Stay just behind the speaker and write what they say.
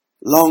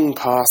Long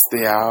past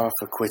the hour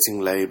for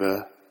quitting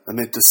labour,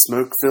 amid the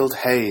smoke-filled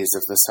haze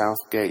of the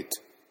south gate,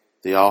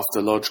 the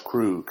after-lodge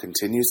crew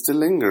continues to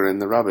linger in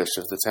the rubbish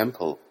of the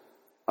temple,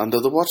 under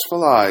the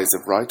watchful eyes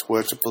of Right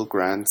Worshipful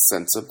Grand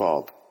Censor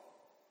Bob.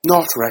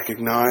 Not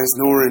recognised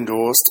nor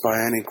endorsed by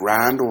any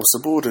grand or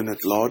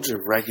subordinate lodge of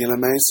regular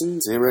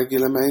masons,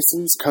 irregular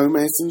masons,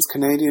 co-masons,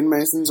 Canadian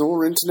masons,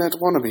 or internet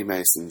wannabe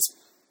masons,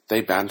 they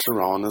banter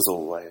on as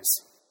always.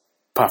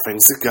 Puffing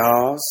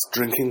cigars,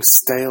 drinking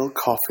stale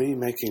coffee,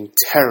 making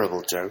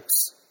terrible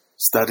jokes,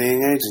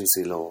 studying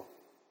agency law,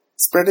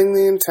 spreading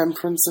the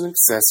intemperance and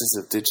excesses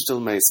of digital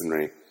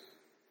masonry,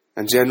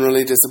 and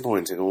generally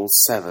disappointing all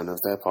 7 of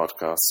their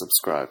podcast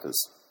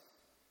subscribers.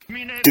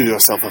 Do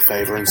yourself a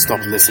favour and stop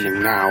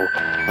listening now.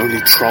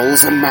 Only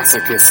trolls and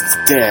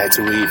masochists dare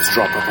to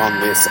eavesdrop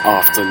upon this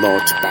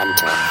after-lodge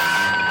banter.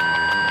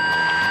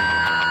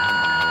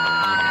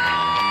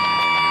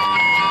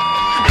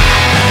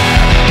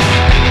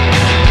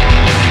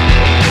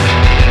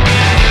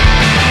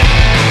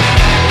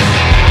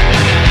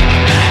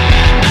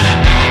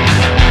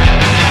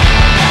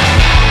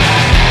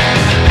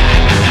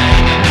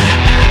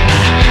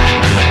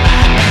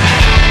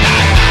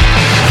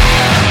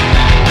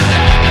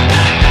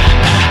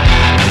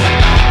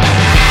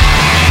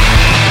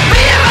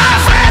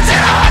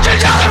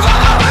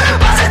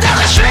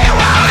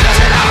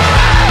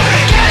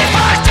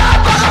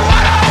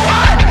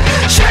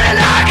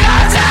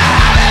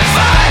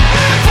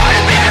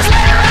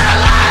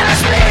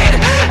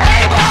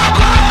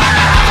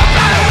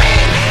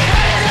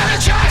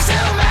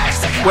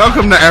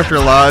 Welcome to After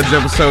Lodge,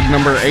 episode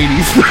number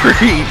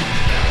 83.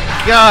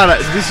 God,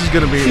 this is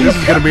gonna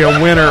be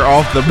a winner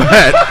off the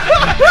bat.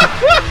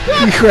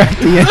 You cracked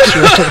the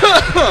intro.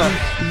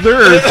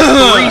 There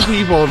are 3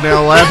 people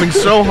now laughing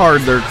so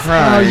hard they're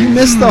crying. Oh, you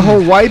missed the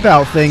whole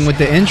Wipeout thing with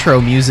the intro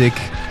music.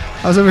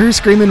 I was over here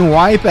screaming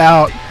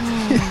Wipeout.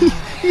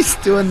 He's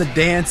doing the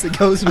dance that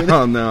goes with it.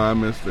 Oh no, I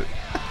missed it.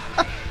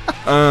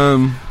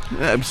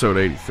 Episode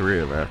 83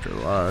 of After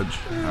Lodge.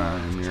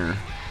 I'm your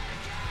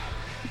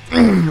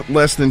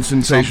less than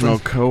sensational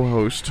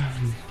co-host,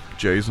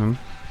 Jason.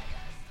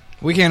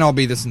 We can't all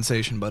be the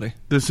sensation, buddy.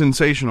 The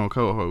sensational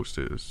co-host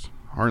is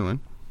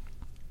Harlan.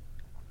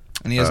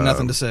 And he has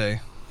nothing to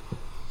say.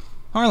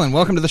 Harlan,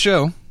 welcome to the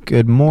show.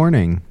 Good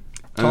morning.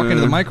 Talking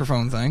to the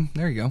microphone thing.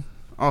 There you go.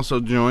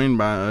 Also joined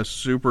by a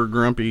super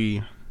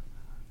grumpy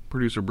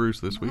producer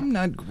Bruce this week. I'm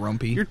not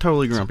grumpy. You're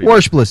totally grumpy.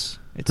 Worshipless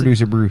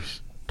producer Bruce.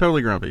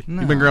 Totally grumpy.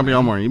 No, You've been grumpy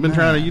all morning. You've been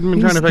trying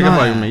to pick a not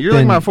fight with me. You're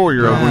like my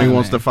 4-year-old when he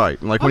wants to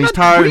fight. Like when he's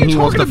tired and he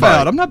wants to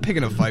fight. I'm not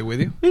picking a fight with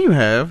you. You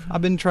have.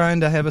 I've been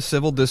trying to have a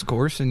civil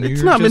discourse, and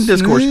It's not been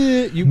discourse.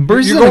 You're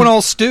Bruce going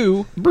all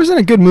stew. Bruce's in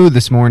a good mood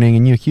this morning,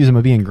 and you accuse him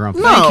of being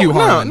grumpy. Thank you,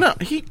 Harlan. No.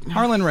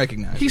 Harlan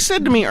recognized. He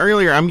said to me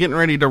earlier, "I'm getting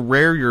ready to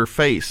rear your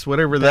face,"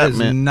 whatever that is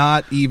meant.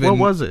 not even. What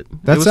was it?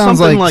 That It was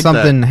sounds like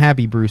something that.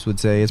 Happy Bruce would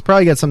say. It's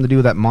probably got something to do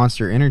with that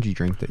Monster Energy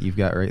drink that you've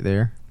got right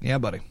there. Yeah,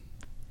 buddy.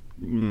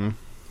 Mm.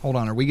 Hold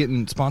on. Are we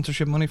getting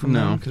sponsorship money from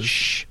them?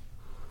 Shh.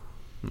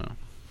 No.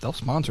 They'll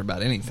sponsor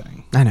about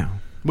anything. I know.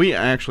 We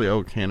actually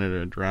owe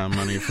Canada dry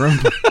money from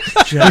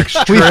Jack's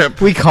trip.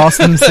 We cost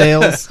them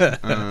sales,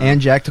 and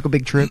Jack took a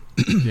big trip.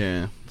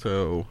 Yeah,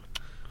 so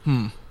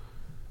if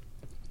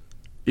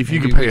Maybe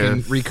you could pay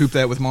we can recoup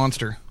that with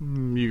Monster,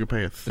 you could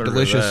pay a third the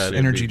delicious of that,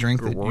 energy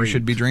drink that you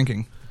should be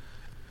drinking.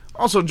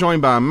 Also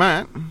joined by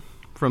Matt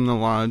from the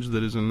lodge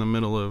that is in the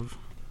middle of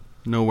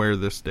nowhere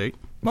this state.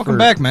 Welcome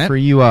back, Matt. For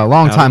you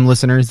long-time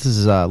listeners, this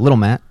is Little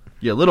Matt.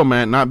 Yeah, Little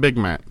Matt, not Big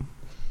Matt.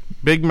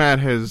 Big Matt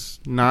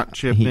has not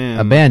chipped He in.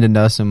 abandoned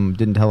us and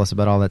didn't tell us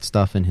about all that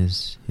stuff in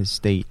his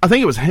state. I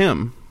think it was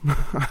him.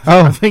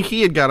 Oh. I think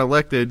he had got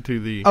elected to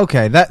the...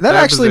 Okay, that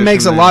actually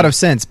makes a position lot then. of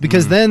sense,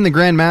 because then the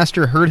Grand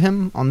Master heard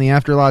him on the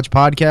After Lodge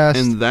podcast.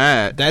 And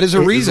that is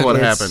a reason. what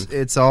It's- happened.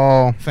 It's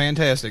all...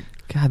 Fantastic.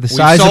 God, the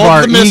size of solved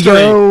our the mystery.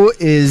 ego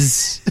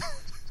is...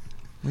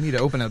 We need to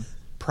open a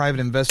private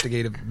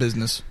investigative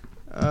business.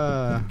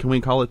 Can we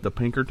call it the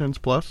Pinkertons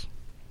Plus?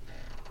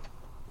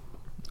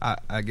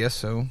 I guess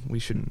so. We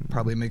should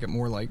probably make it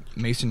more like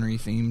masonry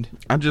themed.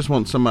 I just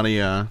want somebody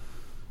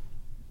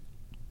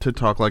to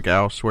talk like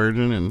Al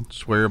Swearingen and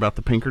swear about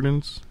the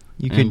Pinkertons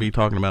and be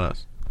talking about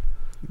us.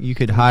 You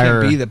could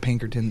hire... Can't be the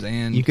Pinkertons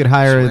and... You could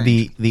hire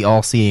swearing. the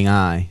all-seeing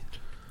eye.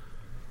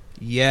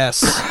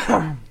 Yes.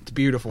 It's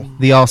beautiful.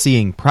 The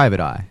all-seeing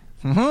private eye.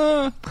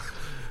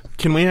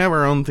 Can we have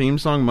our own theme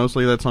song?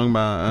 Mostly that song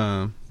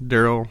by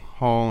Daryl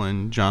Hall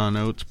and John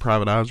Oates,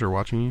 Private Eyes Are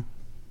Watching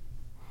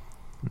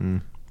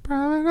You.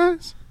 Private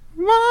Eyes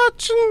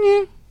Watching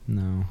You.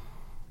 No.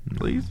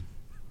 Please.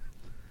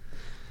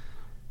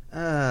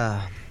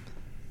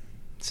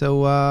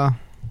 So,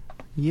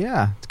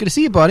 yeah. It's good to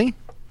see you, buddy.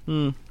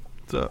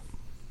 What's up?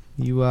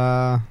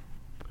 You,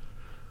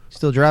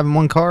 still driving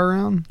one car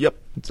around? Yep.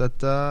 Is that,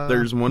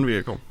 There's one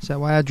vehicle. Is that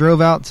why I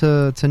drove out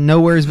to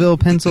Nowheresville,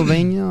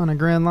 Pennsylvania on a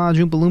Grand Lodge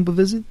Oompa Loompa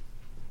visit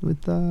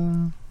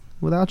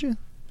without you?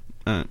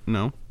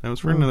 No. That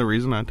was for another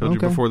reason I told you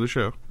before the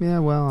show. Yeah,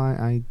 well,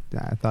 I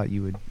thought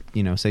you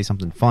would, say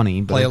something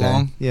funny. But Play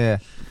along? Yeah.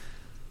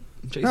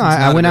 Jason's No, not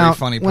I a went very out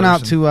funny went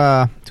out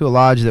person. to a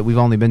lodge that we've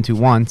only been to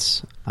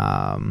once.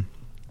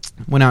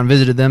 Went out and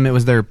visited them. It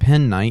was their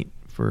pen night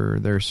for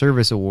their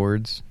service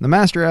awards. The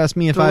master asked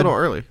me if a I'd little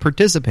early.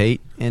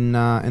 participate in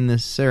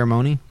this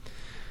ceremony.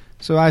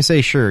 So I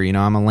say sure. You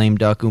know, I'm a lame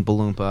duck, Oompa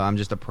Loompa. I'm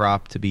just a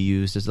prop to be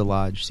used as the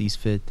lodge sees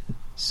fit.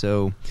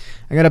 So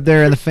I got up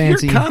there in the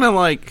fancy. You're kind of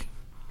like.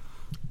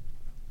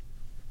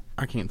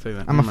 I can't say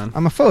that.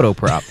 I'm a photo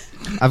prop.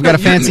 I've got a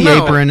fancy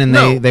No, apron, and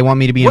no. they want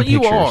me to be What in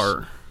pictures. you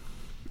are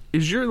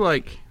is you're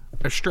like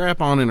a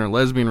strap-on in a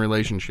lesbian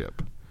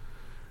relationship.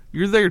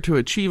 You're there to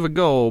achieve a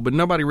goal, but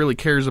nobody really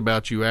cares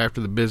about you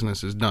after the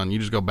business is done. You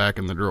just go back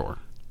in the drawer.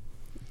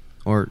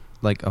 Or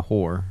like a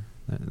whore.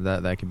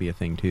 That could be a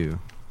thing too.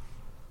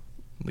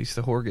 At least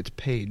the whore gets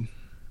paid.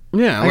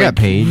 Yeah, I got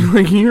paid.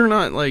 Like you're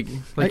not like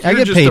I you're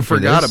get just paid a for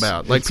forgot this.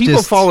 about. Like It's people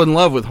just- fall in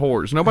love with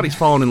whores. Nobody's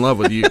falling in love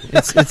with you.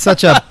 It's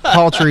such a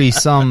paltry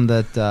sum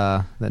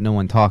that no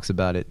one talks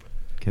about it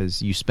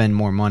because you spend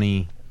more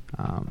money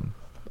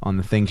on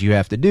the things you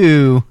have to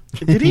do.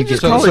 Did he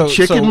just So- call so- it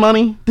chicken so-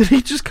 money? Did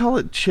he just call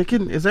it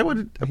chicken? Is that what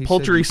a He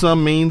poultry said-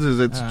 sum means? Is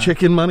it's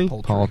chicken money?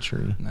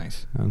 Paltry.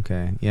 Nice.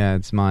 Okay, yeah,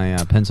 it's my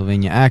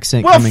Pennsylvania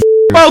accent Well, coming.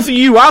 both of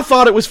you. I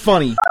thought it was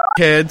funny,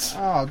 heads.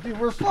 Oh, dude,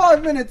 we're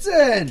 5 minutes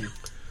in.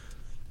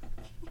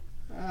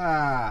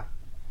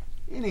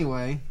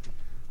 Anyway,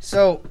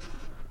 so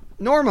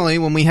normally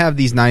when we have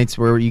these nights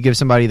where you give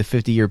somebody the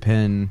 50-year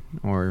pin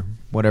or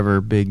whatever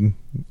big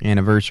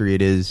anniversary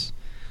it is,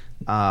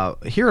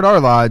 here at our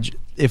lodge,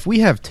 if we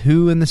have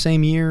 2 in the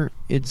same year,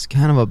 it's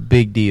kind of a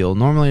big deal.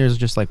 Normally there's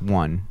just like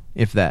 1,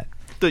 if that.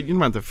 You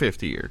meant the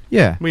 50 year.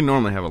 Yeah. We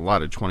normally have a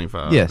lot of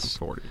 25 Yes. and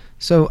 40.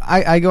 So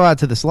I go out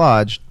to this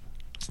lodge,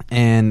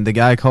 and the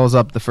guy calls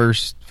up the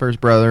first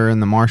brother,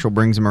 and the marshal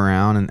brings him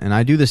around, and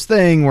I do this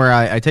thing where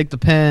I take the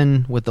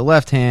pen with the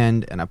left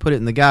hand, and I put it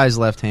in the guy's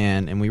left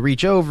hand, and we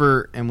reach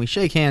over, and we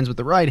shake hands with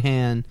the right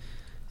hand.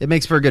 It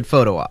makes for a good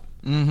photo op.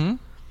 Mm-hmm.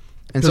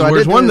 And So so I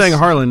there's did one this- thing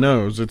Harlan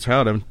knows. It's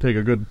how to take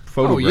a good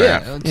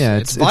photograph. Oh, yeah. Yeah,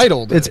 It's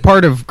vital. It's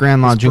part of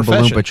Grand Lodge Oompa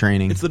profession. Loompa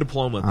training. It's the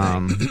diploma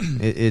thing.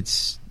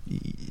 It's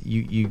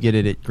you get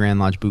it at Grand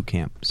Lodge Boot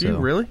Camp. So, Do you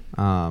really?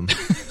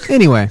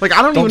 Anyway, Like,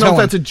 I don't even know tell if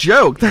that's a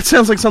joke. That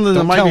sounds like something that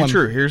Don't might tell be him.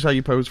 true. Here's how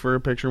you pose for a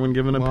picture when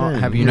given a well, pen.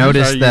 have you Here's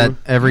noticed how that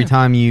every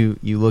time you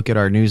look at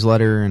our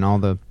newsletter and all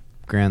the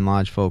Grand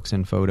Lodge folks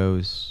in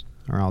photos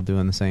are all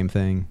doing the same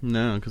thing?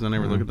 No, because I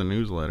never look at the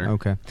newsletter.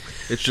 Okay.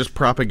 It's just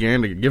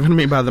propaganda given to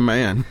me by the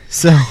man.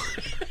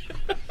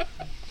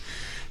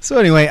 So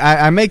anyway,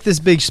 I make this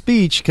big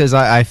speech because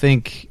I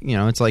think,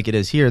 it's like it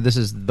is here. This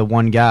is the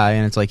one guy,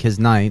 and it's like his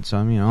night. So,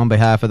 I'm, on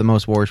behalf of the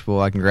most worshipful,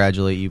 I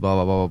congratulate you, blah,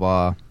 blah, blah,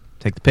 blah, blah.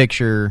 Take the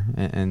picture,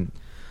 and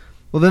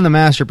well, then the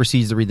master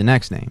proceeds to read the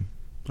next name,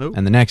 Oh.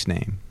 and the next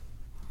name,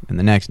 and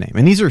the next name.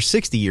 And these are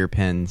 60-year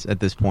pins at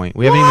this point.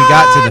 We haven't even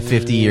got to the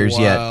 50 years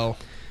yet. Wow.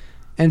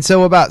 And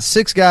so about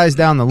 6 guys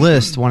down the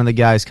list, one of the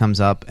guys comes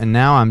up, and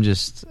now I'm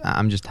just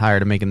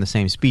tired of making the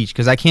same speech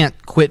because I can't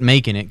quit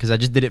making it because I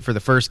just did it for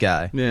the first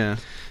guy. Yeah.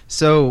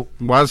 So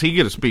Why does he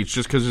get a speech?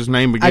 Just because his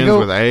name begins go-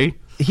 with A?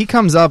 he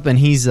comes up and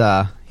he's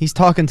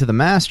talking to the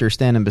master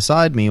standing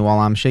beside me while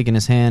I'm shaking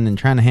his hand and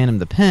trying to hand him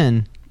the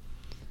pen,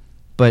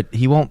 but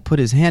he won't put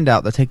his hand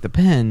out to take the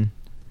pen,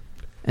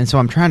 and so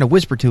I'm trying to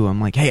whisper to him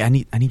like, "Hey, I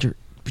need your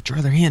put your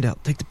other hand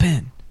out, take the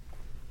pen."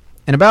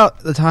 And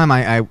about the time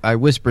I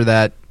whisper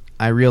that,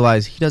 I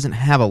realize he doesn't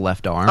have a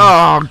left arm.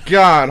 Oh,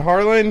 God,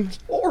 Harlan.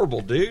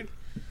 Horrible, dude.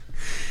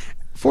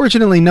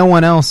 Fortunately, no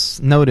one else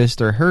noticed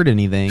or heard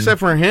anything. Except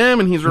for him,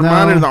 and he's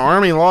reminded No. of the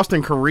army lost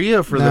in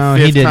Korea for No, the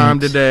he 5th didn't. time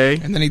today.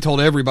 And then he told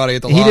everybody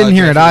at the He lodge didn't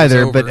hear it after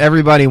either, was but over.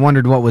 everybody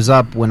wondered what was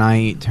up when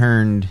I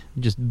turned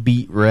just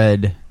beet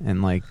red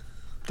and like.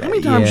 How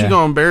many times yeah. you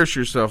gonna embarrass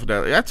yourself?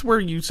 That's where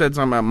you said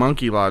something about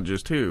monkey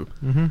lodges too.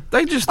 Mm-hmm.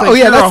 They just think Oh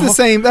yeah, you're that's a the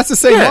same. That's the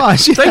same Yeah,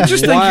 lodge. They Yeah.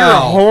 just think you're a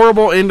Wow.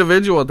 horrible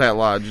individual at that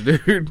lodge,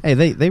 dude. Hey,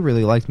 they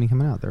really liked me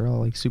coming out. They're all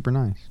like super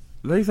nice.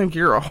 They think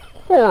you're a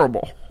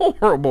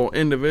horrible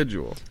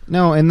individual.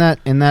 No, in that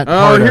Oh,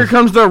 part here of,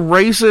 comes the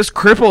racist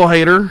cripple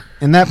hater.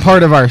 in that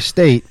part of our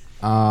state,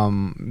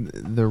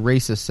 the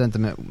racist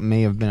sentiment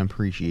may have been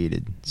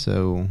appreciated.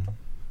 So,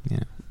 yeah.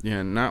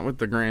 Yeah, not with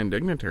the grand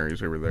dignitaries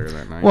who were there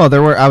that night. Well,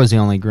 I was the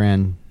only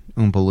grand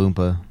Oompa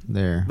Loompa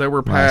there. they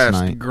were last past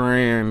night.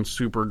 grand,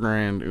 super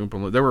grand Oompa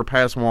Loompa. They were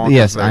past Wonkas.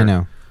 Yes, there. I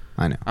know.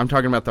 I'm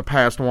talking about the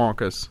past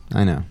Wonkas.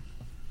 I know.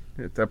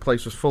 That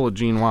place was full of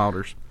Gene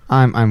Wilders.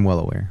 I'm well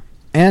aware.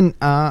 And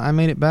I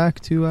made it back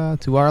to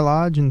our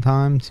lodge in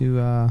time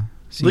to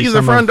see Leave the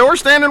some front of door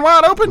standing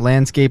wide open.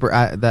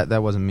 landscaper.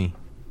 That wasn't me.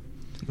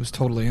 It was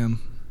totally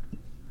him.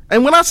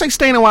 And when I say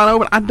standing wide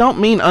open, I don't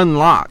mean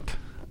unlocked.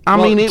 I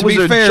Well, mean it to was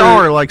be a fair,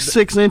 jar like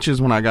 6 inches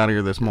when I got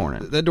here this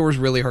morning. That door's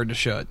really hard to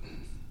shut.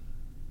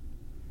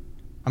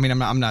 I mean,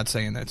 I'm not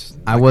saying that's.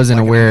 I like- wasn't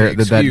like an aware okay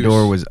that excuse,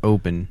 door was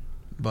open.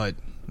 But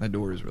that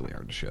door is really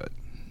hard to shut.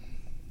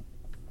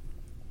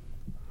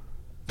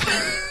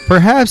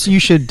 Perhaps you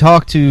should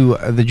talk to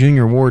the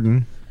junior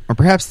warden, or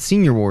perhaps the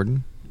senior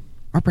warden,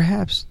 or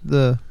perhaps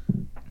the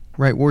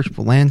right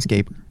worshipful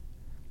landscaper.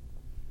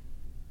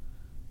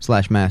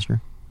 /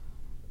 master.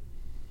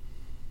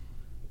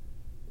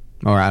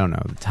 Or I don't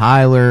know,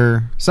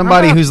 Tyler,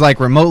 somebody who's like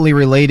remotely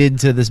related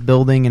to this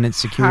building and its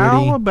security.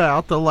 How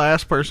about the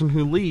last person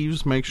who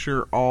leaves make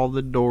sure all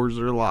the doors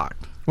are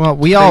locked? Well,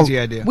 we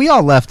idea.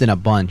 all left in a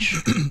bunch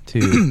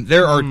too.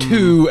 There are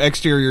 2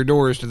 exterior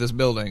doors to this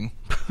building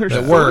There's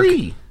that work.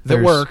 3.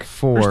 There's work.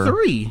 4. There's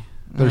 3.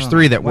 There's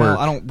 3 that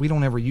work. We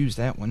don't ever use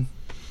that one.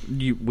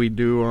 We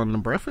do on the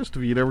breakfast.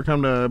 If you'd ever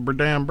come to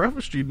damn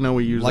breakfast, you'd know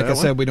we use Like that I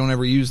said, we don't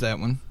ever use that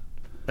one.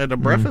 At the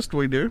breakfast,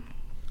 we do.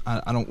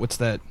 I don't. What's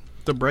that?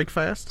 The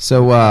breakfast.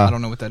 So I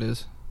don't know what that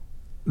is.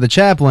 the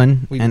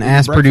chaplain We and do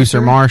ass breakfast producer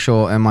area?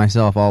 Marshall and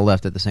myself all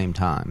left at the same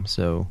time.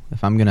 So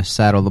if I'm going to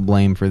saddle the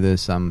blame for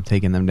this, I'm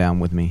taking them down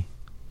with me.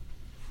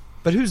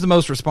 But who's the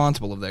most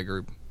responsible of that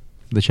group?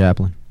 The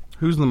chaplain.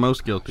 Who's the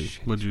most guilty,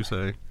 would you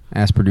say?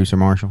 Ass producer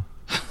Marshall.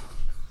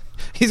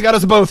 He's got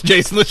us both,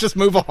 Jason. Let's just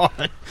move on.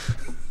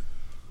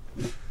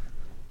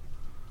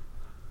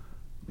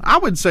 I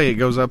would say it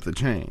goes up the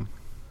chain.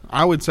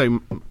 I would say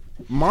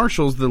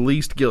Marshall's the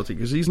least guilty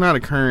because he's not a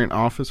current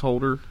office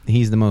holder.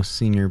 He's the most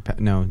senior.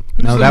 No,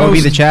 the that would be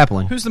most- the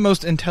chaplain. Who's the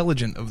most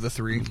intelligent of the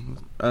 3?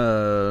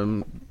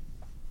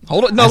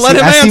 Hold it. No, I let see-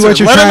 him I answer. see what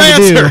you're Let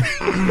trying him to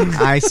answer.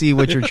 do. I see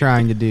what you're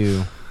trying to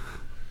do.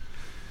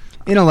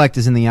 Intellect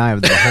is in the eye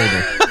of the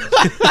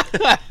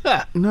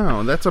beholder.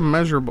 No, that's a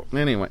measurable.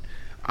 Anyway,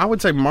 I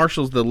would say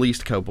Marshall's the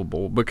least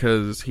culpable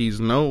because he's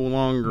no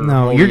longer. No,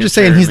 holding you're a just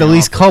chair saying in he's the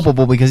least office.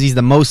 culpable because he's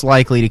the most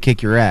likely to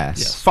kick your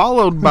ass.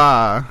 Followed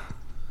by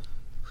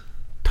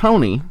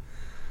Tony,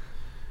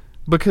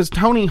 because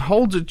Tony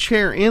holds a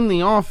chair in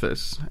the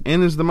office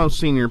and is the most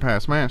senior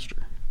past master.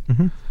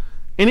 Mm-hmm.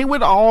 And it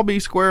would all be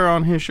square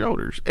on his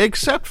shoulders,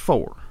 except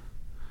for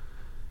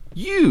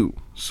you,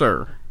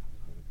 sir,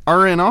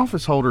 are an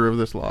office holder of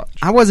this lodge.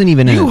 I wasn't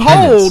even in You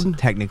attendance, hold-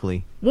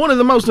 technically. One of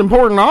the most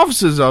important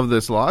offices of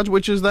this lodge,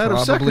 which is that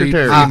of Probably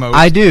secretary. the most.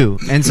 I do,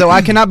 and so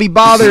I cannot be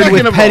bothered Second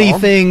with of petty all-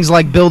 things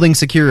like building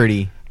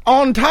security.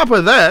 On top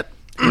of that,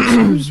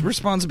 Whose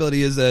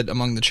responsibility is that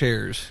among the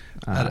chairs?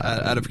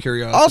 Out of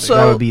curiosity. also-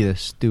 That would be the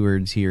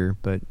stewards here,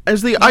 but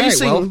as the All right,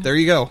 icing, well, there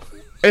you go.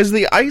 as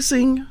the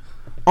icing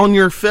on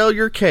your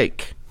failure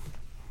cake,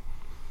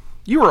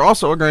 you are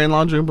also a Grand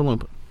Lodge Oompa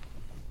Loompa.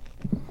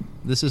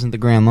 this isn't the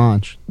Grand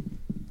Lodge.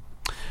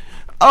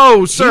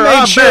 Oh, sir, You made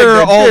I sure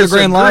beg to all the disagree.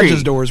 Grand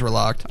Lodge's doors were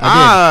locked.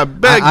 I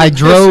beg I to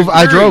drove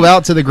disagree.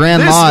 out to the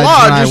Grand This Lodge.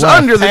 lodge when I is left.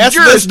 under the Past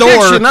this door,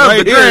 jurisdiction of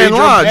right the here, you Grand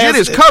drove Lodge. It past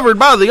is it. covered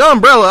by the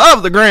umbrella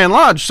of the Grand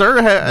Lodge,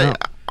 sir. No.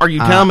 Are you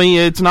telling me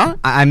it's not?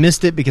 I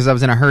missed it because I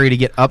was in a hurry to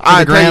get up to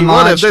I the tell you Grand what,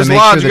 Lodge if this to make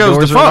lodge sure the goes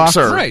doors are defunct, locked.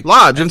 sir, Right.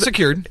 lodge, And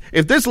secured.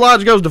 If this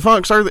lodge goes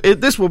defunct, sir,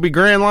 this will be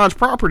Grand Lodge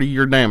property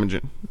you're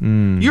damaging.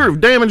 You're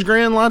damaged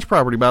Grand Lodge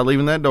property by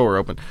leaving that door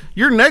open.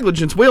 Your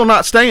negligence will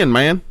not stand,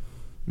 man.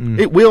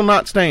 It will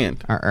not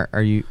stand.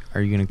 Are you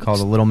going to call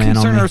the little man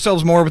Concern on me?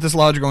 ourselves more with this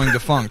lodge going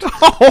defunct.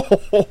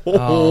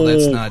 Oh,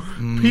 that's not.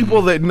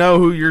 People that know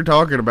who you're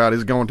talking about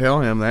is going to tell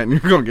him that, and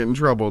you're going to get in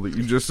trouble that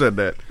you just said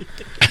that.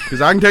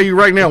 Because I can tell you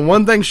right now,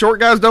 one thing short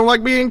guys don't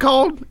like being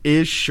called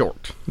is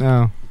short.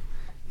 No,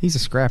 he's a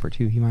scrapper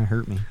too. He might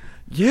hurt me.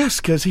 Yes,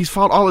 because he's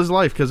fought all his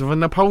life because of a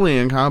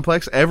Napoleon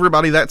complex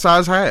everybody that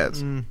size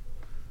has.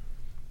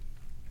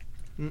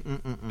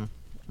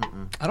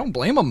 I don't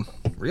blame him,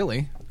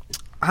 really.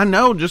 I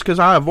know, just because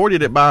I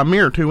avoided it by a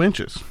mere 2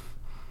 inches.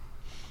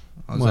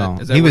 Oh, Well,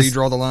 is that he where was- you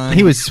draw the line?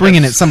 He was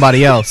swinging at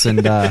somebody else,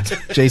 and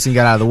Jason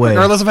got out of the way.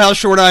 Regardless of how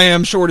short I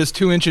am, short is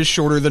 2 inches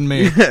shorter than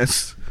me.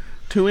 Yes,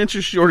 2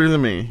 inches shorter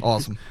than me.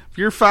 Awesome. If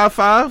you're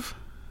 5'5",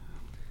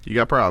 you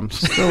got problems.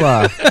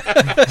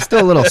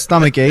 Still a little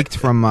stomach ached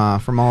from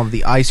all of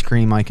the ice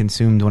cream I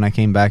consumed when I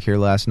came back here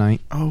last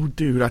night. Oh,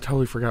 dude, I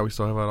totally forgot we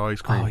still have that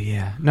ice cream. Oh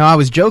yeah. No, I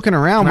was joking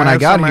around Can when I I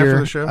have got some after here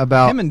the show?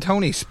 about. Him and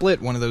Tony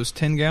split one of those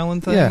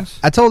 10-gallon things. Yeah,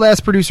 I told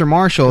Ask Producer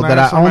Marshall Can I that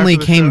have I some only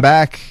after the came show?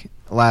 back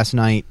last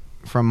night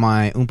from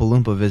my Oompa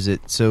Loompa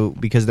visit, so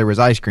because there was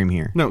ice cream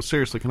here. No,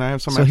 seriously, can I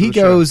have some So after he the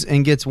show? goes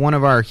and gets one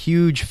of our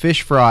huge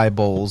fish fry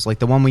bowls, like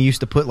the one we used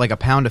to put like a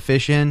pound of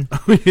fish in,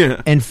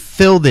 Yeah. and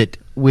filled it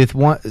with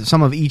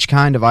some of each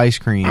kind of ice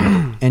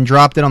cream, and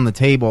dropped it on the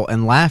table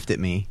and laughed at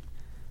me.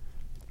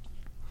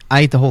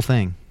 I ate the whole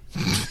thing.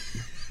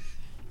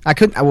 I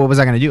couldn't. What was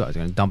I going to do? I was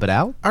going to dump it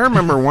out. I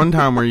remember one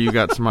time where you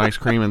got some ice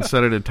cream and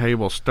sat at a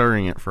table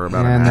stirring it for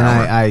about and an then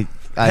hour.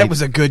 That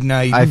was a good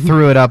night. I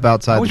threw it up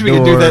outside I the wish door. we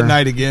could do that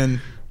night again.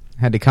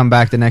 Had to come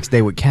back the next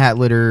day with cat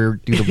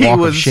litter, do the walk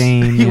of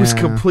shame. He was yeah.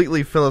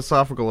 completely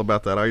philosophical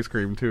about that ice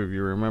cream too. If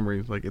you remember,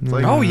 he's like, it's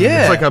like, Oh,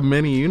 yeah. it's like a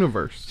mini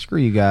universe. Screw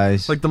you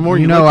guys. Like, the more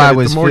you know, look at I it, the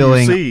was more you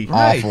feeling see.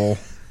 awful.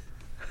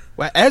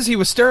 Well, as he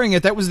was staring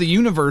at that was the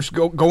universe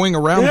going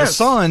around the Yes.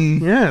 sun.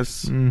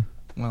 Yes,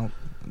 Well,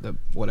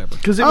 whatever.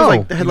 because it was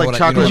like had You know like what I-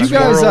 chocolate Did you Did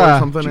guys? swirl or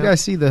something. Did you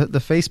guys see the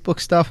Facebook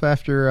stuff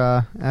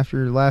after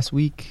last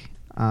week?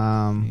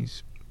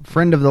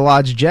 Friend of the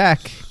lodge,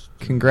 Jack,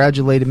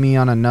 congratulated me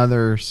on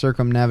another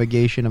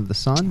circumnavigation of the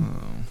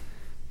sun.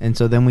 And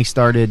so then we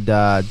started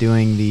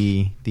doing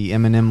the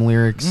Eminem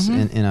lyrics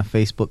in a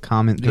Facebook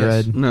comment Yes.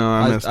 thread. No,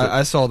 I missed it.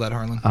 I saw that,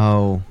 Harlan.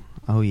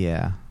 Oh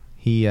yeah.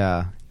 he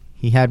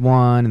had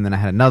one, and then I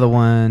had another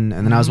one,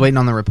 and then I was waiting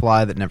on the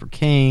reply that never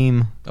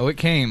came. Oh, it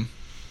came.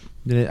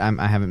 Did it?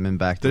 I haven't been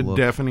back to The look.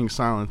 deafening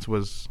silence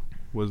was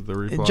the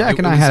reply. Jack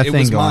and I had a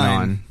thing going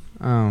on.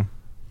 Oh.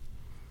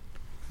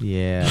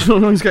 Yeah. You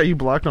don't know he's got you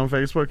blocked on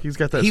Facebook? He's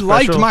got that He special,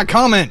 liked my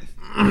comment.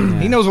 Yeah.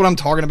 He knows what I'm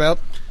talking about.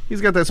 He's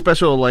got that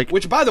special, like...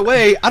 Which, by the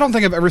way, I don't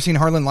think I've ever seen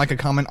Harlan like a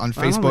comment on I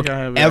don't Facebook think I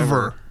have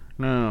ever.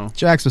 No.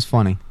 Jax was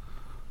funny.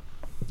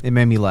 It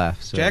made me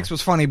laugh. So. Jax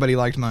was funny, but he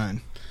liked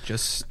mine.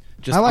 Just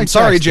I like I'm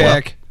sorry,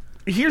 Jax. Jack.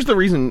 Here's the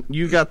reason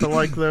you got the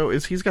like, though,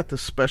 is he's got the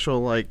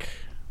special, like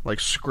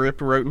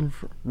script written.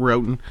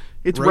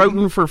 It's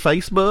written for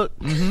Facebook.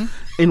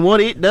 Mm-hmm. And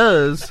what it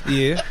does...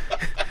 Yeah.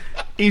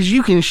 is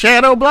you can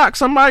shadow block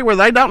somebody where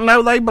they don't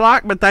know they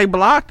blocked, but they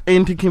blocked,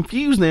 and to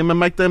confuse them and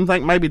make them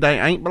think maybe they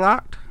ain't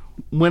blocked.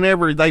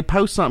 Whenever they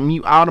post something,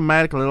 you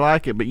automatically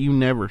like it, but you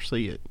never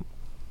see it.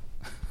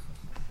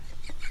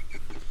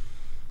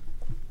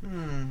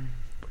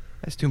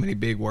 That's too many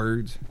big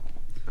words.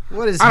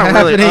 What is I don't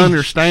happening? really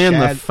understand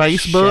the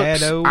Facebooks.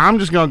 shadow. I'm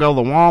just going to go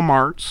to the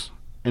Walmarts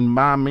and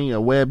buy me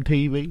a web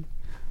TV.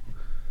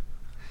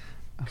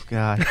 Oh,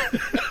 God.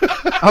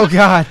 Oh,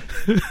 God.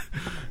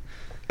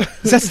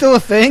 Is that still a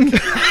thing?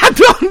 I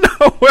don't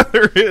know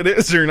whether it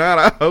is or not.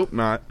 I hope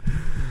not.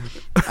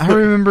 I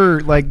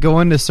remember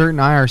going to certain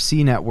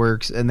IRC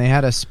networks, and they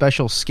had a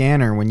special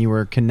scanner when you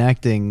were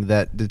connecting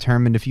that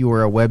determined if you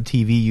were a web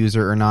TV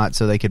user or not,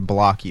 so they could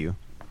block you.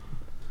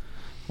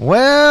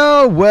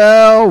 Well.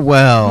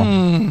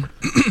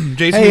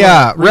 Jason, Hey, you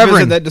wanna revisit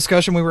Reverend. that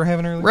discussion we were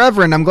having earlier?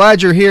 Reverend, I'm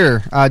glad you're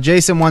here.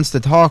 Jason wants to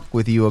talk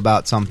with you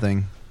about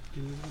something.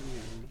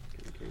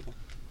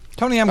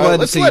 Tony, I'm glad to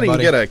Let's see let you, him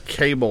buddy. get a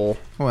cable.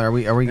 Well, are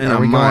we And a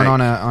going mic.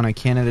 on a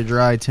Canada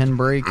Dry 10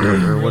 break,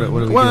 or what are we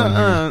doing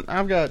here?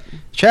 I've got...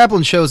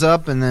 Chaplain shows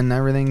up, and then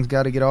everything's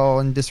got to get all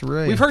in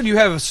disarray. We've heard you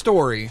have a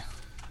story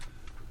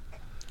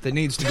that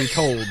needs to be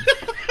told.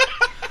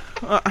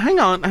 hang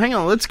on.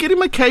 Let's get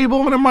him a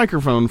cable and a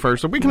microphone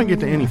first. Are we going to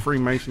get to any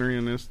Freemasonry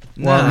in this?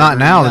 Well, not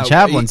now. The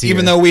chaplain's here.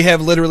 Even though we have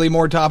literally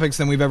more topics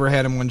than we've ever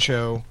had in one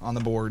show on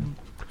the board.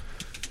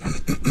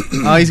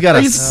 Oh, he's got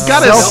a He's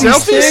got a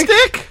selfie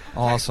stick?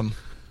 Awesome.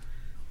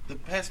 The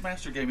past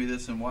master gave me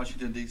this in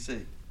Washington, D.C.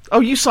 Oh,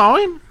 you saw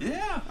him?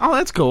 Yeah. Oh,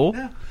 that's cool.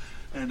 Yeah.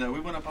 And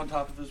we went up on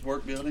top of his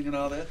work building and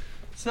all that.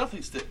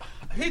 Selfie stick.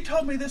 He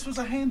told me this was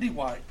a handy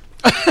wipe.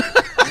 It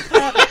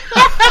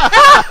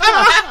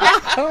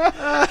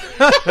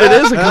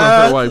is a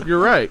comfort wipe.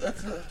 You're right.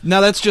 That's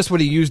That's just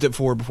what he used it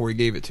for before he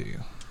gave it to you.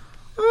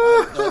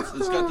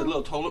 it's got the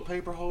little toilet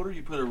paper holder.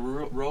 You put a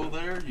roll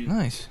there.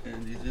 Nice.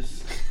 And you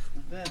just...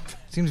 Then,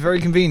 Seems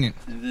very convenient.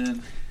 and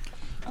then...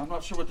 I'm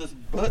not sure what this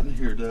button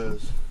here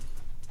does.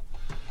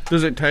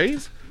 Does it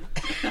tase?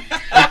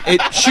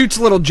 It shoots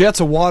little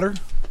jets of water.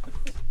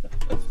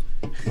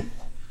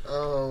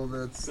 Oh,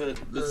 that's...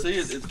 But see,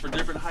 it's for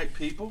different height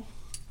people.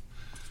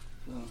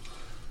 So.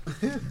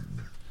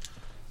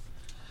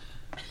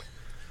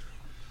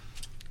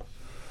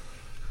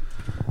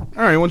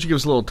 All right, why don't you give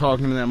us a little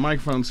talking to that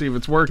microphone, see if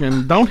it's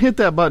working. Don't hit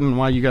that button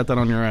while you got that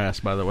on your ass,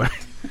 by the way.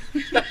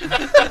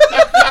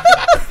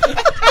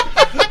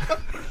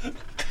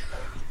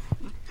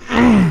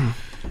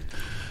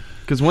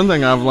 Because one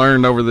thing I've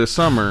learned over this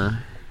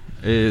summer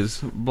is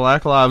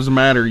Black Lives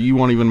Matter, you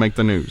won't even make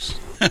the news.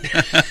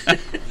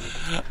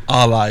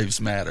 All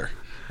lives matter.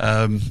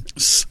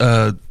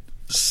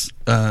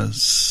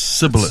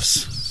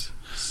 Sybilis.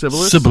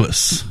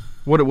 Syllabus?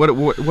 What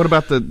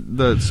about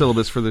the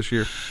syllabus for this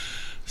year?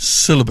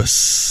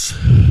 Syllabus.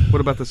 What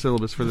about the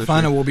syllabus for this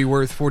Final year? will be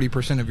worth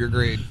 40% of your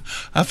grade.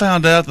 I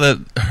found out that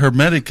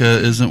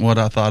Hermetica isn't what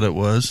I thought it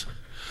was.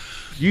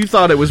 You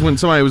thought it was when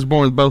somebody was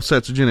born with both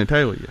sets of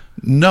genitalia.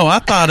 No, I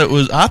thought it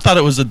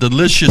was a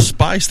delicious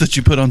spice that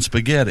you put on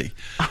spaghetti.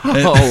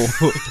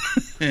 Oh.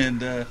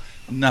 And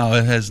no,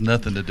 it has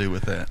nothing to do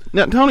with that.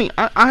 Now, Tony,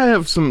 I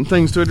have some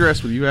things to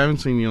address with you. I haven't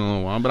seen you in a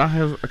little while, but I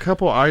have a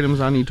couple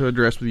items I need to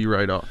address with you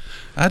right off.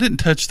 I didn't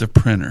touch the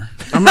printer.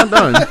 I'm not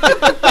done.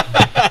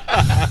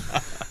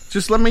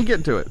 Just let me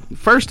get to it.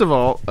 First of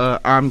all,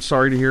 I'm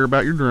sorry to hear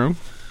about your drone.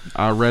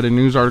 I read a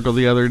news article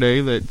the other day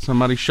that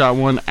somebody shot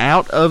one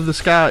out of the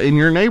sky in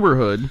your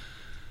neighborhood,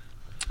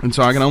 and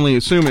so I can only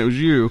assume it was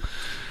you.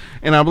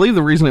 And I believe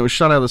the reason it was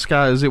shot out of the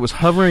sky is it was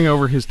hovering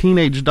over his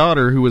teenage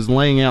daughter who was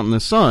laying out in the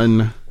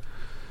sun.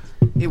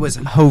 It was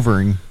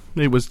hovering.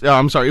 It was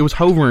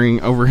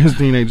hovering over his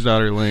teenage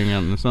daughter laying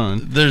out in the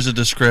sun. There's a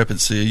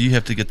discrepancy. You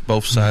have to get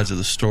both sides of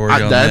the story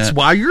on That's that.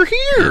 why you're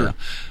here.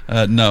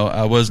 Yeah. No,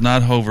 I was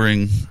not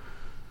hovering.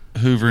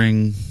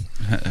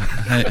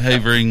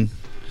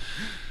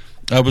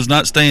 I was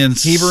not staying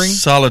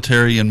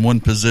solitary in one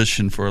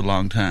position for a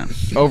long time.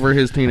 Over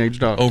his teenage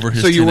daughter. Over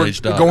his So you were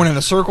teenage daughter. going in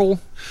a circle?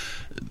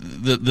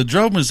 The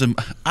drone was...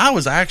 I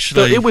was So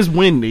actually... it was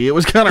windy. It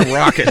was kind of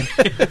rocking.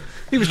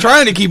 He was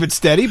trying to keep it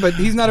steady, but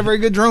he's not a very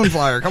good drone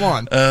flyer. Come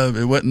on.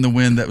 It wasn't the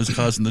wind that was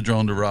causing the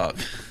drone to rock.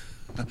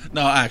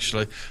 No,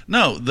 actually.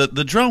 No,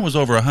 the drone was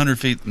over 100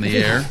 feet in the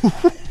air.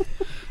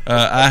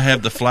 I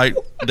have the flight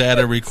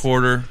data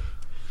recorder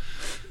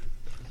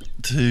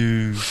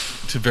to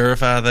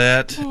verify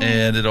that,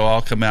 and it'll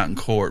all come out in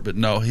court. But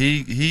no,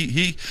 he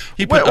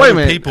put Wait a other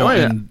minute, people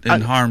wait a in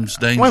minute. harm's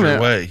Wait a danger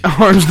minute. way.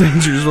 Harm's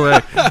Danger's Way.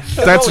 That's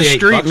a Only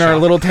street in our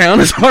 $8, little town.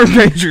 Is Harm's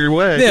Danger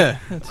Way. Yeah.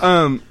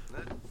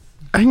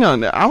 Hang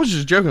on. I was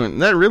just joking.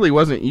 That really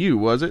wasn't you,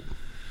 was it?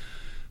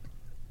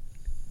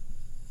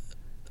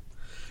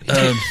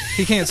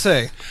 He can't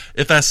say.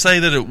 If I say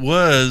that it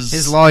was,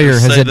 His lawyer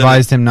say has that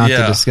advised him not to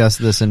yeah. discuss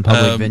this in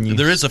public venues.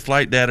 There is a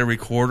flight data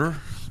recorder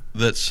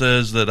that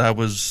says that I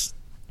was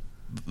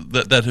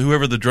that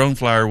whoever the drone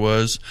flyer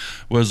was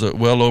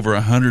well over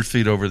 100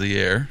 feet over the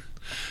air,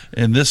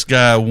 and this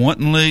guy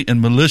wantonly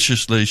and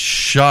maliciously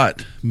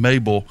shot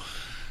Mabel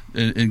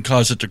and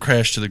caused it to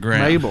crash to the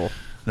ground. Mabel.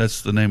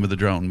 That's the name of the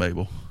drone,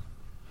 Mabel.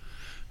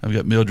 I've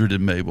got Mildred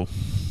and Mabel.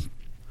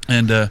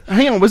 And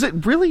Hang on. Was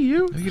it really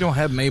you? You don't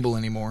have Mabel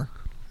anymore.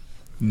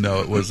 no,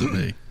 it wasn't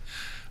me.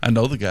 I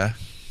know the guy.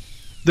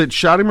 That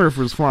shot him or if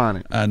it was flying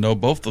it? I know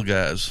both the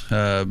guys.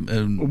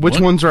 And Which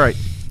one's right?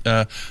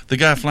 The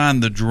guy flying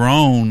the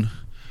drone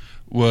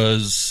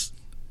was.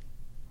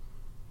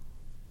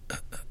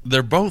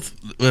 They're both.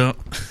 Well,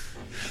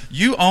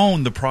 you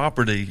own the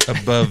property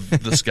above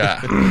the sky.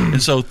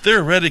 And so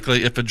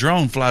theoretically, if a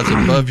drone flies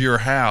above your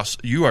house,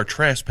 you are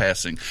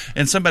trespassing.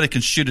 And somebody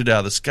can shoot it out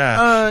of the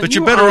sky. But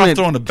you're you better own off it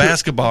throwing a to-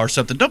 basketball or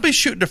something. Don't be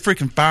shooting a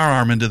freaking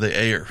firearm into the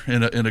air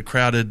in a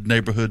crowded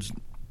neighborhood.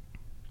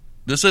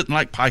 This isn't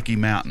like Pikey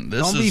Mountain.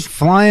 This Don't be is.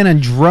 flying a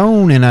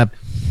drone in a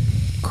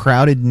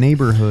crowded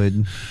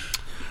neighborhood.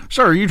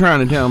 Sir, are you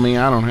trying to tell me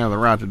I don't have the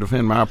right to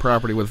defend my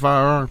property with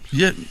firearms?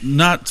 Yet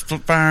not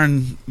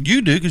firing.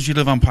 You do because you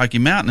live on Pikey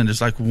Mountain, and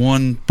it's like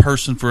one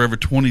person for every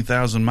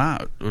 20,000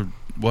 miles or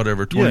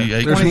whatever. 28.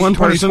 There's 20 one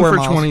 20 person square for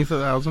miles.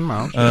 20,000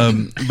 miles.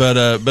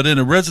 But in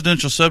a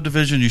residential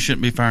subdivision, you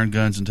shouldn't be firing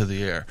guns into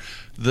the air.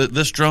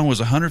 This drone was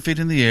 100 feet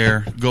in the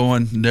air,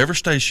 going never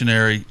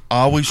stationary,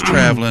 always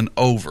traveling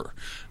over.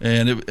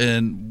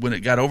 And when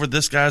it got over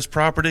this guy's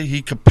property,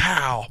 he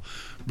kapow.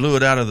 Blew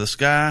it out of the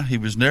sky. He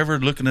was never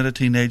looking at a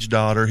teenage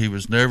daughter. He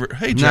was never.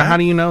 Hey, Jack. Now, how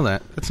do you know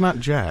that? That's not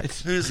Jack.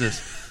 Who's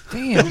this?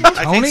 Damn, I can't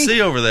Tony.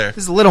 see over there.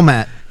 This is Little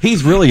Matt.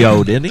 He's really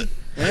old, isn't he?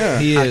 Yeah.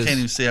 He I is. can't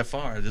even see how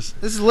far. I just.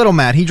 This is Little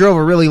Matt. He drove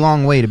a really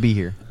long way to be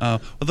here.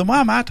 Well, then why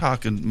am I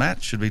talking?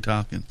 Matt should be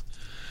talking.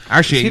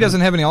 Actually, He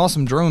doesn't have any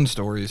awesome drone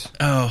stories.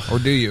 Oh, Or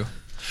do you?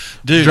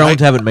 dude. drones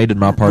haven't made it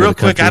my part Real of the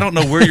quick, country. I don't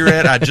know where you're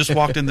at. I just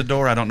walked in the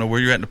door. I don't know where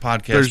you're at in the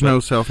podcast. There's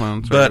no cell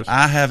phone But service.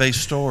 I have a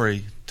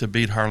story to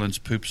beat Harlan's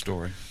poop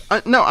story.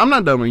 No, I'm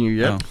not done with you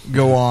yet.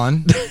 Go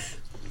on.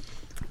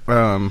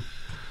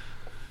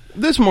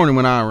 This morning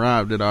when I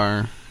arrived at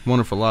our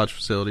wonderful lodge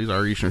facilities,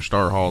 our Eastern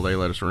Star Hall they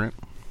let us rent,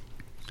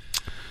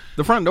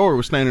 the front door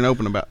was standing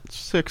open about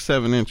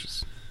 6-7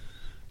 inches.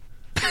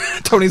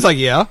 Tony's like,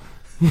 yeah.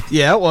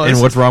 Yeah, it was.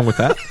 And what's wrong with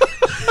that?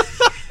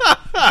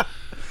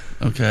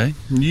 Okay.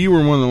 You were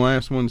one of the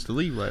last ones to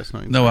leave last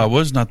night. No, I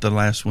was not the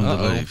last one to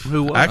Uh-oh. leave.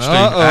 Who was?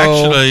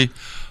 Actually,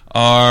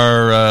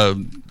 our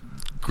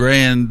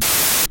grand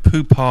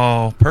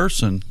poop-haul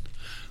person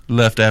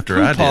left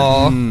after I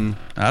Paul. did.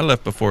 I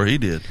left before he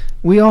did.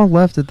 We all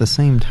left at the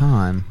same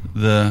time.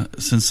 The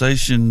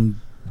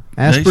sensation.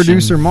 As Nation.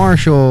 producer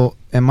Marshall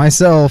and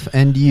myself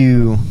and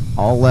you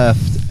all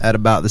left at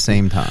about the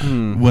same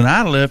time. When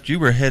I left, you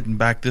were heading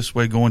back this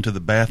way, going to the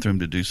bathroom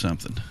to do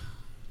something.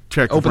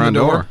 Check the Open the front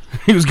door. door.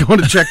 He was going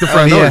to check the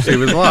front Oh, door yeah. to see if it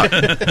was locked.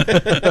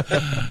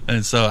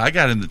 And so I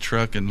got in the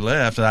truck and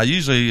left. And I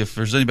usually, if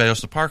there's anybody else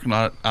in the parking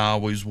lot, I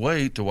always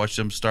wait to watch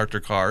them start their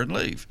car and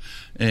leave.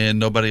 And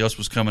nobody else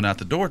was coming out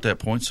the door at that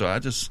point, so I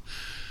just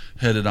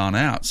headed on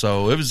out.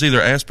 So it was either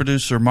Ask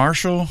Producer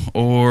Marshall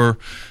or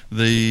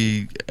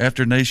the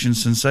After Nation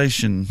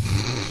Sensation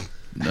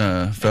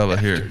fella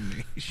here.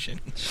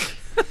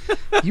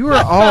 You were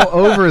all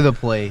over the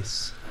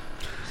place.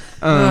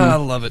 I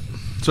love it.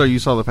 So you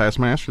saw the past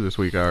master this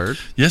week, I heard.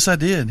 Yes, I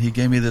did. He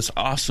gave me this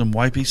awesome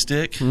Wipey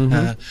stick.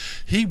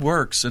 He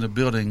works in a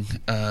building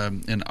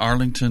in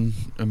Arlington.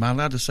 Am I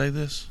allowed to say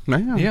this?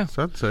 Yeah.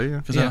 So I'd say, yeah.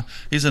 Because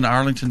he's in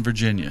Arlington,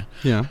 Virginia.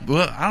 Yeah.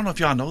 Well, I don't know if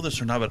y'all know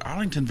this or not, but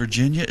Arlington,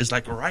 Virginia is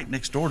like right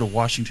next door to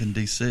Washington,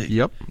 D.C.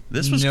 Yep.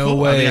 This was No cool.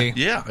 way.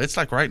 Yeah, it's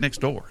like right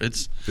next door.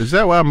 It's, Is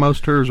that why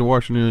most tours of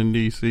Washington,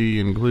 D.C.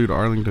 include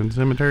Arlington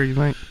Cemetery, you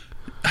think?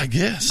 I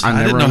guess. I I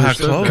didn't never know how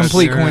understood close. that.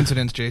 Complete Yeah.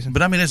 coincidence, Jason.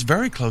 But I mean, it's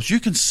very close. You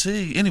can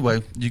see.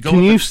 Anyway, you go. Can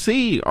up you it-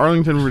 see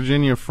Arlington,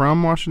 Virginia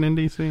from Washington,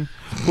 D.C.?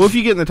 Well, if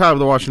you get in the top of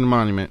the Washington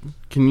Monument,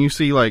 can you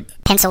see, like,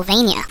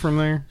 Pennsylvania. from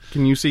there?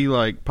 Can you see,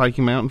 like, Pikey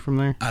Mountain from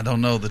there? I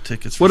don't know the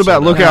tickets. For What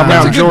about sold Lookout out. That's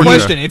a Mountain, good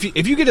Georgia? question.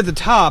 If you get at the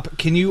top,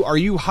 are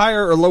you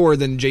higher or lower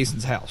than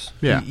Jason's house?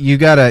 Yeah. You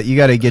gotta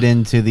get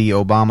into the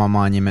Obama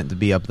monument to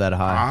be up that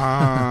high.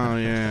 Ah,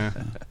 yeah.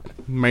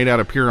 Made out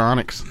of pure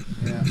onyx.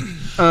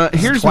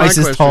 Here's my Twice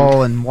as question.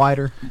 tall and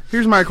wider.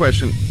 Here's my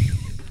question.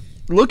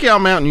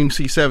 Lookout Mountain you can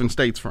see 7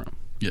 states from.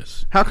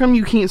 Yes. How come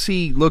you can't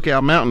see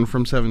Lookout Mountain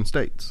from 7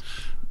 states?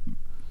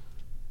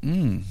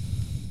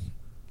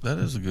 That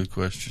is a good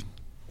question.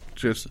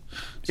 Just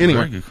It's a anyway.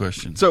 very good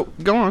question. So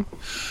go on.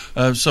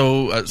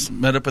 So I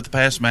met up with the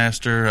past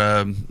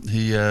master.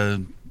 He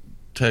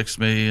texted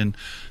me and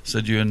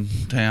said, "You in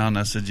town?"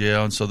 I said,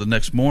 "Yeah." And so the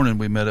next morning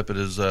we met up at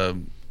his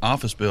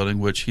office building,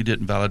 which he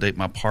didn't validate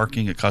my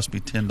parking. It cost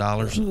me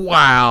 $10.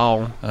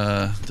 Wow.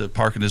 To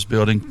park in his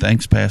building.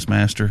 Thanks, Past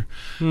Master.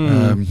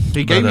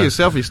 He gave you a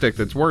selfie stick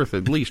that's worth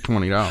at least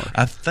 $20.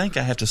 I think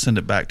I have to send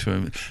it back to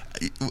him.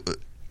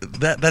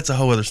 That's a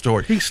whole other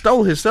story. He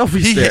stole his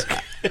selfie stick.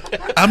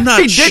 I'm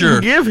not he sure. He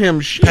didn't give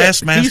him shit.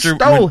 Past Master, he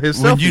stole his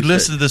selfie when you stick.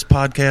 listen to this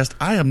podcast,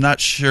 I am not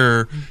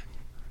sure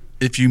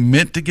if you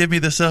meant to give me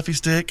the selfie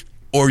stick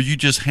or you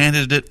just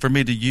handed it for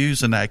me to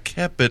use and I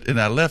kept it and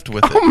I left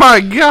with it. Oh, my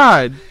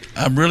God.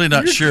 I'm really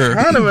not sure.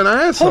 Kind of an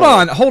asshole.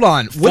 Hold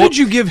on. What did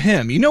you give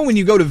him? You know when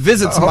you go to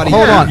visit somebody,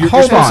 hold on, you're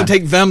supposed to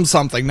take them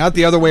something, not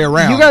the other way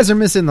around. You guys are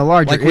missing the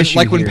larger issue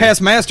Like when here.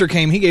 Past Master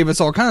came, he gave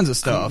us all kinds of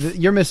stuff.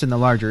 You're missing the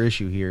larger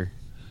issue here.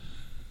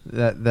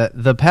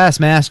 The Past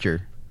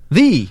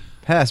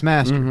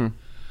Master,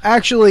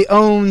 actually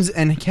owns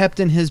and kept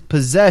in his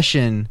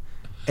possession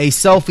a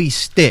selfie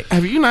stick.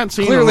 Have you not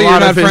seen Clearly a lot you're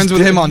not of his friends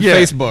with him on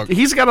Facebook.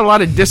 He's got a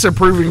lot of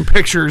disapproving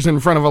pictures in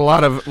front of a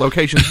lot of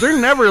locations. They're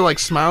never like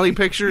smiley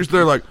pictures.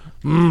 They're like,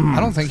 I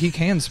don't think he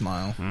can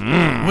smile.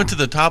 Went to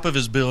the top of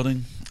his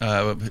building.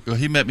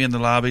 He met me in the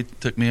lobby,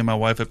 took me and my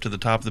wife up to the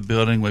top of the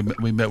building.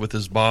 We met with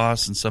his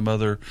boss and some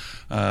other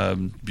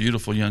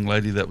beautiful young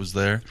lady that was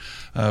there.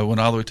 Went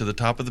all the way to the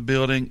top of the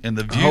building, and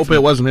the view. I hope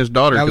it wasn't his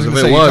daughter, I was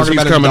because if gonna it say, you was, talking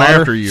he's about his coming daughter?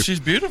 after you. She's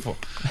beautiful.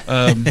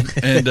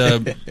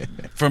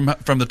 From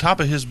the top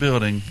of his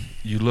building,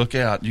 you look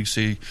out, you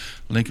see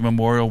Lincoln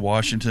Memorial,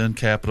 Washington,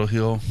 Capitol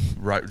Hill,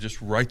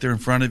 right there in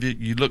front of you.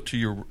 You look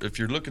to if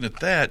you're looking at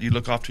that, you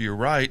look off to your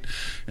right,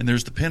 and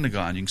there's the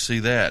Pentagon. You can see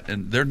that,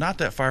 and they're not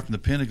that far from the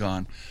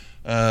Pentagon.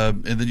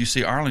 And then you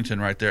see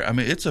Arlington right there. I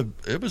mean, it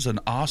was an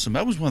awesome.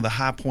 That was one of the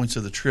high points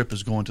of the trip,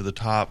 is going to the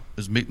top,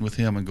 is meeting with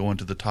him and going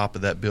to the top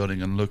of that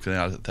building and looking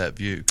out at that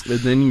view.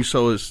 But then you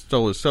stole his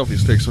selfie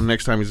stick, so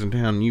next time he's in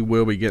town, you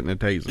will be getting a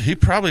taser. He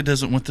probably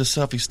doesn't want the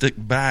selfie stick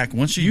back.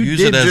 Once you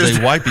use it as a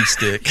wipey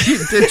stick, You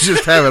did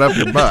just have it up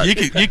your butt.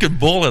 you can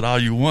bull it all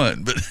you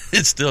want, but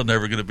it's still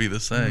never going to be the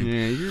same.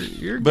 Yeah,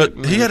 you're But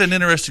getting he that. had an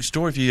interesting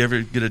story if you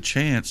ever get a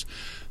chance.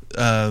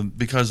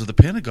 Because of the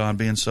Pentagon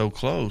being so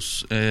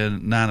close,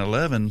 and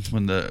 9/11,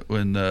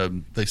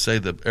 when they say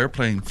the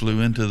airplane flew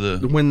into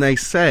the. When they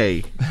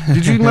say,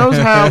 did you notice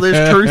how this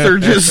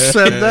truther just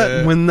said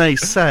that? When they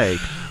say,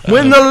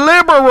 when the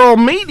liberal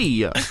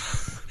media.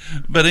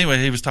 But anyway,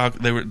 he was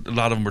talking. A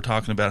lot of them were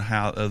talking about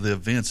how the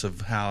events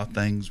of how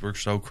things were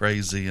so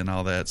crazy and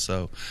all that.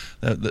 So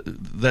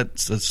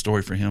that's a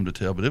story for him to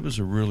tell. But it was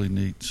a really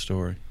neat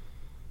story.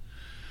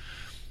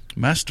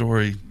 My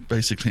story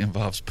basically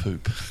involves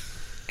poop.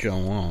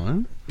 Go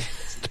on.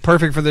 It's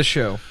perfect for this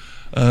show.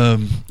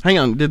 Hang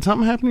on. Did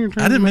something happen to your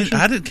transmission?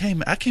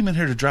 I came in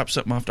here to drop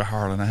something off to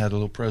Harlan. I had a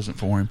little present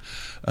for him.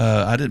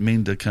 I didn't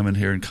mean to come in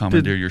here and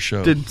commandeer your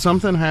show. Did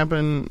something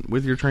happen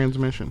with your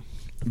transmission?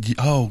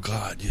 Oh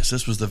God, yes.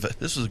 This was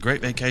a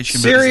great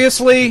vacation.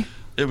 Seriously?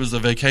 It was a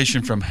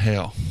vacation from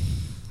hell.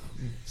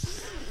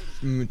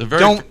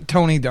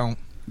 Tony, don't.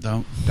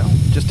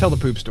 Just tell the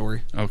poop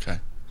story. Okay.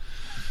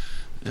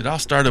 It all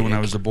started when I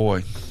was a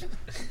boy.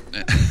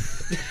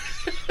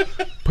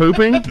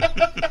 Pooping?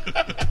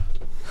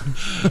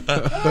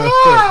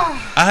 I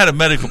had a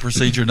medical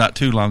procedure not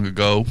too long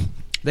ago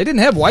They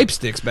didn't have wipe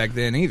sticks back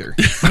then either.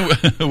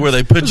 where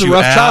they put was a you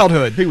rough out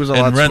childhood. He was a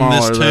and lot run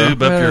this smaller, tube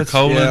though. up your It's-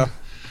 colon. yeah.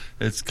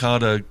 It's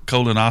called a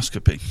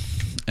colonoscopy.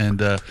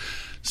 And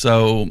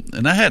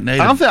I hadn't ate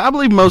I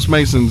believe most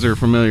Masons are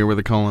familiar with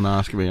a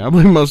colonoscopy. I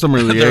believe most of them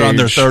are the they're on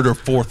their age. third or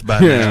fourth by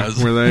Yeah,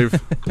 now. where they've So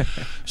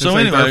it's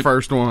like anyway, their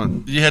first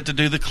one. you had to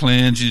do the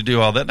cleanse, you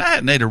do all that. And I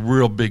hadn't ate a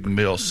real big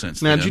meal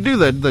since Now, then. did you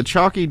do the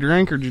chalky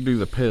drink or did you do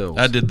the pills?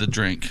 I did the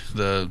drink.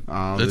 the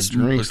It's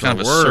drink's kind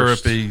of the a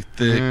worst. syrupy,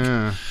 thick.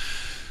 Yeah.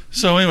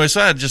 So anyway,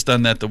 so I had just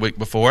done that the week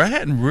before. I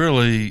hadn't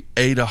really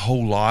ate a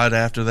whole lot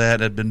after that.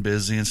 I'd been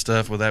busy and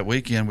stuff. Well, that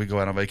weekend we go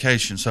out on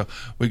vacation. So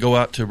we go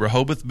out to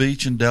Rehoboth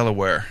Beach in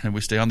Delaware, and we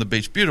stay on the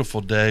beach.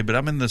 Beautiful day, but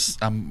I'm in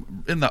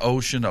the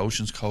ocean. The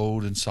ocean's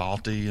cold and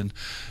salty, and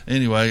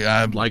anyway,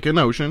 Like an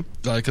ocean.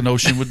 like an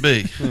ocean would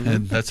be,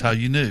 and that's how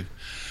you knew.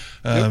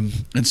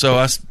 And so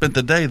I spent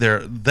the day there.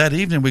 That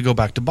evening, we go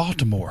back to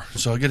Baltimore.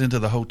 So I get into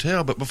the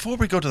hotel, but before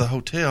we go to the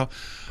hotel,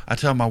 I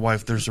tell my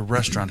wife, there's a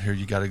restaurant here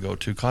you got to go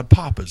to called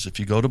Papa's. If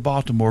you go to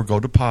Baltimore, go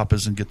to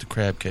Papa's and get the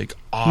crab cake.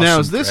 Awesome. Now,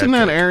 is this crab in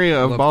that cake.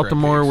 area of Love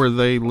Baltimore crab cakes. where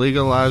they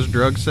legalized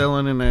drug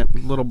selling in that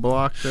little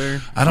block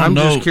there? I don't I'm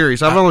know. just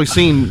curious. I've only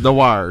seen The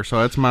Wire, so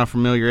that's my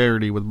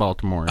familiarity with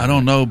Baltimore. I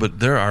don't know, but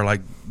there are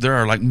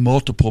like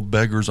multiple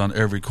beggars on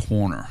every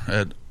corner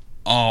at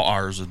all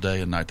hours of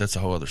day and night. That's a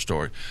whole other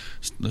story.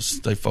 Let's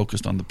stay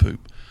focused on the poop.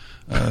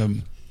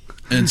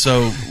 And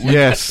so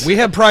Yes. We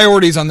have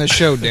priorities on this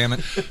show, damn it.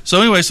 So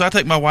anyway, so I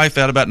take my wife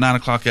out about 9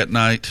 o'clock at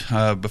night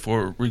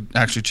before we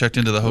actually checked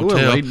into the hotel.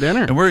 a late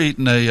dinner. And we're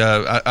eating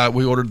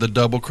we ordered the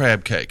double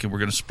crab cake, and we're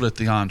going to split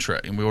the entree.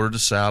 And we ordered a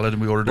salad,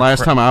 and we ordered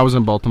Last time I was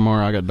in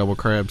Baltimore, I got double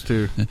crabs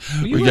too.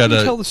 we got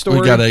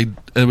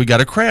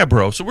a crab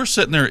roll. So we're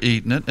sitting there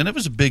eating it, and it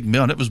was a big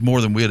meal, and it was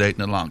more than we had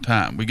eaten in a long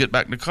time. We get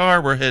back in the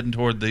car, we're heading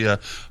toward the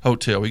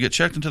hotel. We get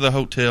checked into the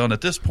hotel, and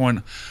at this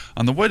point,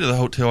 on the way to the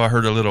hotel, I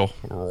heard a little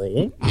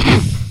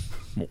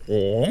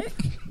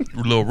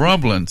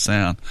rumbling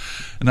sound,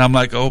 and I'm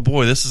like, "Oh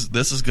boy, this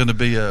is going to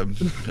be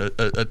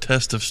a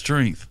test of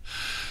strength."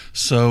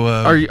 So,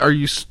 are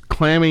you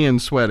clammy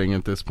and sweating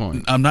at this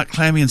point? I'm not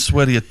clammy and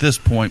sweaty at this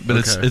point, but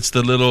Okay. it's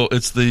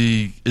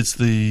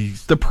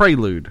the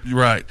prelude.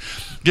 right.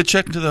 Get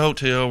checked into the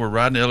hotel. We're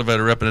riding the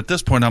elevator up, and at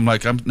this point, I'm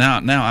like, I'm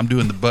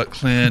doing the butt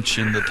clench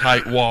and the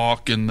tight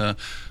walk and the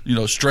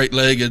straight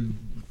legged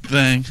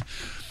thing.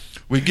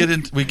 We get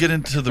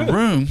into the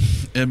room,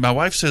 and my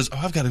wife says, "Oh,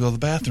 I've got to go to the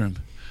bathroom."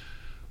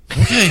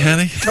 Okay,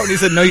 honey. Tony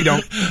said, "No, you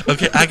don't."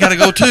 Okay, I got to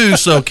go too,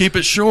 so keep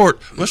it short.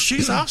 Well,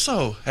 she's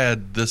also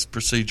had this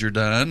procedure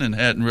done and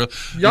hadn't real.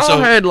 Y'all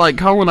had like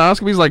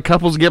colonoscopies, like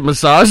couples get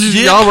massages.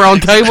 Yeah. Y'all were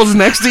on tables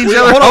next to each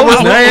other, Hold on,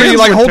 holding were you, hands,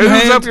 like, with holding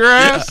tubes hands? up your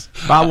ass.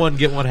 Buy one,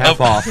 get one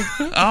half off.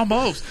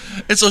 Almost.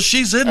 And so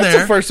she's in That's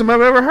there. the first time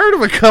I've ever heard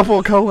of a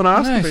couple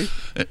colonoscopy.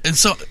 And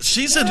so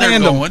she's in there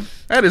Tandem. going,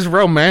 That is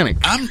romantic.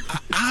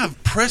 I've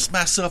pressed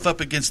myself up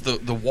against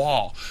the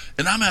wall,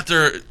 and I'm out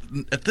there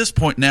at this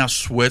point now.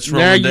 Sweat's Now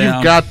rolling down.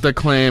 you've got the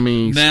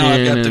clammy Now I've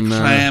skin got the and,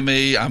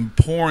 clammy. I'm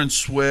pouring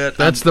sweat.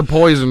 that's the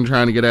poison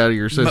trying to get out of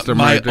your system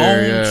my right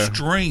there. own Yeah.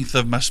 strength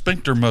of my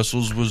sphincter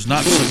muscles was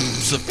not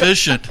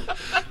sufficient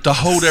to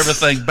hold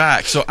everything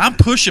back. So I'm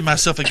pushing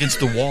myself against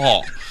the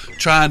wall,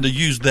 trying to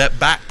use that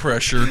back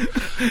pressure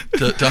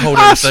to hold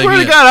I everything swear in.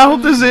 to God, I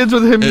hope this ends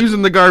with him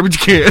using the garbage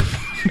can.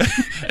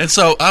 And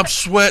so I'm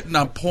sweating,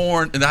 I'm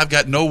pouring, and I've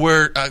got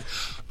nowhere.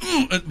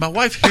 And my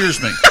wife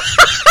hears me.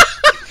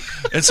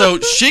 And so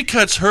she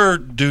cuts her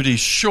duty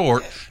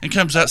short and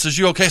comes out and says,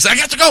 "You okay?" I said, "I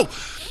got to go."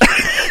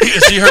 You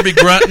see her be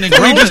grunting and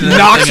groaning. just and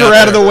knocks everything her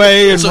out of there. the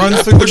way and So runs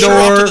I through the push her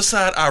off door. to the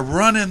side. I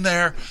run in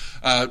there,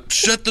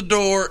 shut the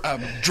door,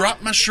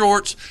 drop my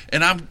shorts,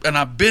 and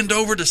I bend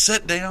over to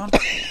sit down.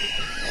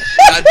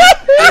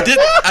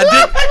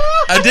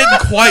 I didn't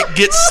quite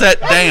get set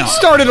down.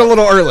 Started a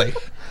little early.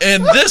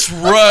 And this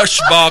rush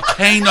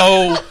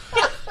volcano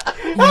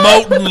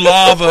molten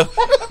lava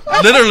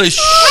literally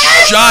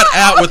shot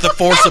out with the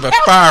force of a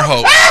fire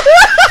hose.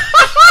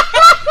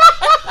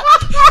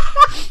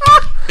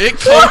 It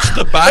coats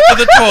the back of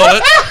the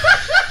toilet.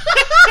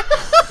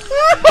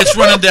 It's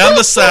running down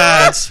the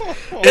sides.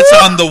 It's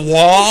on the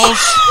walls.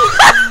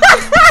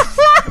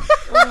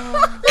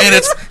 And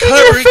it's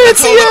covering the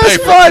toilet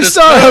paper. And it's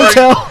Five-star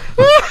covering- hotel.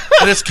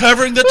 and it's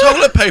covering the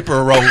toilet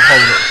paper roll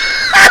holder.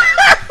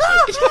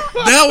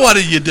 Now what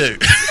do?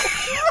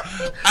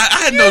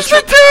 I had no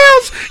choice.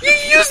 towels! You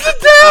use the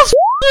towels!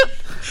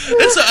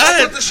 And so I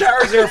had The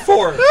shower's there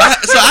for. so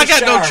I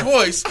got no Shower.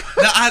 choice.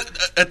 Now,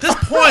 at this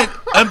point,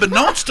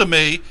 unbeknownst to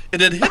me,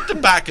 it had hit the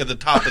back of the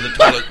top of the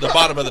toilet, the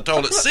bottom of the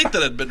toilet seat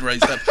that had been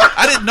raised up.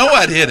 I didn't know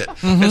I'd hit it,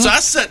 and so I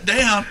sat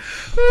down.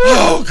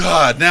 Oh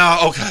God!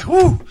 Now, okay,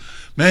 whoo,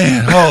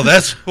 man. Oh,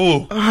 that's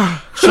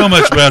so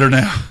much better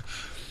now.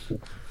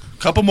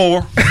 Couple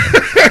more.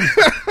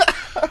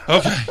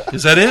 Okay,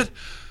 is that it?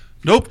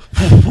 Nope.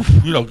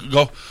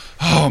 Go.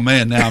 Oh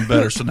man, now I'm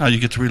better. So now you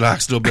get to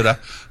relax a little bit.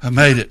 I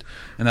made it,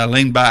 and I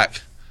leaned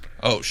back.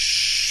 Oh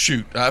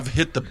shoot! I've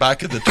hit the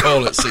back of the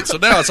toilet seat. So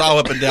now it's all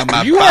up and down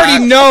my. You back.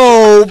 already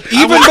know,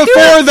 even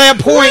before that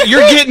point,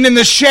 you're getting in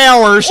the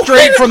shower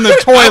straight from the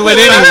toilet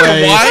I have to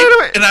anyway.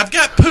 wipe, and I've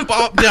got poop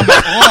all up and down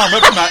my arm,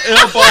 up to my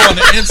elbow, on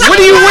the inside. What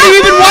are you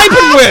even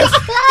wiping with?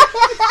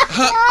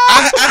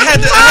 I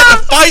had to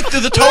fight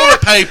through the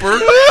toilet paper.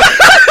 You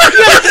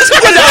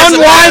had to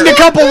unwind a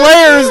couple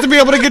layers to be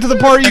able to get to the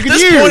part you At can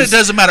this use. point, it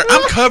doesn't matter.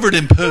 I'm covered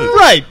in poop.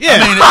 Right, yeah.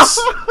 I mean, it's.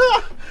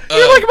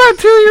 You're like my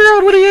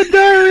 2-year-old when he had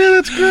diarrhea.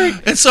 That's great.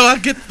 And so I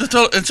get the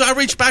toilet, and so I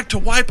reach back to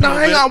wipe a No,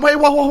 little hang bit. on. Wait,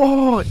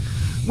 whoa.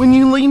 When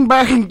you lean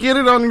back and get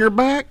it on your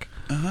back,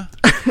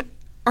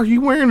 are you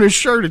wearing a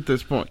shirt at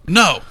this point?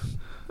 No.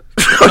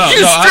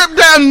 You stripped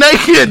down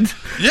naked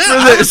Yeah, for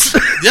I this.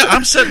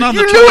 I'm sitting on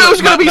the You toilet. knew it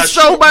was going to be My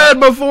so short- bad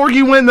before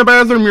you went in the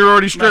bathroom. You're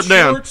already My stripped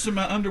down. shorts and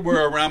my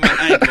underwear around my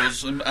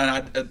ankles. And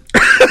I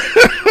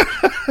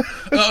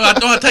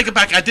take it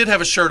back. I did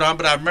have a shirt on,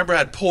 but I remember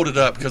I'd pulled it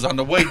up because on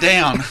the way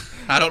down,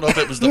 I don't know if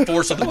it was the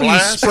force of the He's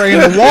blast. spraying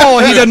the wall.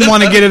 He doesn't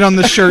want to get it on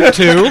the shirt,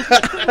 too.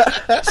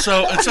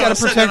 So I'm Gotta sitting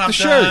protect there, I'm the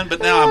shirt. done,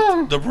 but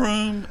now the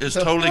room is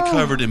totally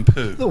covered in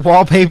poo. The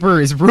wallpaper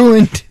is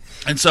ruined.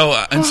 And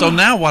so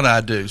now what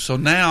I do? So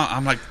now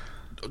I'm like,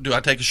 do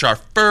I take a shower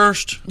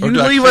first, or You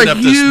do I leave clean a up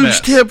this huge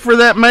mess? tip for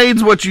that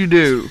maid's what you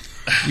do.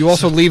 You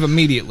also leave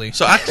immediately.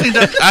 So I cleaned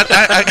up.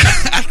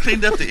 I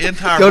cleaned up the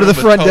entire. Go to room the with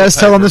front toilet desk,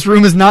 tell them paper. this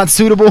room is not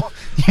suitable.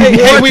 Hey,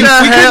 What we the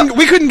hell?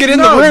 couldn't get in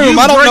No, the room. you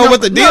I don't bring know them-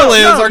 what the deal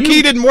is. Our you-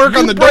 key didn't work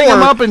on the You bring them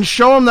door. up and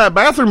show them that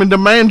bathroom and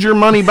demand your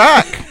money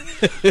back.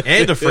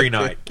 And a free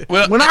night.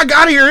 Well, When I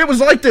got here, it was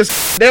like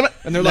this. Damn it.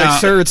 And they're now,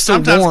 like, "Sir, it's still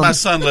sometimes warm." my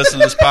son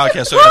listens to this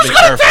podcast, so you got to be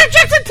careful.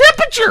 Check the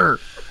temperature.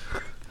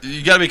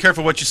 You got to be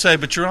careful what you say,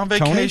 but you're on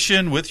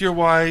vacation with your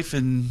wife,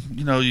 and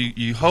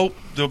you hope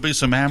there'll be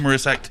some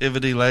amorous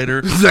activity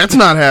later. That's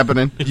not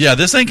happening. Yeah,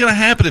 this ain't gonna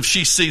happen if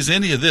she sees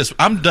any of this.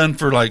 I'm done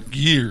for like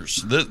years.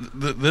 This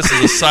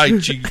is a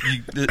sight.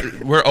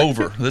 We're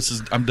over.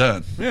 I'm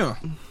done. Yeah.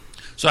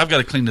 So I've got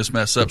to clean this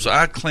mess up. So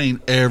I clean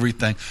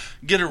everything.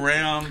 Get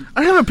around.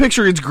 I have a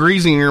picture. It's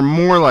greasy, and you're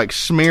more like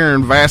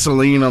smearing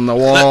Vaseline on the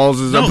walls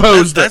as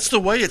opposed to. That's the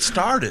way it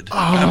started.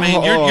 I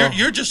mean,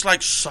 you're just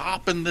like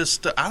sopping this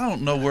stuff. I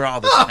don't know where all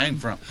this came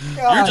from.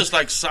 You're just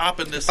like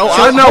sopping this. Oh, stuff.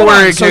 I know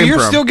where it So came you're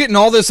from. still getting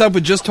all this up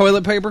with just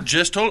toilet paper?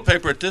 Just toilet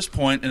paper at this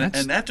point,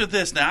 and after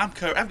this, now I'm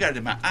covered. I've got it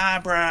in my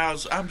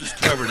eyebrows. I'm just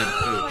covered in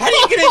food. How do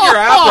you get in your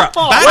eyebrow?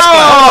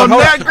 Oh,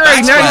 not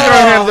great. Now you're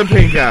gonna have the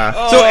pink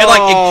eye. So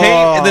it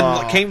came and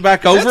then came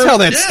back over. That's how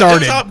that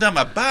started. It's all down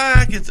my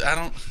back.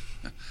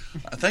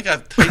 I think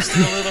I've tasted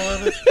a little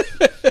of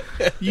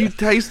it. You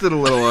tasted a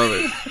little of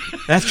it.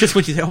 That's just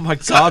when you say, "Oh my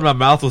God, my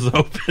mouth was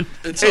open."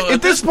 And so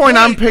At this point,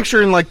 I'm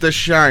picturing like The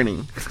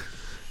Shining.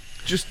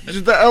 Just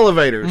the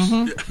elevators.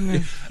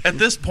 At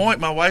this point,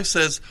 my wife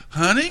says,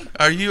 "Honey,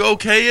 are you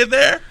okay in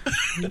there?"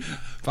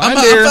 Fine,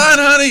 I'm dear. fine,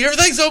 honey.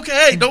 Everything's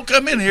okay. Don't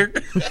come in here.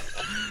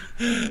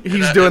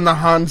 He's doing the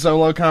Han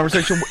Solo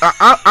conversation.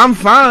 I'm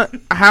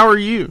fine. How are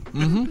you?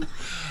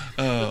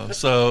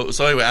 So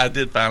anyway, I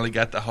did finally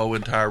got the whole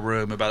entire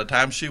room. And by the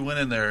time she went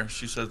in there,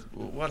 she said,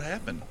 well, "What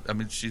happened?" I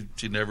mean, she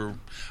never.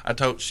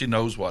 She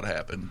knows what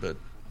happened, but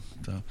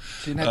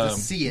She didn't have to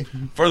see it.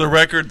 for the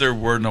record, there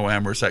were no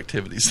amorous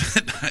activities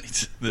that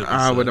night.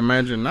 I would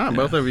imagine not.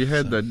 Both of you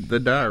had the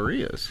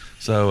diarrheas.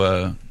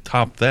 So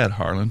top that,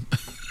 Harlan.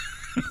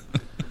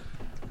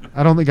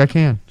 I don't think I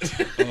can.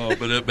 Oh,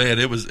 but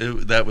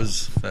that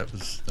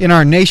was In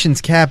our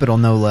nation's capital,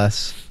 no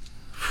less.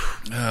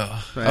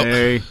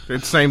 Hey, it's the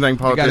same thing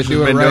politicians do it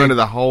have been right. doing to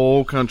the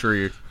whole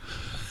country.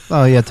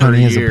 Oh, yeah,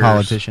 Tony is a years.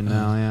 politician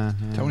now, yeah.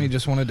 Tony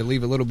just wanted to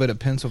leave a little bit of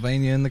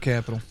Pennsylvania in the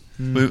capital.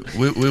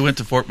 We went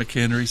to Fort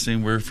McHenry,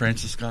 seen where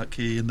Francis got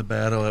key in the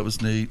battle. That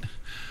was neat.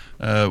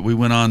 We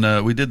went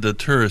on. We did the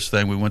tourist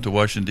thing. We went to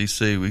Washington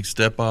D.C. We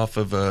step off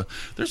of.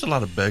 There's a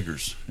lot of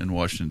beggars in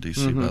Washington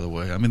D.C. By the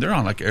way, I mean they're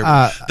on like every.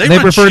 They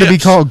run prefer to be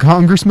shifts. called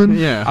congressmen?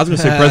 Yeah. I was going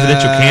to say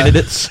presidential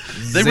candidates.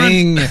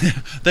 Zing.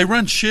 They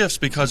run shifts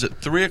because at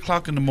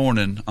 3:00 in the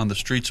morning on the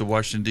streets of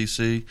Washington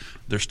D.C.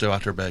 they're still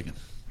out there begging.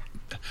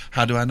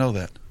 How do I know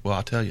that? Well,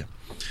 I'll tell you.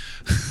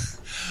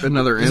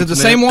 Another Is it the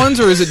same ones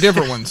or is it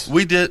different ones?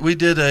 We did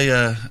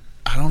a.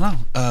 I don't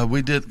know.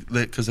 We did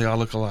because they all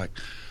look alike.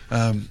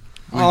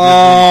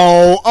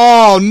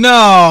 Oh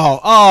no!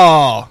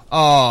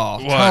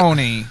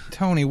 What?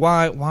 Tony,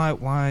 why'd you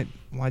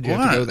have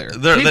to go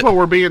there? People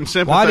were being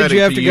sympathetic. Why did you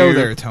have to you. go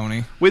there,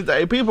 Tony?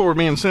 People were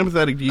being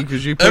sympathetic to you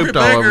because you Every pooped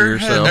all over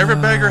yourself. every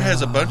beggar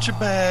has a bunch of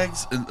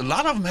bags. And a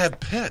lot of them have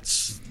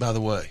pets, by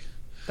the way.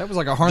 That was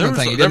like a Harlan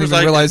thing. You there didn't was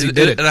even realize he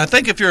did it. And I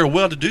think if you're a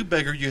well-to-do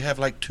beggar, you have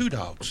like 2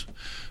 dogs.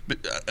 But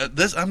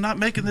I'm not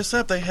making this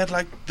up. They had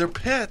like their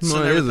pets.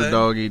 Well, and it is everything. a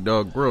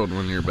dog-eat-dog world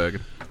when you're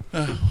begging.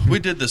 We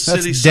did the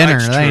city dinner.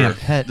 sites That ain't a tour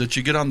pet. that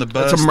you get on the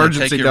bus That's and they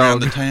emergency take you around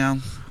dog. the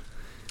town.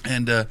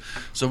 And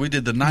so we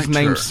did the night His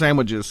tour. name's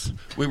Sandwiches.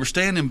 We were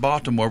staying in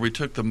Baltimore. We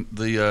took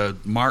the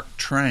MARC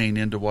train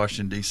into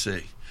Washington,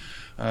 D.C.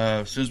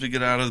 As soon as we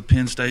get out of the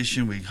Penn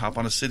Station, we hop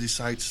on a city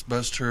sites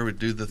bus tour. We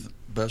do the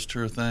bus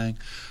tour thing.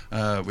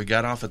 We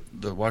got off at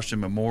the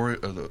Washington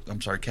Memorial,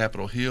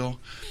 Capitol Hill,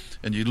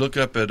 and you look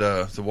up at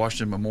the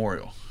Washington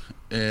Memorial,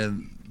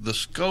 and the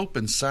scope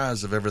and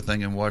size of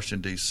everything in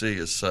Washington, D.C.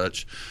 is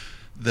such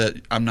that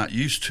I'm not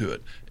used to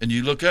it. And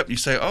you look up and you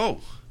say,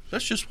 "Oh,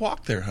 let's just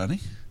walk there, honey."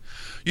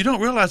 You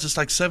don't realize it's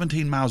like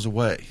 17 miles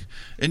away,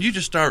 and you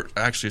just start.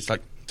 Actually, it's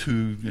like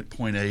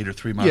 2.8 or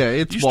 3 miles. Yeah,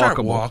 it's you start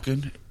walkable.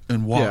 walking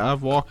and walk. Yeah,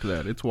 I've walked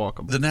that. It's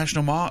walkable. The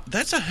National Mall.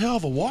 That's a hell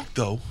of a walk,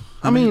 though.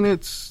 I mean,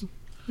 it's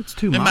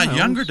 2 in miles. my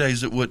younger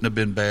days, it wouldn't have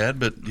been bad,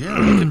 but yeah,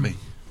 look at me.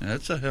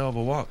 That's a hell of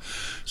a walk.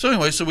 So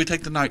anyway, we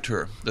take the night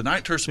tour. The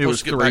night tour is was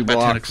supposed to get 3 back by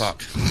 10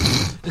 blocks.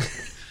 o'clock.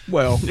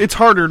 Well, It's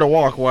harder to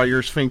walk while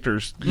your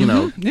sphincters,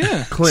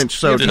 yeah. clench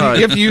so You tight.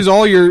 have to use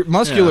all your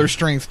muscular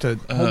strength to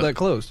hold that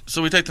closed.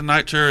 So we take the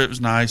night tour. It was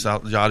nice.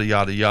 Yada,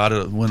 yada,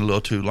 yada. It went a little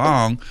too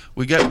long.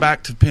 We got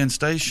back to Penn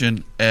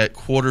Station at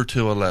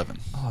 11:45.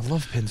 Oh, I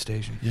love Penn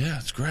Station. Yeah,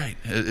 it's great.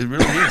 It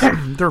really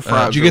is. Their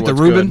fries Did you are get the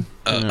what's Reuben?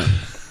 good.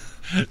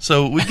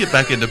 So we get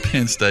back into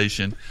Penn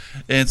Station,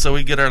 and so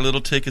we get our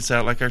little tickets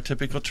out like our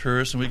typical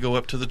tourists, and we go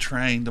up to the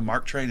train, the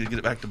MARC train, to get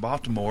it back to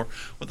Baltimore.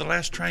 Well, the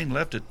last train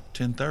left at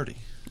 10:30.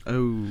 Oh,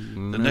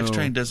 The next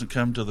train doesn't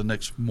come till the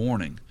next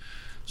morning.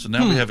 So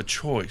now we have a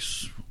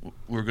choice.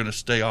 We're going to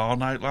stay all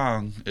night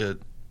long at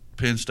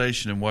Penn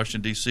Station in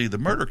Washington, D.C., the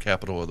murder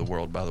capital of the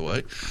world, by the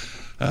way,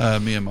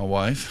 me and my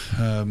wife.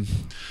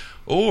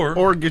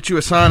 Or get you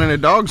a sign and a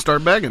dog,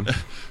 start begging.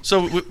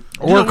 so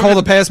Or call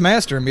the past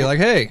master and be like,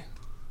 hey,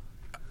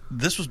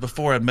 this was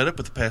before I met up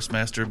with the past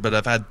master, but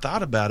if I'd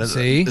thought about it,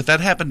 See? if that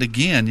happened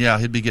again, yeah,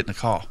 he'd be getting a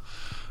call.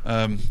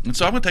 And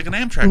so I'm going to take an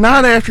Amtrak.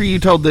 Not after you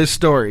told this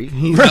story.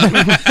 Can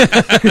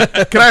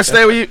I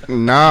stay with you?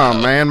 Nah,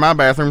 man, my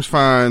bathroom's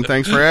fine.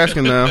 Thanks for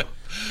asking, though.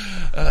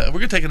 We're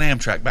going to take an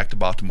Amtrak back to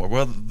Baltimore.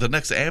 Well, the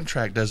next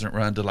Amtrak doesn't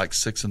run till like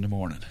 6 in the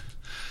morning.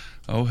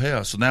 Oh,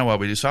 hell. So now what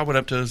we do? So I went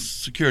up to a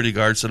security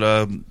guard and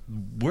said,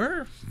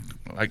 we're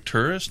like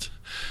tourists,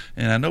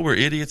 and I know we're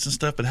idiots and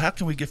stuff, but how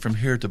can we get from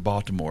here to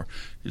Baltimore?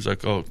 He's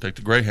like, oh, take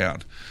the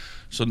Greyhound.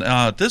 So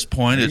now at this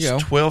point, it's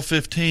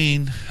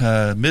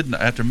 12:15 midnight,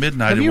 after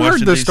midnight. Have in you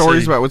Washington, heard the D.C.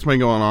 stories about what's been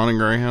going on in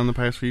Greyhound the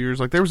past few years?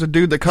 Like, there was a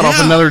dude that cut off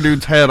another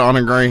dude's head on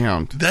a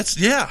Greyhound.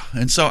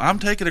 And so I'm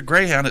taking a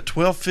Greyhound at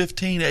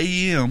 12:15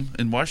 a.m.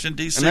 in Washington,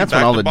 D.C. And that's back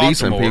when all to the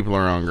decent Baltimore. people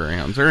are on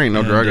Greyhounds. There ain't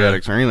no drug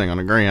addicts or anything on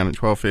a Greyhound at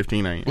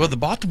 12:15 a.m. Well, the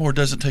Baltimore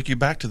doesn't take you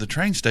back to the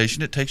train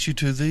station. It takes you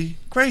to the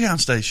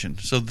Greyhound station.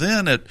 So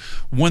then at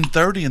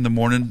 1:30 in the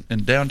morning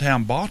in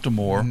downtown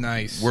Baltimore,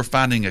 we're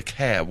finding a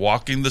cab,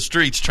 walking the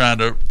streets trying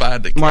to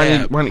find a cab. Why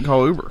didn't you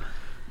call Uber?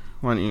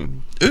 Why don't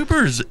you?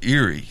 Uber's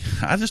eerie.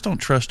 I just don't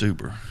trust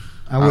Uber.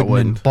 I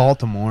wouldn't in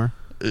Baltimore.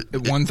 At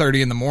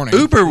 1:30 in the morning.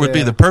 Uber would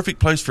be the perfect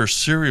place for a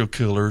serial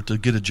killer to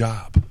get a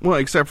job. Well,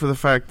 except for the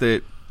fact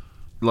that,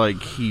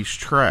 like, he's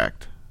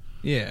tracked.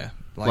 Yeah.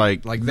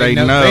 Like they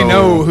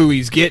know who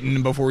he's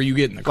getting before you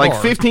get in the car.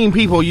 Like 15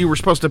 people you were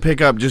supposed to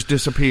pick up just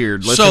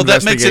disappeared. Let's so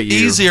that makes it investigate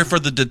you. easier for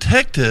the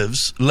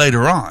detectives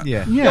later on.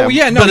 Yeah. No,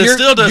 but it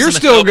still doesn't you're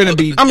still help. going to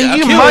be. I mean,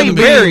 you killing might the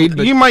be buried,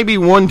 but you might be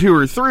 1, 2,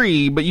 or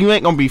 3, but you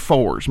ain't gonna be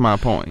 4. Is my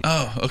point.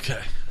 Oh,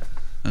 okay.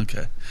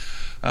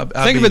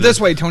 Think of it this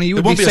way, Tony. You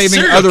would be a saving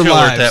serial other killer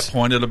lives. at that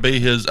point. It'll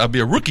be I'll be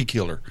a rookie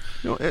killer.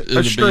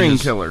 A string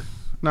killer,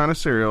 not a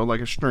serial,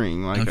 like a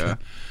string, like a.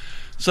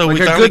 So like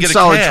we a finally good get a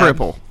solid cab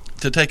triple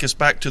to take us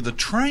back to the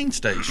train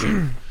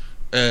station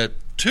at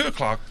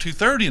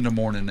 2:30 in the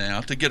morning now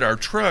to get our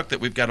truck that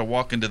we've got to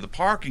walk into the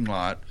parking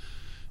lot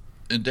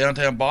in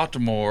downtown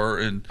Baltimore,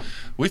 and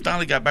we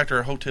finally got back to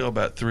our hotel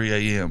about 3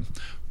 a.m.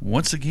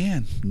 Once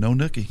again, no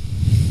nookie.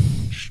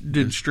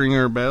 Did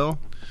Stringer Bell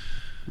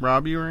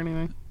rob you or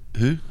anything?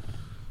 Who?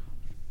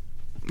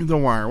 The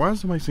Wire. Why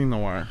has somebody seen The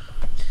Wire?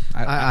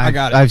 I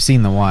got it. I've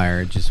seen The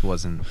Wire. It just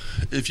wasn't.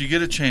 If you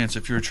get a chance,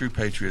 if you're a true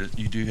patriot,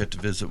 you do have to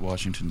visit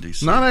Washington,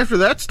 D.C. Not after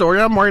that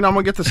story. I'm worried I'm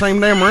going to get the same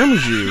damn room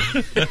as you.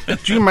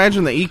 Could you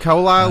imagine the E.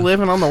 coli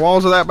living on the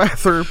walls of that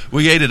bathroom?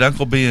 We ate at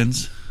Uncle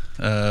Ben's.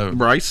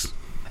 Bryce?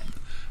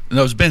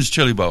 No, it's Ben's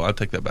Chili Bowl. I'll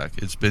take that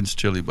back. It's Ben's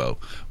Chili Bowl,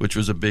 which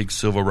was a big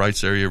civil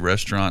rights area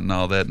restaurant and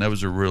all that. And that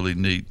was a really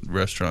neat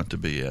restaurant to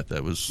be at.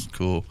 That was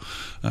cool.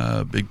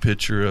 Big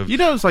picture of... You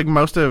know, it's like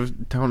most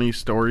of Tony's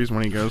stories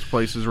when he goes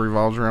places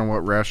revolves around what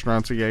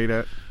restaurants he ate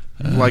at.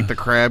 Like the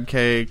crab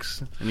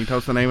cakes, and he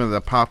tells the name of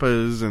the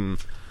Papas and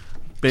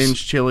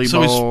Ben's Chili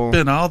Bowl. So we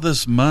spent all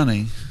this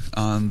money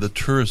on the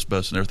tourist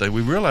bus and everything.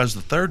 We realized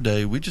the third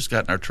day we just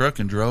got in our truck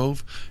and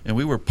drove, and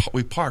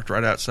we parked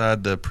right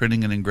outside the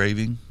printing and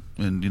engraving.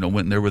 And,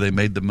 went in there where they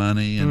made the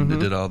money and they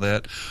did all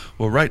that.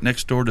 Well, right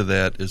next door to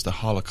that is the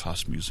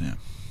Holocaust Museum.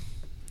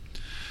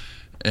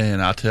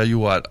 And I'll tell you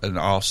what, in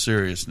all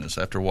seriousness,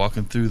 after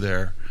walking through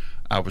there,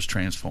 I was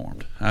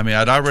transformed. I mean,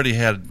 I'd already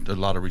had a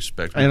lot of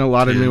respect. And a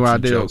lot of new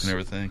ideas. Jokes and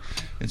everything.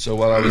 And so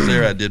while I was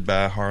there, I did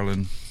buy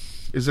Harlan.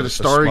 Is it a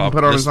star he can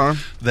put on his arm?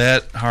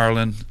 That,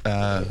 Harlan,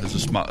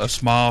 is a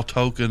small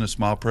token, a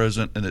small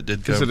present, and it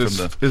did come from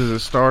the... Is it a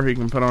star he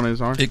can put on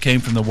his arm? It came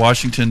from the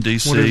Washington,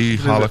 D.C.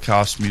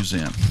 Holocaust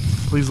Museum.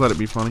 Please let it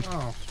be funny.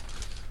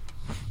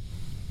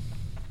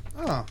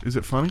 Oh. Is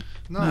it funny?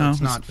 No,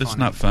 it's not funny. It's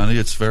not funny.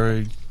 It's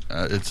very...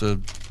 This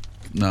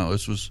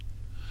was...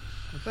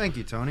 Well, thank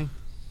you, Tony.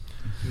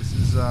 This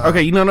is...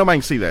 Okay, nobody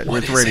can see that.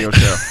 It's a radio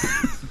show.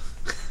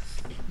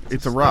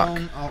 It's a rock.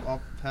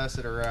 I'll pass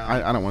it around.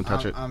 I don't want to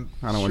touch it. I'm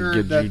I don't sure want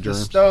to get that you the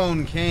germs.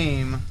 stone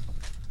came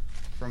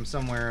from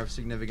somewhere of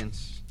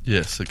significance.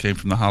 Yes, it came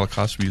from the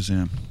Holocaust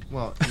Museum.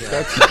 Well,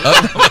 yeah.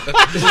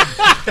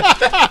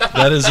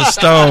 That is a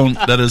stone.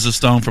 That is a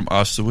stone from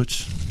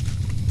Auschwitz.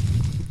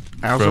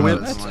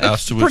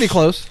 Auschwitz? Pretty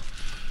close.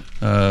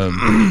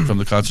 From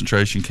the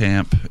concentration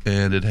camp,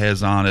 and it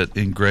has on it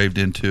engraved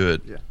into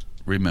it,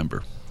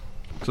 remember.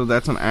 So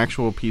that's an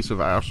actual piece of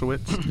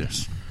Auschwitz?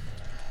 Yes.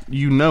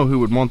 You know who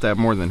would want that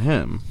more than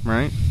him,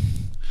 right?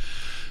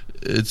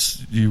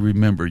 You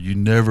remember, you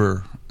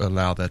never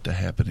allow that to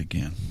happen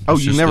again. Oh,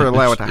 you never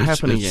allow it to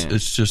happen again.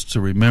 It's just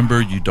to remember,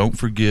 you don't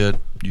forget,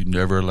 you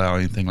never allow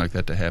anything like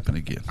that to happen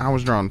again. I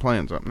was drawing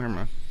plans up. Never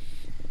mind.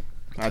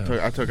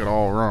 I took it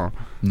all wrong.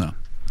 No.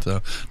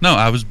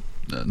 I was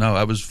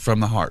from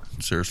the heart,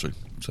 seriously.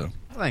 So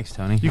Thanks,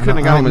 Tony. You couldn't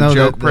have got him a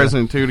joke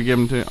present too to give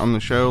him on the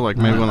show, like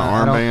maybe one of the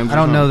armbands. I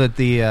don't know that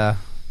the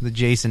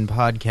Jason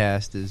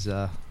podcast is.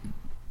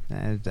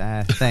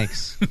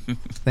 Thanks,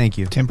 thank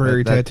you.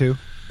 Temporary tattoo.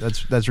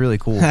 That's really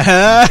cool.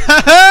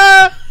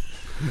 That's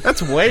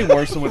way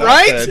worse than what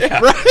right? I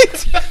said. Right.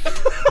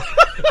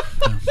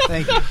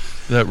 Thank you.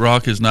 That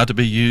rock is not to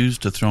be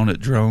used to thrown at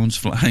drones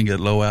flying at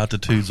low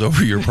altitudes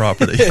over your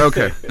property.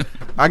 Okay,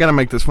 I got to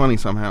make this funny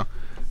somehow.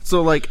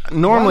 So, like, Why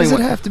normally... does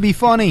it have to be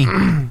funny?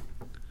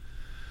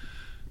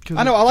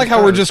 I know. I like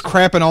how we're just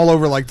crapping all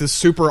over like this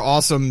super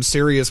awesome,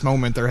 serious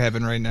moment they're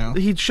having right now.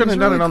 He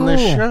shouldn't have It's done really it on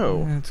this cool.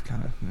 show. It's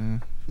kind of.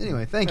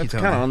 Anyway, thank That's you,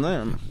 kind of Tony. on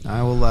them.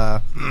 I will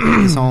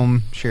take this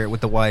home, share it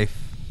with the wife.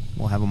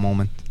 We'll have a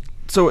moment.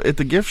 So, at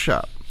the gift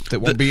shop... That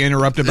won't be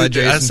interrupted by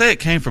Jason. I say it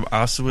came from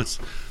Auschwitz.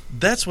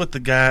 That's what the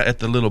guy at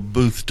the little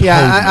booth told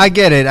Yeah, me. I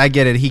get it. I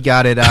get it. He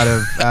got it out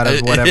of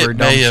whatever It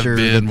may have dumpster.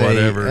 been that they-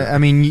 whatever. I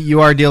mean,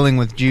 you are dealing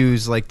with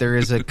Jews. Like there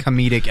is a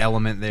comedic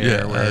element there.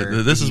 Yeah,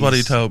 where this is what he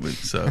he's- told me.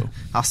 So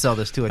I'll sell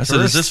this to a I said,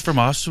 tourist. "Is this from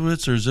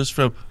Auschwitz or is this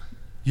from?"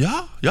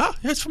 Yeah,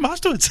 it's from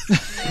Auschwitz.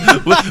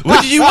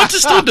 Where do you want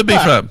this stone to be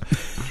from?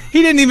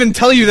 He didn't even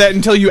tell you that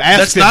until you asked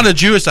That's him. not a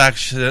Jewish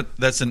accent.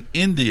 That's an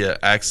India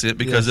accent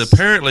because Yes.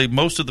 apparently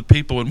most of the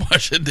people in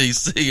Washington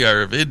D.C.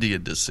 are of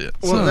Indian descent.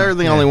 Well, they're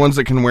the only ones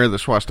that can wear the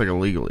swastika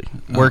legally.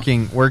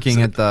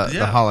 working at the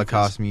yeah,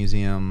 Holocaust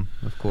Museum,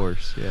 of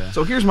course. Yeah.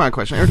 So here's my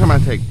question. Every time I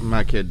take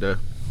my kid to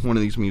one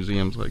of these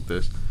museums like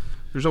this,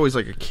 there's always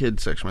like a kid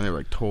section where they're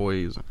like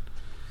toys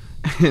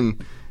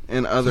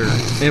and other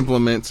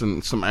implements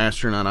and some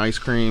astronaut ice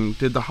cream.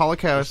 Did the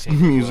Holocaust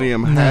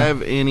Museum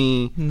have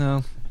any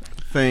No.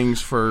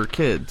 things for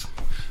kids?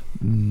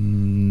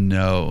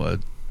 No,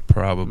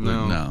 probably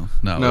No.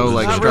 no. No, it was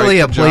like Not just- striped really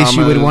a place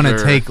you would want to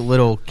pajamas or- take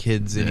little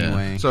kids Yeah.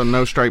 anyway. So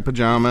no striped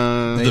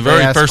pajamas. They- the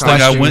very ask first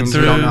thing I went questions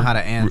through we don't know how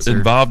to answer.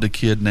 involved a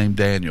kid named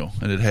Daniel,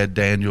 and it had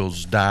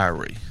Daniel's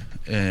diary,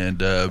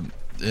 and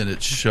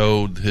it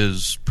showed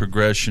his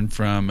progression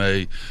from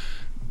a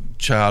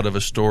child of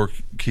a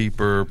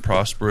storekeeper,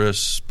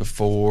 prosperous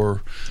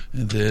before,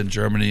 and then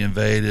Germany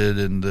invaded,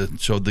 and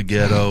showed the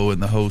ghetto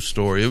and the whole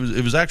story.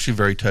 It was actually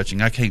very touching.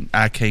 I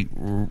can't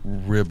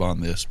rib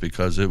on this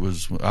because it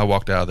was. I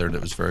walked out of there and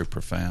it was very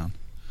profound.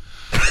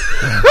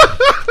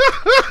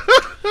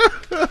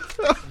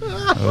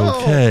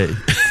 Okay.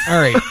 All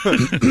right.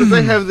 Do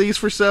they have these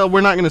for sale?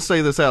 We're not going to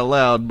say this out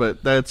loud,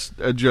 but that's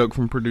a joke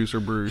from producer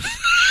Bruce.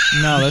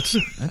 No, that's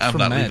I'm from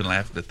not Matt. even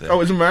laughing at that. Oh,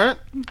 is it Matt?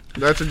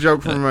 That's a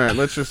joke from Matt.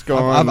 Let's just go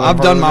on.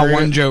 I've done my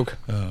one joke.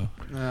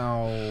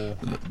 No,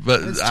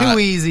 But it's too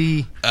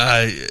easy.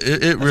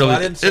 It really I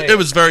didn't say it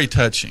was very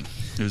touching.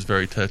 It was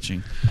very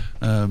touching.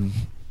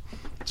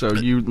 So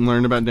you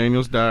learned about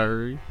Daniel's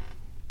diary,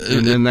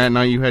 and then that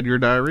night you had your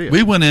diarrhea.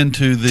 We went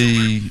into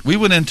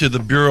the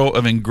Bureau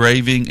of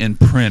Engraving and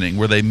Printing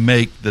where they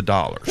make the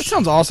dollars. That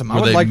sounds awesome. I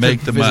Where would they like make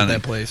to the visit money.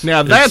 that place.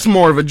 Now that's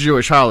more of a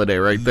Jewish holiday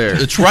right there.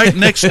 It's right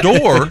next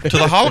door to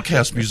the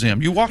Holocaust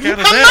Museum. You walk out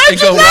of that and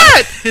go Imagine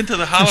that! right into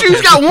the Holocaust.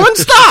 Jews got one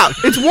stop.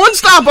 It's one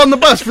stop on the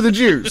bus for the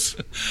Jews.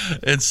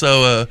 And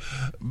so,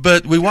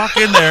 but we walk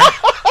in there.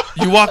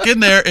 You walk in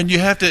there, and you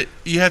have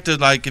to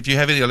like if you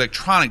have any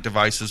electronic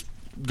devices,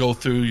 go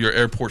through your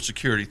airport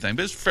security thing.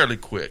 But it's fairly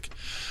quick.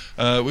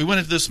 We went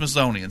into the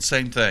Smithsonian,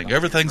 same thing.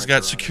 Everything's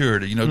got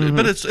security,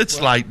 but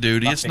it's light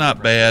duty. It's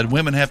not bad.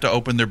 Women have to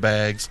open their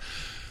bags.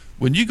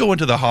 When you go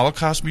into the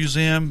Holocaust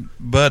Museum,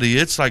 buddy,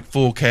 it's like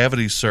full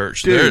cavity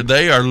search. Dude.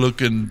 They are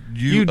looking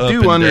you up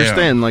do and understand,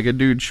 down. like a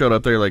dude showed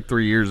up there like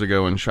 3 years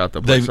ago and shot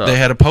the place up. They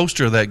had a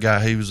poster of that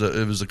guy. It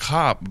was a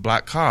cop,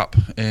 black cop,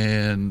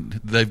 and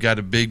they've got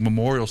a big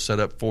memorial set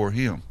up for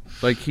him.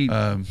 like he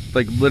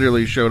like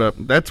literally showed up.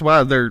 That's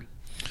why they're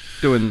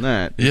doing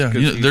that. Yeah,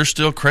 'Cause there's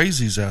still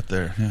crazies out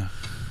there. Yeah,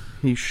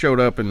 he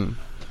showed up and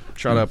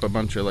shot up a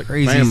bunch of like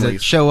Crazies that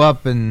families. show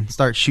up and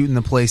start shooting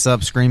the place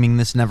up, screaming,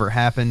 "This never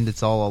happened.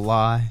 It's all a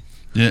lie."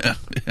 yeah.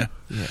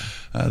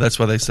 That's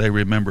why they say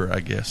remember, I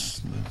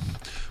guess.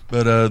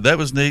 But that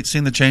was neat.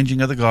 Seeing the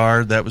changing of the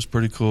guard, that was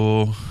pretty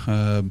cool.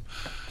 Now,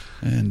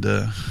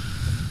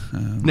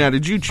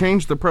 did you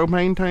change the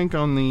propane tank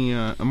on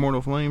the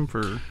Immortal Flame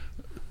for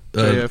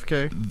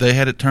JFK? They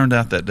had it turned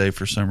out that day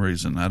for some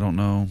reason. I don't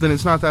know. Then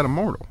it's not that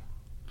immortal.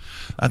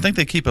 I think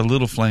they keep a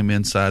little flame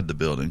inside the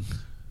building.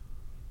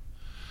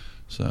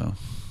 So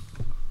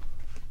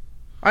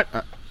I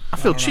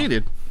feel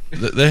cheated.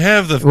 they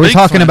have the. We're big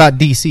talking flame. about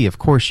DC, of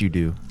course you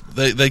do.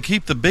 They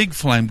keep the big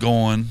flame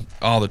going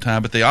all the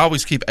time, but they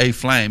always keep a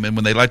flame. And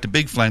when they light the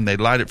big flame, they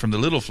light it from the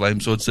little flame,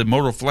 so it's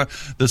immortal flame.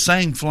 The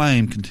same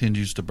flame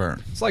continues to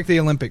burn. It's like the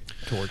Olympic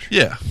torch.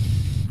 Yeah.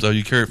 So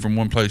you carry it from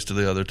one place to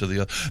the other to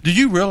the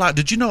other.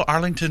 Did you know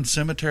Arlington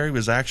Cemetery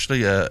was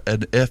actually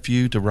an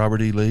FU to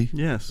Robert E. Lee?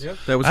 Yes,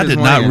 that was. I his did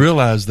land. not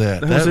realize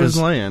that. That was his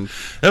land.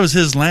 That was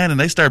his land,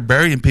 and they started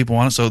burying people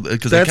on it. So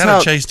because they That's kind of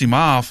how- chased him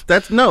off.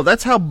 That's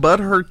how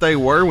butthurt they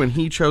were when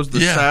he chose the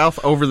Yeah. South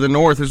over the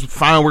North. Is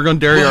fine. We're going to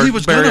bury Well, our, he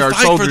was going bury to our fight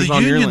for soldiers the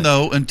on your Union land.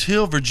 though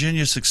until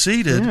Virginia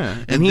succeeded, Yeah,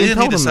 and and he then he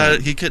told them decided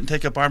that. he couldn't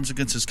take up arms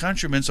against his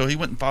countrymen, so he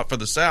went and fought for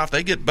the South.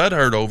 They get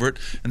butthurt over it,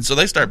 and so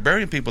they start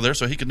burying people there,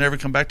 so he could never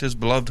come back to his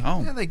beloved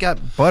home. Yeah, they got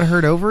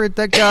butthurt over it.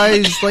 That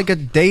guy's like a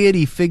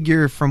deity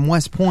figure from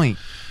West Point.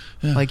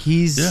 Yeah. Like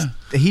he's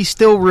Yeah.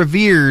 still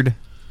revered.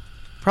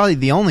 Probably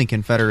the only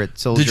Confederate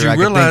soldier Did you I can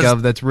realize think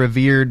of that's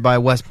revered by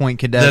West Point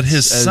cadets. That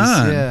his as-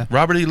 son, yeah.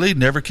 Robert E. Lee,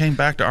 never came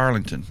back to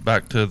Arlington,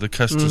 back to the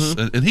Custis,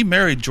 and he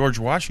married George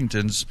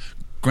Washington's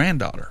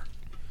granddaughter.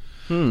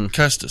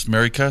 Custis,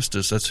 Mary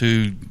Custis. That's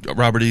who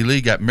Robert E.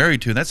 Lee got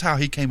married to, and that's how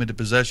he came into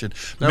possession.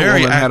 That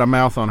Mary woman had a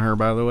mouth on her,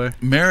 by the way.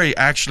 Mary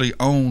actually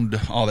owned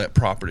all that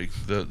property,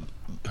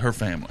 her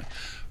family.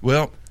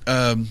 Well,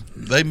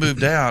 they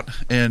moved out,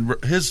 and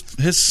his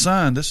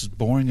son. This is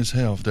boring as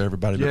hell to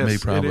everybody but me,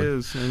 probably. It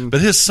is.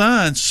 But his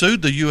son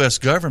sued the U.S.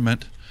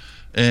 government,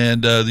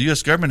 and the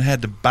U.S. government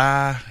had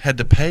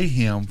to pay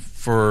him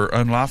for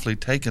unlawfully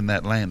taking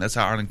that land. That's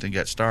how Arlington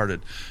got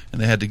started, and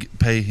they had to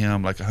pay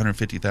him like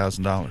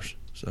 $150,000.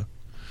 So,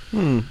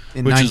 In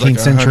which 19th is like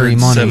century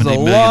money. $170 That's a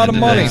million lot of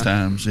in money. today's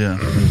times. Yeah.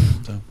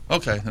 So,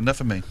 okay,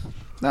 enough of me.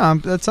 No,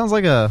 that sounds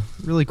like a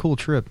really cool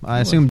trip. I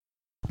assume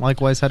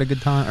likewise had a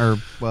good time, or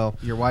well,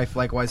 your wife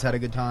likewise had a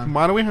good time.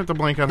 Why do we have to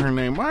blank out her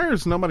name? Why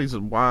is nobody's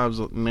wives'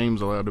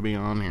 names allowed to be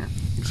on here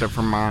except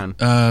for mine?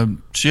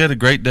 She had a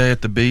great day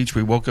at the beach.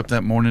 We woke up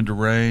that morning to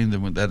rain.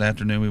 Then that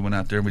afternoon we went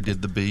out there and we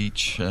did the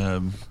beach.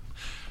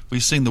 We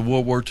seen the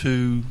World War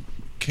II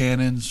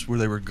cannons where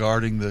they were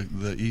guarding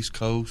the East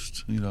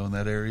Coast, in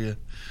that area. It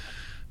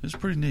was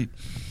pretty neat.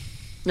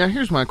 Now,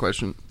 here's my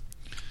question.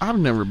 I've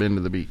never been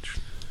to the beach.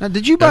 Now,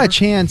 did you by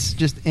chance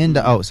just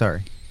into? Oh,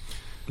 sorry,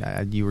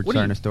 you were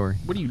starting a story.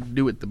 What do you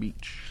do at the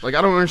beach? Like,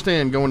 I don't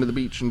understand going to the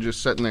beach and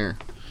just sitting there.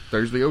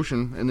 There's the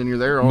ocean, and then you're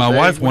there all My day.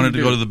 wife What do wanted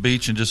you to go do? to the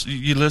beach and just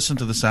you listen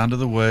to the sound of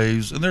the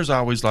waves, and there's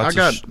always lots I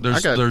got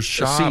there's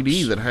shops. a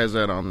CD that has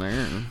that on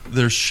there.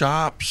 There's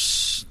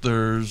shops.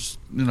 There's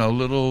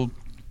little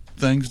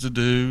things to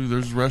do.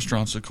 There's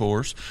restaurants, of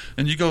course,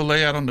 and you go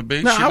lay out on the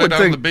beach. No, you I lay would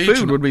down on the think beach,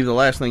 food would be the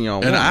last thing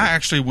y'all and want. I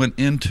actually went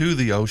into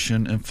the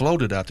ocean and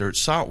floated out there. It's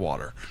salt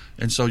water,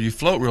 and so you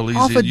float real easy.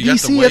 Off and of you got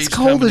DC, the waves it's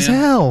cold coming as in.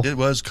 hell. It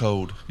was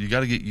cold. You got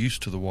to get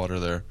used to the water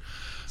there.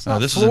 not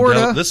This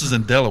Florida. this is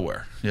in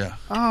Delaware. Yeah.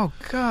 Oh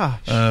gosh.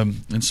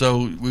 And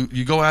so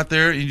you go out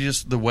there, and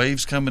the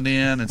waves coming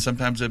in, and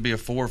sometimes there'd be a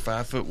 4 or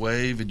 5 foot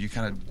wave, and you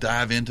kind of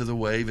dive into the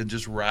wave and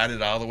just ride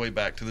it all the way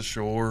back to the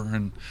shore,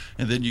 and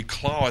then you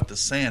claw at the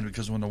sand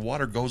because when the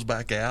water goes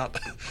back out,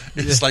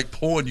 it's like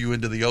pulling you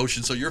into the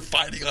ocean. So you're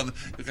fighting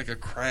like a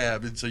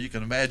crab, and so you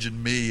can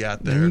imagine me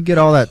out there. And you get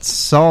all that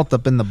salt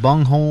up in the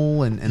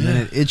bunghole, and then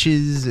it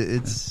itches.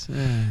 It's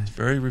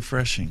Very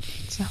refreshing.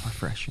 it's not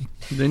refreshing.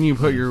 Then you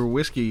put your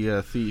whiskey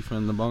thief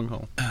in the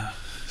bunghole.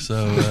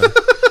 So,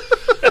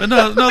 but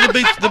no,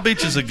 the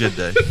beach is a good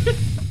day.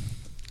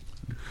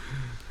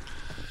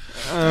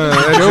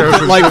 Joke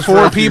that like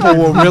 4 people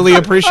will really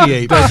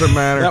appreciate. Doesn't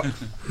matter.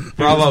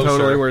 Bravo,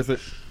 Totally sir. worth it.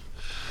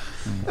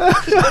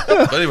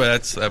 But anyway,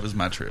 that was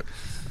my trip.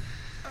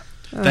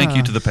 Thank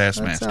you to the past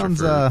that master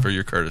sounds, for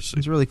your courtesy.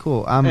 It's really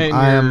cool. And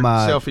I am.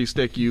 selfie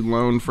stick you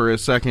loaned for a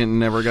second and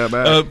never got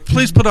back.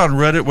 Please put on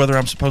Reddit whether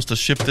I'm supposed to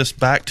ship this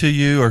back to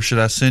you or should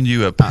I send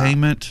you a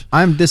payment.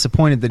 I'm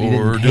disappointed that he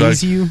Or didn't do I-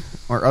 tase you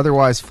or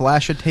otherwise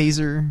flash a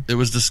taser. It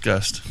was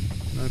discussed.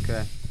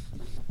 Okay.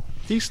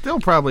 He still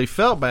probably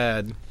felt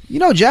bad. You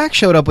know, Jack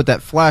showed up with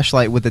that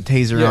flashlight with the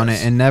taser on it,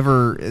 Yes. and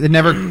it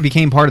never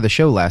became part of the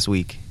show last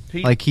week.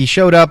 He- Like he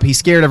showed up, he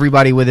scared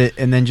everybody with it,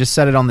 and then just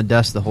set it on the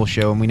desk the whole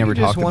show, and we never He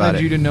just talked about wanted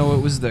it. you to know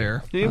it was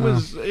there. He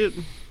was it.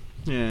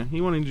 Yeah,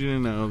 he wanted you to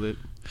know that.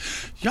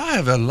 Y'all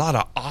have a lot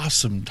of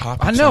awesome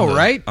topics. I know, on the,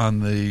 right? On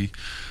the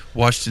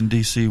Washington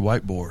D.C.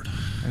 whiteboard.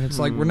 And it's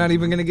like we're not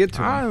even going to get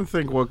to I it. don't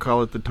think we'll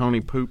call it the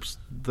Tony Poops,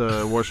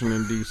 the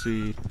Washington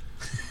D.C.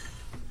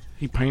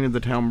 He painted the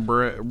town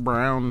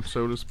brown,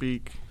 so to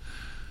speak.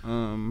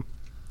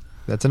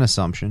 That's an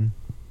assumption.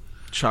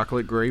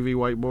 Chocolate gravy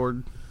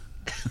whiteboard.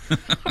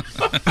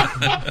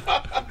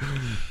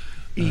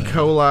 E.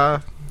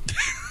 coli.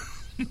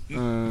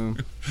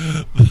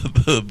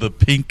 the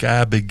pink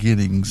eye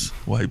beginnings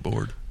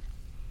whiteboard.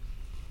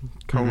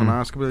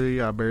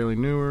 Colonoscopy. I barely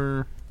knew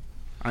her.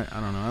 I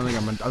don't know.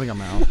 I think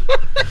I'm out.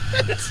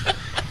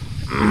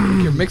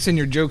 You're mixing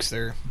your jokes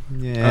there.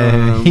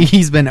 Yeah,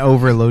 he's been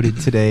overloaded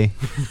today.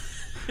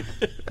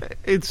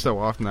 It's so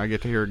often I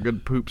get to hear a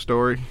good poop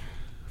story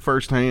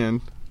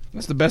firsthand.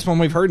 That's the best one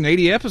we've heard in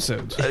 80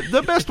 episodes.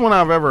 The best one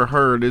I've ever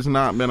heard has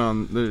not been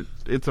on the.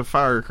 It's a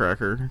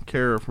firecracker.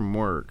 Kara from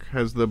work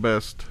has the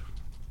best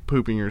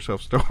pooping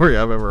yourself story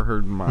I've ever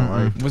heard in my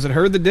life. Was it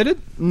her that did it?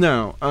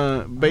 No,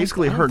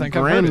 basically I don't her think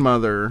I've heard it.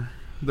 grandmother.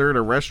 They're at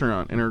a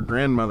restaurant and her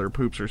grandmother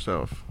poops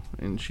herself,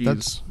 and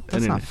That's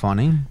in not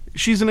funny.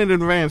 she's in an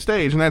advanced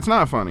age, and that's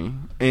not funny.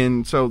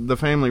 And so the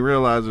family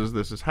realizes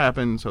this has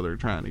happened, so they're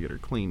trying to get her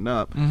cleaned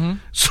up. Mm-hmm.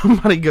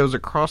 Somebody goes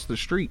across the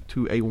street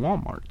to a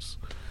Walmart's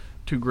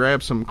to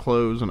grab some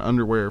clothes and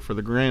underwear for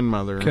the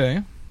grandmother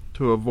Okay.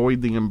 to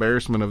avoid the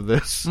embarrassment of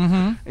this.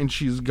 Mm-hmm. And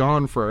she's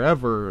gone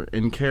forever.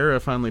 And Kara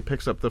finally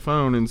picks up the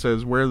phone and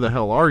says, "Where the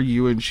hell are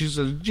you?" And she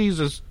says,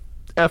 "Jesus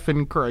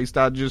effing Christ,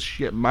 I just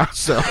shit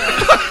myself."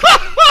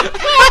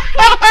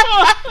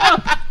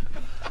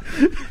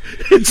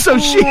 And so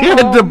she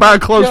had to buy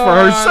clothes for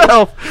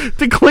herself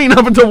to clean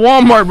up at the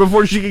Walmart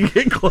before she could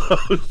get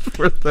clothes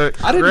for the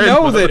I didn't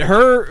know that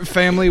her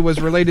family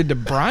was related to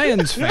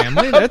Brian's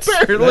family. That's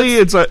Apparently,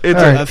 it's a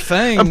a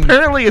thing.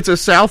 apparently it's a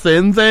South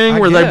End thing I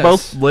where they guess.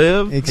 both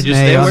live. Ixnay just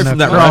stay away on from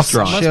the that cross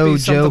restaurant. Must show be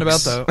something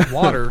jokes. about the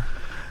water.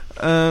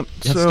 You have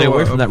to stay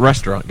away from that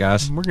restaurant,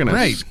 guys. We're gonna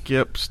Right.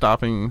 skip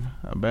stopping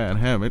a bad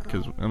habit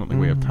because I don't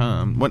think we have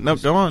time. What? No,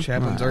 go on.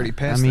 Chaplin's already I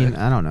passed mean, that.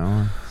 I don't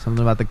know.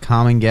 Something about the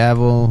common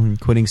gavel and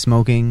quitting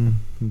smoking.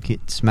 You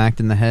get smacked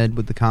in the head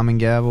with the common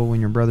gavel when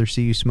your brother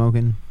see you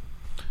smoking.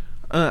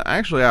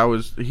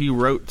 Actually, he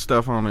wrote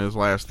stuff on his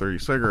last 3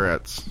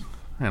 cigarettes,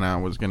 and I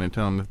was going to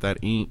tell him that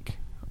ink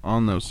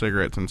on those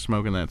cigarettes and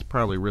smoking that's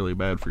probably really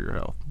bad for your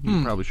health.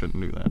 You probably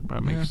shouldn't do that. It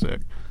probably make you sick.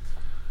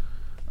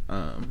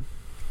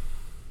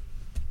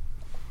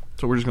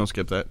 So we're just going to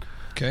skip that.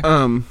 Okay.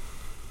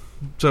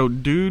 So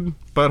dude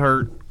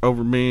butthurt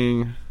over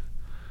being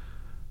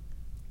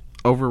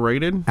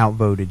overrated?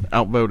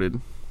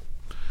 Outvoted.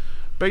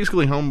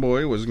 Basically,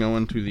 homeboy was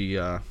going to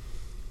the,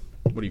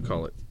 what do you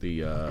call it?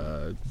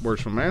 The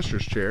Worshipful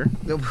Master's chair.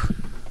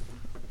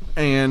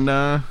 And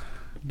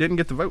didn't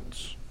get the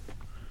votes.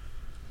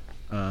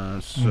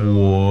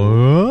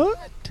 What?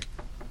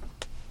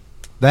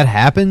 That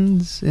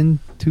happens in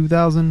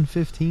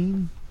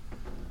 2015?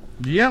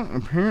 Yeah,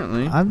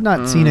 apparently. I've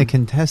not seen a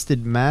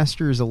contested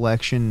Masters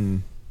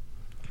election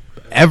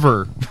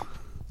ever.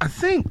 I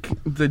think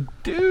the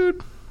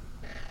dude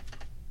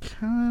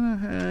kind of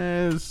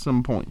has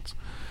some points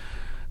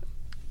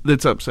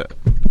that's upset.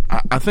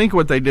 I think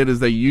what they did is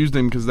they used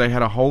him because they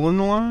had a hole in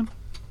the line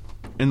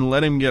and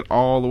let him get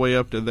all the way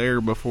up to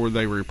there before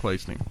they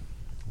replaced him.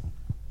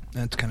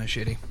 That's kind of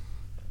shitty.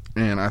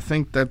 And I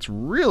think that's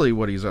really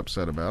what he's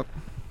upset about.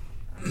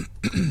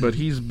 But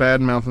he's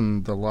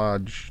bad-mouthing the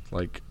lodge,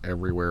 like,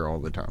 everywhere all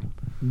the time.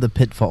 The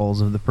pitfalls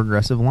of the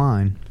progressive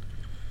line.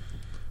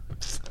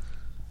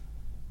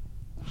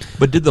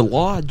 But did the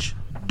lodge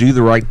do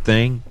the right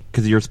thing?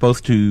 Because you're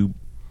supposed to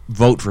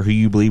vote for who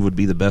you believe would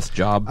be the best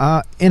job.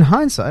 In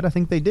hindsight, I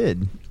think they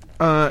did.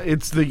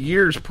 It's the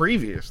years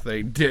previous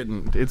they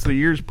didn't. It's the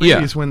years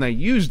previous when they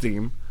used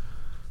him.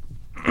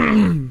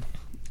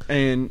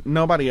 And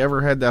nobody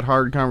ever had that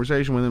hard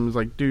conversation with him. It was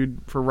like,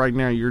 dude, for right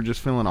now, you're just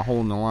filling a hole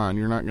in the line.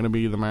 You're not going to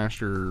be the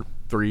master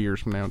 3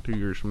 years from now, 2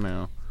 years from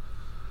now.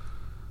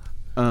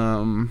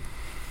 I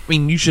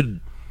mean, you should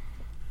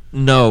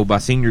know by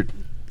senior...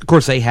 Of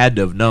course, they had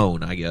to have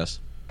known, I guess.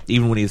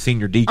 Even when he was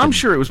senior deacon. I'm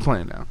sure it was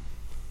planned out.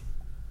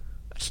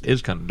 It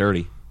is kind of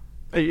dirty.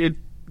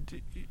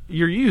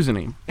 You're using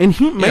him. And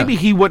maybe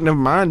he wouldn't have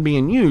mind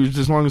being used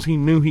as long as he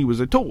knew he was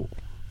a tool.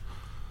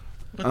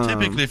 But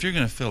typically, if you're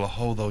going to fill a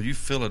hole, though, you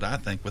fill it, I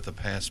think, with a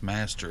past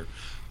master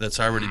that's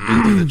already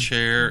been through the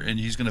chair, and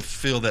he's going to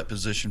fill that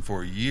position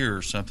for a year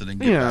or something and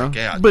get back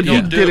out. But you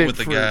don't he do did it it with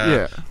the for-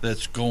 guy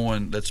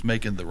that's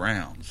making the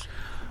rounds.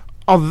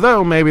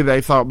 Although maybe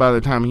they thought by the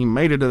time he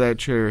made it to that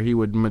chair, he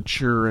would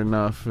mature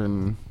enough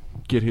and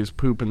get his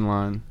poop in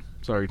line.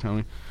 Sorry,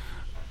 Tony.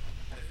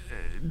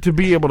 To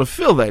be able to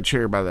fill that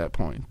chair by that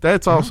point.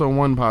 That's also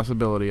one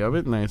possibility of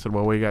it. And they said,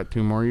 well, we got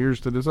 2 more years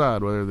to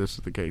decide whether this is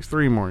the case.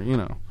 3 more, you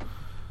know.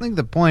 I think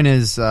the point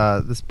is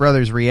this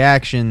brother's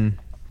reaction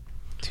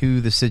to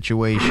the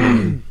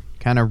situation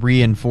kind of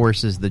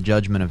reinforces the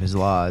judgment of his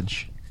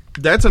lodge.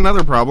 That's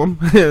another problem,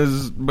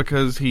 is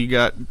because he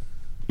got,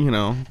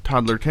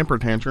 toddler temper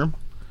tantrum.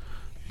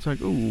 It's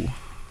like, ooh,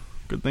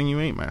 good thing you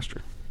ain't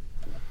master.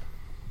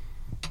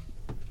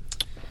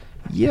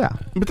 Yeah.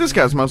 But this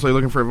guy's mostly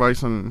looking for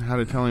advice on how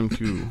to tell him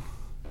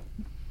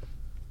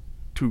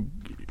to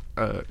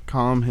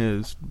calm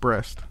his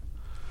breast.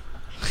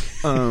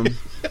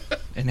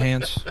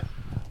 Enhance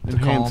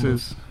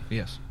Enhances.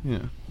 Yes.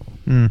 Yeah.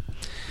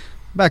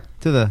 Back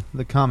to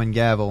the common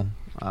gavel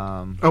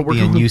we're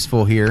being going-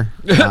 useful here.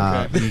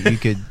 You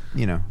could,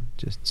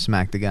 just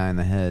smack the guy in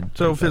the head.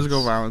 So That's-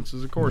 physical violence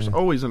is, of course,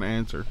 always an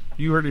answer.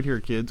 You heard it here,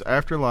 kids.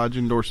 After Lodge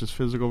endorses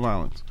physical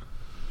violence.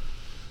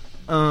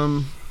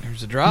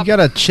 There's a drop. You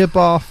got to chip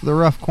off the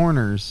rough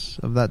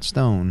corners of that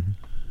stone.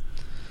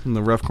 And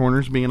the rough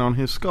corners being on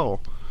his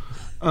skull.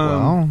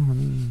 Well,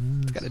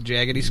 It's got a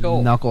jaggedy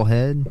skull.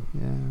 knucklehead.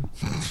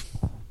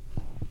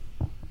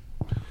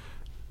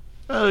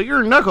 Yeah.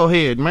 You're a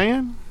knucklehead,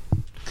 man.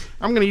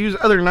 I'm going to use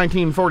other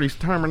 1940s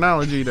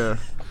terminology to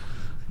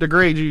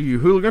degrade you, you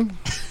hooligan.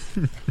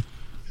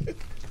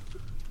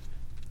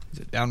 He's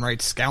a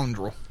downright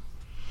scoundrel.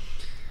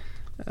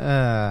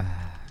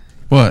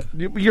 What?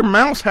 Your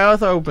mouth's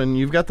half open.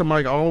 You've got the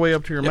mic all the way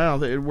up to your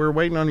mouth. We're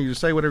waiting on you to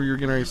say whatever you're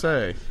going to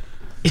say.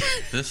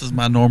 This is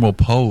my normal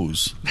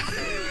pose.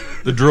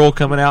 The drool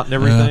coming out and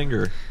everything,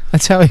 or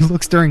That's how he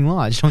looks during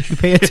lodge. Don't you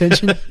pay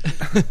attention?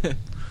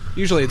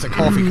 Usually it's a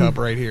coffee cup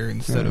right here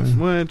instead of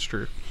Well, it's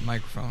true. a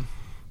microphone.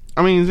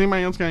 I mean, has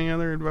anybody else got any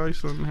other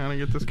advice on how to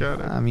get this guy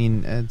to... I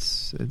mean, it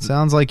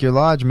sounds like your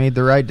lodge made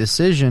the right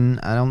decision.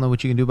 I don't know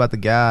what you can do about the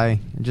guy.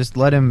 Just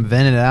let him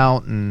vent it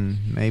out,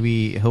 and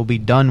maybe he'll be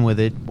done with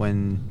it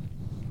when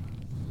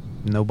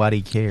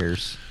nobody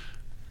cares.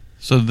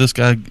 So this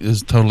guy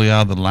is totally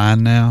out of the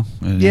line now?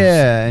 And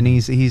Yeah, and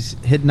he's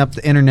hitting up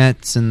the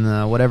internets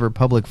and whatever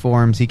public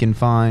forums he can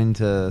find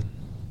to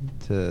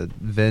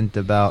vent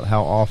about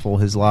how awful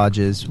his lodge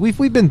is.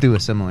 We've been through a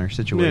similar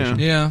situation.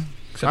 Yeah.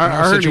 Except I in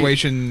our heard he-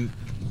 situation,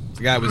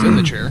 the guy was in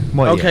the chair.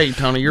 Well, Okay,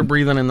 Tony, you're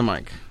breathing in the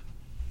mic.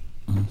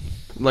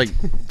 Like,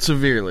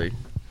 severely.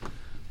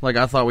 Like,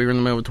 I thought we were in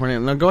the middle of a tornado.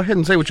 Now, go ahead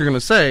and say what you're going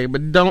to say,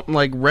 but don't,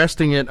 like,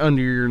 resting it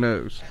under your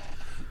nose.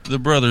 The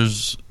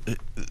brothers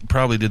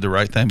probably did the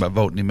right thing by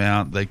voting him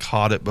out. They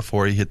caught it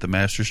before he hit the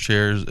master's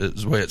chairs.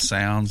 It's the way it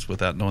sounds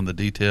without knowing the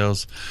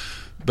details.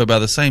 But by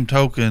the same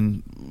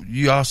token,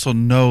 you also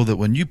know that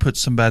when you put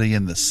somebody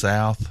in the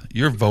South,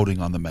 you're voting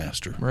on the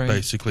master,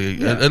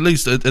 basically, at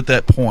least at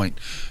that point.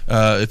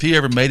 If he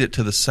ever made it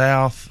to the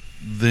South,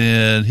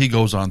 then he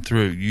goes on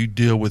through. You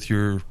deal with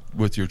your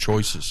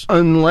choices.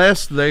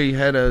 Unless they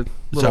had a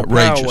little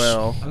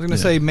powwow. I was going to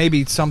say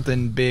maybe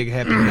something big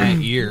happened that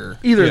year.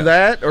 Either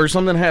that or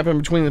something happened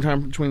between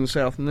the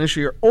South and this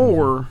year,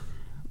 or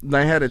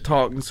they had a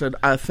talk and said,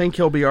 I think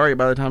he'll be all right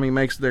by the time he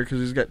makes it there because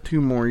he's got 2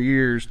 more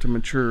years to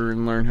mature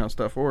and learn how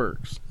stuff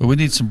works. Well, we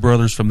need some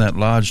brothers from that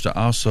lodge to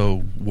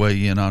also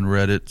weigh in on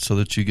Reddit so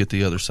that you get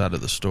the other side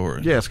of the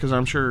story. Yes, because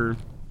I'm sure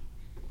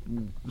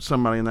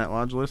somebody in that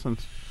lodge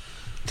listens.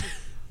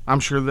 I'm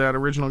sure that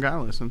original guy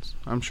listens.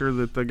 I'm sure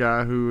that the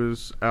guy who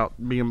is out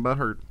being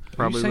butthurt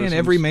probably Are you saying listens.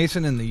 every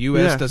Mason in the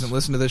U.S. doesn't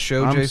listen to this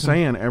show, I'm Jason?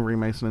 saying every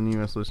Mason in the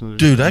U.S. listens to this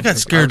Dude, show. I got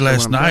scared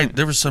That's last what I'm night. saying.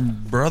 There was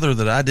some brother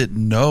that I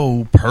didn't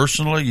know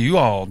personally. You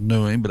all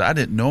knew him, but I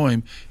didn't know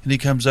him. And he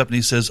comes up and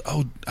he says,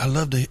 "Oh, I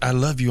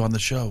love you on the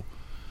show."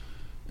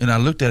 And I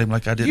looked at him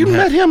like I didn't. You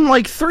met him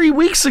like 3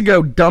 weeks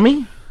ago,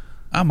 dummy.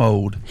 I'm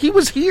old. He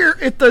was here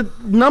at the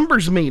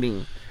numbers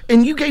meeting,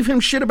 and you gave him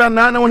shit about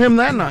not knowing him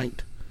that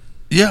night.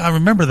 Yeah, I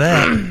remember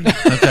that.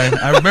 Okay,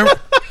 I remember.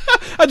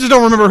 I just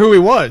don't remember who he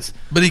was.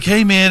 But he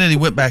came in and he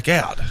went back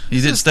out.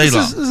 He didn't stay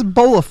long. This is a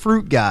bowl of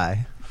fruit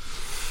guy.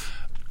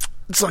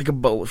 It's like a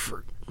bowl of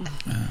fruit.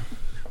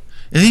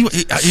 And he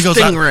goes,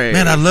 Stingray.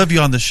 "Man, I love you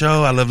on the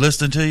show. I love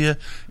listening to you."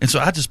 And so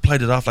I just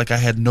played it off like I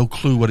had no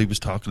clue what he was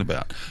talking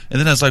about. And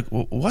then I was like,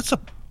 "Well, what's a?"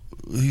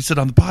 He said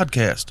on the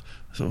podcast.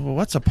 So, well,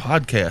 what's a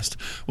podcast?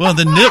 Well,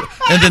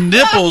 and then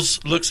Nipples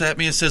looks at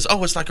me and says,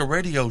 "Oh, it's like a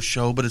radio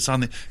show, but it's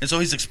on the." And so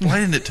he's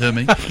explaining it to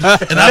me,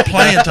 and I'm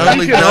playing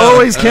totally. You can dumb.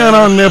 always count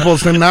on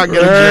Nipples to not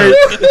get a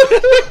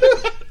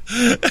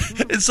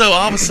joke. And so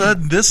all of a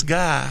sudden, this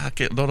guy,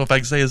 don't know if I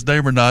can say his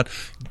name or not.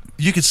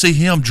 You can see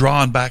him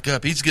drawing back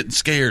up. He's getting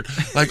scared.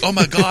 Like, oh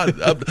my God,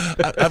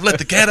 I've let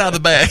the cat out of the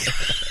bag.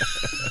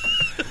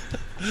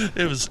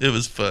 It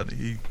was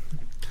funny.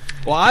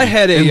 Well, I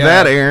had a... And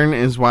that, Aaron,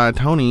 is why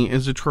Tony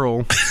is a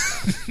troll.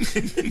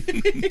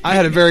 I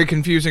had a very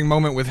confusing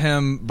moment with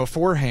him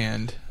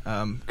beforehand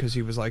because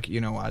he was like, I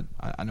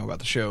know about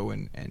the show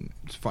and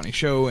it's a funny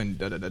show and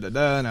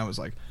da-da-da-da-da. And I was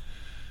like,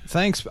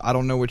 thanks. I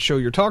don't know what show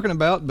you're talking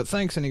about, but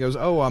thanks. And he goes,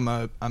 oh, I'm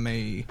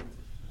a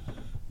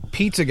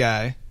pizza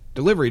guy,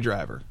 delivery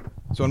driver.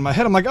 So in my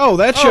head, I'm like, oh,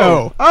 that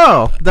show.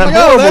 Oh, that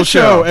horrible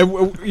show. And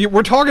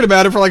we're talking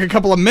about it for like a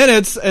couple of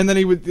minutes, and then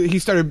he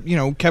started,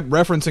 kept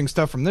referencing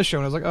stuff from this show,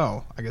 and I was like,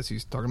 oh, I guess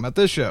he's talking about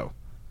this show.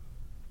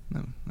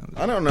 No,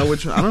 I don't know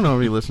I don't know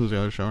if he listens to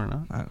the other show or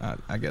not.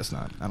 I guess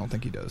not. I don't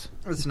think he does.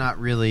 It's not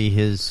really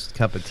his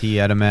cup of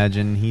tea, I'd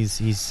imagine.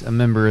 He's a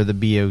member of the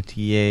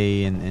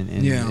BOTA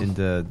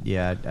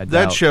I That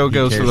doubt show he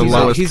goes to cares the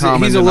about- lowest He's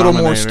common a little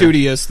more denominator.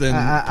 studious than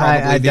probably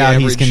I the doubt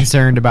average he's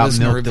concerned about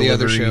listener milk of the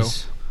other show.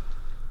 deliveries.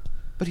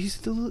 But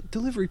he's a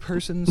delivery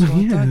person, so I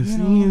Yes, thought,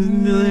 he's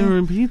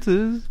delivering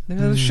pizzas.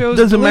 the show's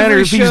Doesn't matter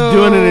if he's show.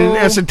 doing it in an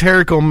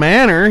esoterical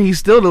manner. He's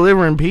still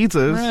delivering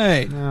pizzas.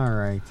 Right. All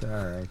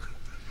right.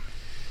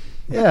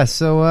 Yeah,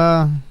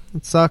 so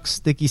it sucks.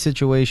 Sticky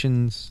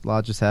situations.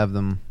 Lodges have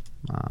them.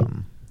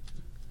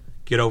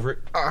 Get over it.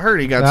 I heard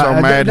he got so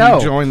mad no.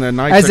 he joined the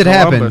Knights As of it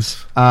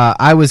Columbus. happens,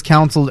 I was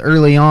counseled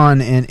early on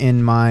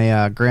in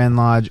my Grand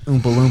Lodge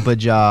Oompa Loompa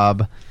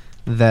job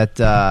that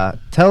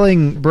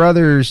telling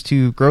brothers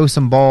to grow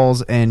some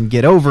balls and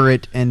get over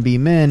it and be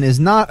men is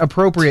not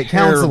appropriate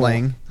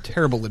counseling.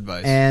 Terrible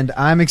advice. And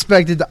I'm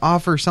expected to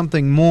offer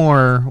something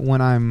more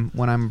when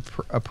I'm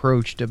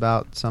approached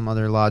about some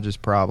other lodge's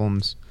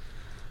problems.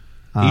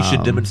 He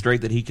should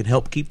demonstrate that he can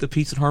help keep the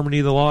peace and harmony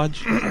of the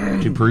lodge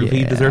to prove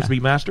he deserves to be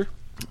master.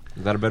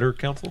 Is that a better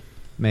counsel?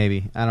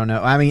 Maybe. I don't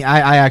know. I mean,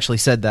 I actually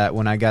said that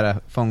when I got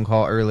a phone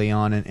call early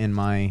on in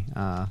my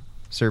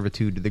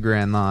servitude to the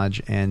Grand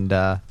Lodge, and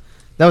that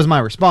was my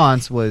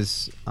response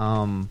was,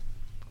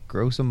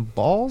 grow some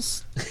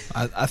balls?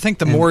 I think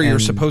the more you're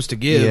and- supposed to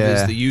give yeah.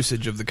 is the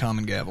usage of the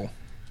common gavel.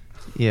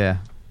 Yeah,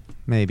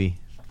 maybe.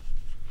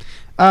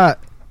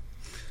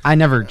 I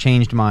never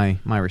changed my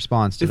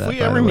response to If that. we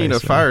by ever the way, need a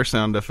so- fire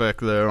sound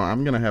effect, though,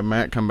 I'm going to have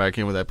Matt come back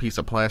in with that piece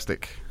of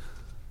plastic.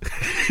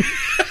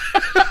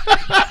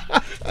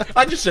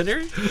 I just sit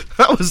there.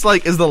 That was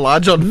like, is the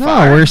lodge on No,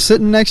 fire? we're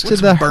sitting next to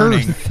the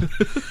burning?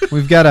 hearth.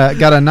 We've got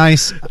a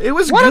nice. It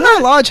was Why good. does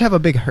our lodge have a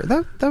big hearth?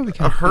 That would be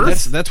kind of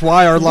hearth? That's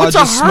why our lodge What's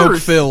a is smoke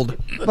hearth? filled.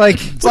 like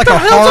It's like the a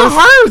hell's hearth. a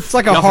hearth? It's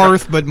like a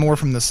hearth, but more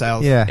from the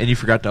south. yeah. And you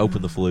forgot to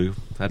open the flue.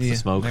 That's the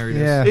smoke. There it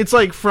is. Yeah. It's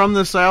like from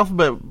the south,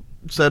 but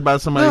said by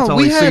somebody No, that's we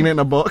only had- seen it in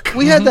a book.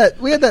 We had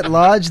that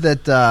lodge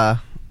that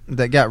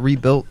got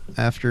rebuilt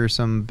after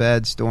some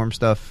bad storm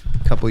stuff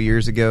a couple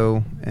years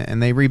ago,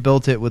 and they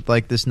rebuilt it with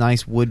like this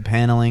nice wood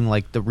paneling,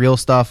 like the real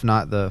stuff,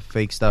 not the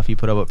fake stuff you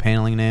put up with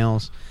paneling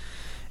nails.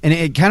 And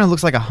it kind of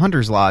looks like a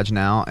hunter's lodge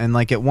now. And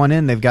like at one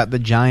end, they've got the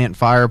giant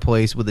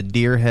fireplace with a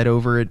deer head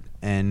over it.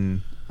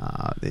 And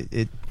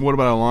it What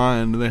about a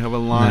lion? Do they have a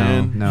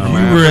lion? No.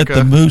 You were at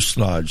the Moose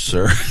Lodge,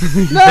 sir.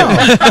 no,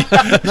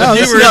 this Now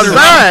is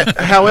that,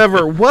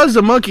 however, was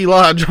a monkey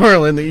lodge,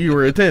 Harlan, that you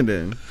were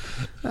attending.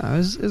 no, it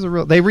was a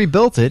real. They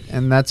rebuilt it,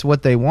 and that's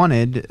what they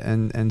wanted.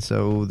 And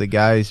so the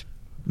guys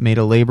made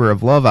a labor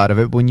of love out of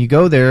it. But when you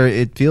go there,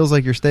 it feels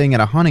like you're staying at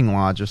a hunting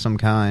lodge of some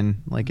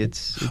kind. Like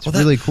it's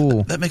really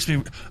cool. That makes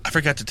me. I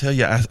forgot to tell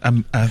you.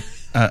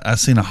 I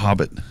seen a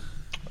Hobbit.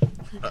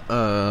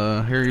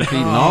 Harry Pete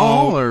and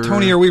all, or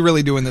Tony, are we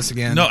really doing this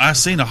again? No, I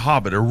seen a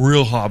Hobbit, a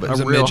real Hobbit. a a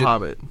real midget.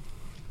 hobbit?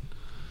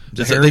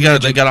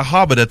 They got a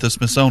Hobbit at the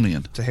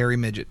Smithsonian. It's a hairy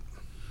midget.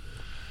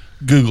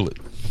 Google it.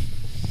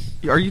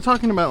 Are you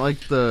talking about like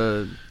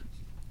the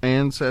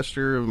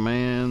ancestor of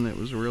man that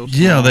was real?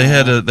 Yeah, they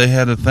had a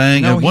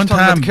thing. No, At he's one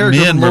talking about time, the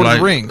character men from were Lord of like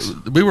the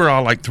Rings. we were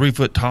all like 3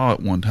 foot tall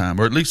at one time,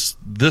 or at least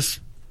this.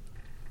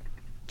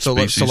 So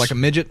species. like a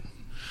midget.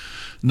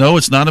 No,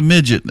 it's not a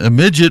midget. A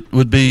midget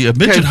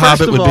Okay, first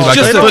Hobbit of would be all, like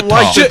they a don't foot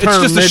like tall. the It's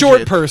term just a midget.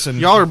 short person.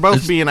 Y'all are both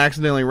It's- being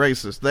accidentally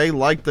racist. They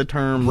like the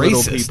term little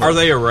Racist? people. Are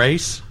they a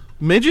race?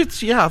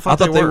 midgets? Yeah, I I thought,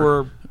 thought they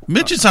were.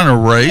 Midgets aren't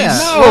a race. Yeah.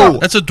 No.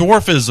 That's a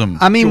dwarfism.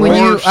 I mean,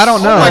 Dwarfs. I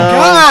don't know. Oh my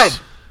God!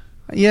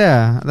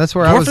 Yeah, that's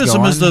where I was Dwarfism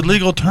going. is the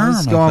legal term. I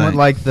was I going with think.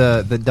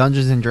 like the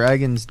Dungeons and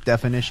Dragons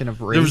definition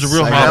of race. There was a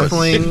real I Hobbit. guess.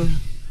 Halfling.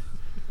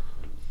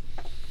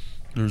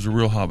 There's a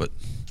real Hobbit.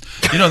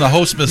 You know, the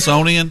whole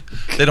Smithsonian,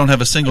 they don't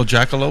have a single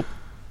jackalope.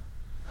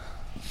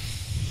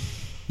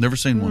 Never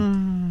seen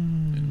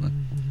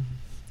one.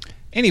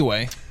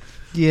 Anyway,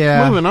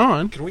 Yeah. Moving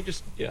on. Can we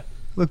just? Yeah.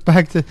 Look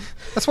back to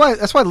that's why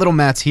little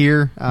Matt's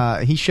here.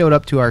 He showed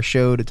up to our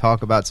show to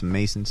talk about some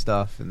Mason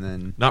stuff, and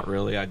then Not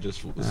really. I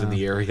just was in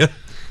the area.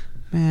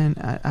 man,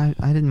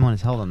 I didn't want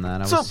to tell them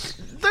that. I So was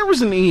there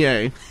was an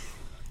EA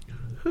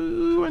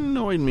who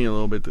annoyed me a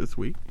little bit this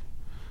week.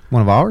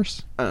 one of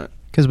ours Uh,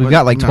 because we've But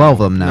got like no, 12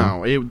 of them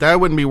now. No, that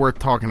wouldn't be worth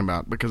talking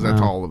about because that's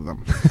No. all of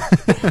them.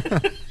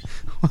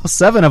 Well,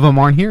 7 of them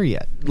aren't here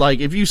yet. Like,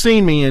 if you've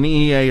seen me, an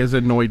EA has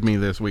annoyed me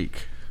this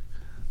week.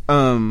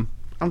 I'm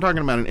talking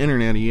about an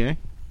internet EA.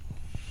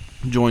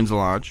 Joins the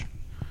lodge.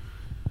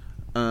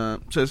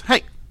 Says,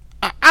 hey,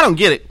 I don't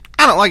get it.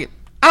 I don't like it.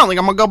 I don't think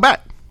I'm going to go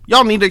back.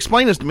 Y'all need to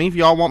explain this to me if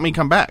y'all want me to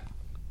come back.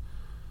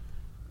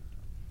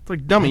 It's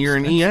like, dummy, you're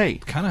an EA.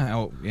 kind of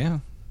how, yeah,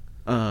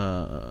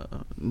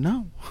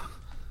 No.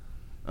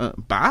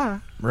 Bye.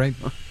 right.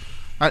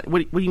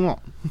 What do you want?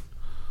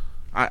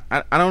 I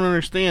don't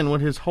understand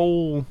what his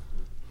whole...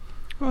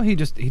 Well, he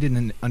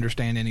didn't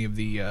understand any of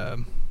the.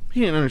 He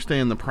didn't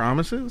understand the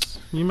promises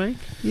you make.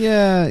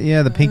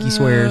 Yeah, the pinky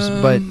swears,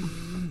 but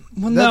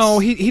Well, no,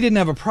 he didn't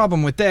have a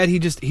problem with that. He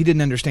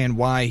didn't understand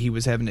why he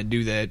was having to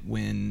do that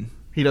when,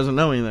 He doesn't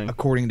know anything.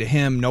 according to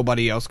him,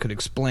 nobody else could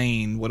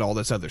explain what all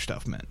this other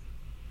stuff meant.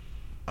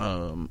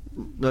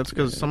 That's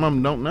because some of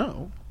them don't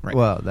know. Right.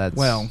 well, that's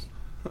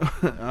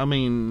I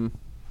mean,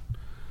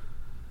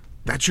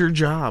 that's your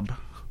job.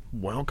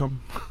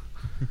 Welcome.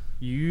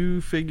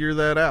 You figure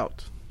that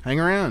out. Hang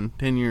around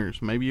 10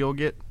 years. Maybe you'll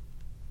get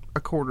a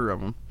quarter of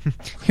them.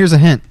 Here's a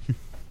hint.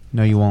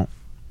 No, you won't.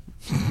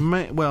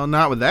 Well,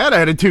 not with that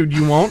attitude,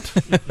 you won't.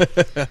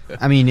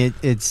 I mean,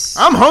 it's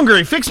I'm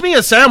hungry. Fix me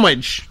a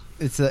sandwich.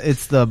 it's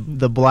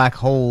the black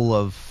hole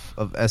of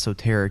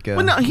esoterica.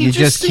 Well, no, he you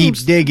just just keep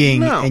seems-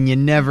 digging no. and you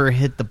never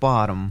hit the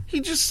bottom. He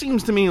just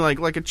seems to me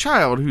like a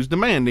child who's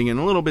demanding and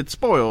a little bit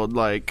spoiled.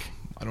 Like,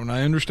 Why don't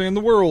I understand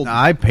the world?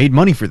 I paid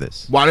money for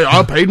this. why did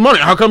I paid money?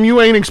 How come you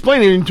ain't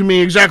explaining to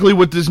me exactly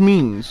what this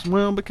means?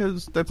 Well,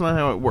 because that's not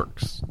how it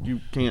works. You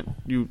can't.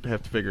 You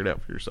have to figure it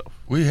out for yourself.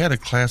 We had a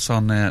class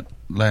on that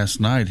last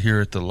night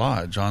here at the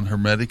lodge on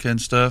Hermetica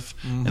and stuff,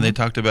 and they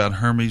talked about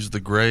Hermes the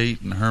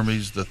Great and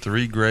Hermes the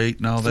Three Great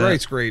and all that.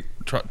 Right, great.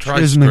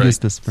 Trice Great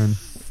this friend.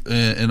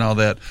 and all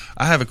that.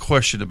 I have a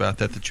question about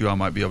that you all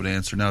might be able to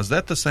answer. Now, is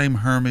that the same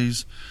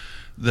Hermes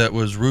that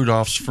was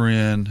Rudolph's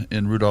friend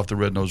in Rudolph the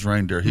Red-Nosed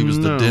Reindeer? He was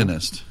the No.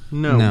 dentist.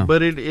 No,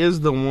 but it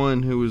is the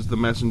one who was the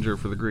messenger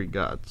for the Greek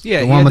gods. Yeah,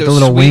 The he one had with the those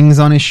little sweet wings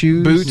on his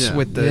shoes. boots Yeah.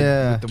 with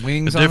Yeah. the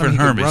wings A on different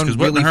them. He could Hermes, run because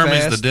wasn't really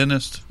Hermes fast. the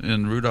dentist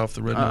in Rudolph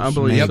the Red-Nosed? I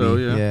believe Maybe. so,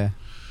 yeah.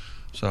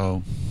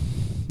 So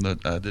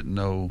that I didn't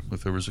know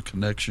if there was a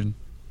connection.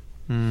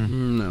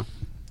 No.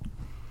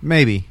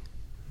 Maybe.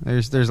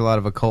 There's a lot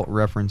of occult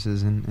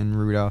references in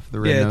Rudolph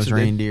the Yeah, Red-Nosed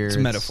Reindeer. it's a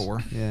metaphor.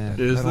 Yeah.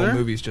 Is that there? whole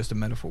movie's just a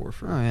metaphor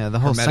for. Oh yeah, the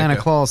whole Hermetica. Santa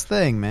Claus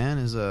thing, man,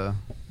 is a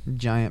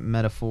giant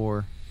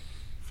metaphor.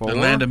 The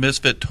Land of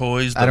Misfit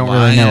Toys. The I don't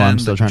lion, really know. I'm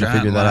still the trying to giant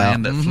figure that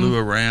lion out. that flew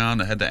around.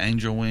 That had the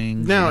angel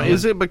wings. Now, and all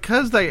is that. it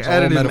because they It's all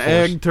added an metaphors.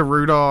 egg to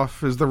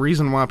Rudolph is the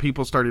reason why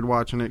people started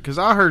watching it? Because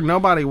I heard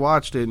nobody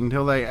watched it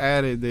until they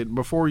added that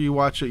before you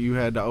watch it, you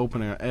had to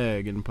open an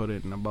egg and put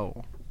it in a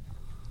bowl.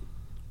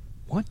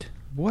 What?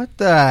 What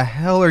the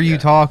hell are you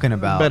talking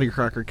about? Betty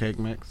Crocker cake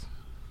mix.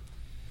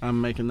 I'm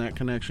making that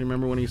connection.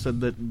 Remember when he said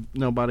that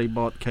nobody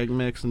bought cake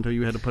mix until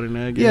you had to put an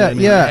egg Yeah, in?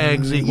 and yeah.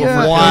 Eggs equal Yeah.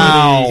 fertility.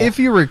 Wow. If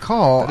you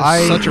recall,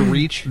 That is such a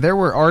reach. there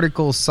were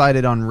articles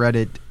cited on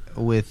Reddit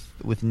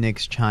with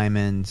Nick's chime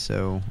in,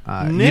 so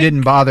you Nick-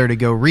 didn't bother to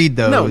go read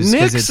No, those Nick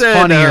because it's said,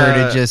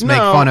 funnier to just make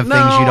fun of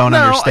things you don't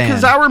understand.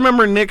 Because I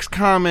remember Nick's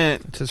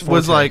comment his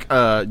was forte.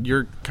 like,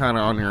 "You're kind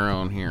of on your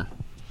own here."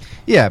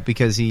 Yeah,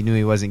 because he knew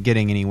he wasn't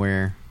getting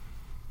anywhere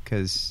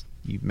because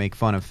you make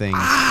fun of things.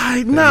 I that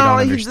you know.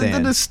 don't The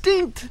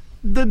understand.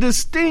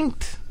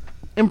 distinct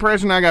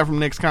impression I got from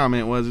Nick's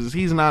comment was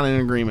he's not in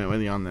agreement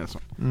with you on this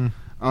one,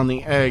 on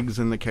the eggs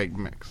and the cake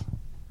mix.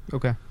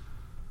 Okay.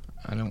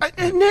 I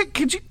don't. Nick,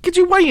 could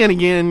you weigh in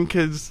again?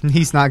 Because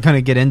He's not going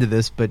to get into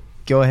this, but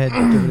go ahead,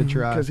 give it a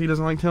try. he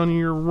doesn't like telling you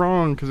you're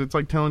wrong. Because it's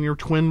like telling your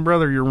twin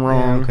brother you're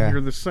wrong. okay.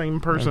 You're the same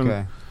person.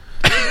 Okay.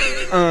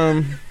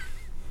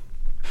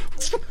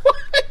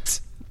 What?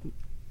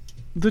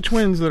 The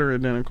twins that are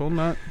identical,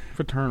 not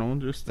fraternal.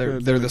 Just They're the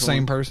identical.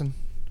 same person.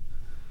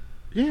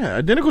 Yeah,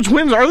 identical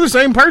twins are the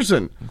same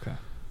person. Okay.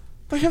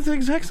 They have the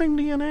exact same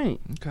DNA.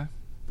 Okay.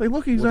 They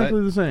look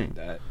exactly the same.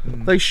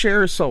 They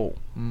share a soul.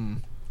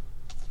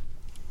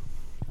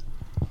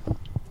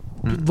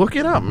 Look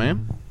it up,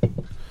 man.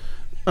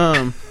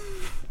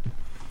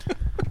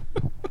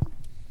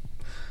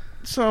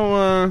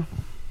 So,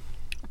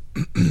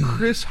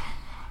 Chris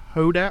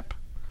Hodap,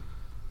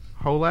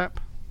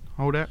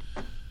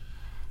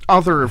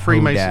 author of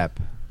Freemason,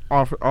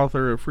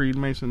 author of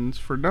Freemasons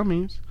for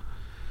Dummies,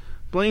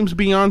 blames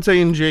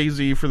Beyonce and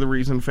Jay-Z for the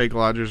reason fake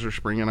lodges are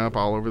springing up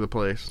all over the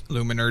place.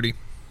 Illuminati.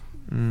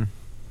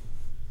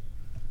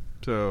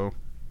 So,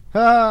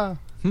 I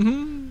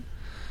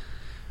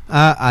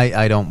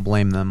don't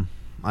blame them.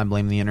 I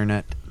blame the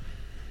internet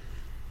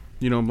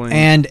you don't blame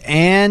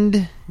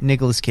and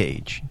Nicolas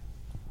Cage,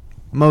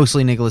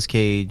 mostly Nicolas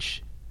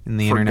Cage, and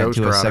the For internet Ghost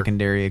to a Rider.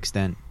 secondary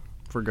extent.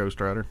 for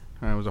Ghost Rider.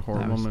 That was a I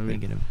horrible was movie.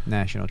 thinking of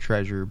National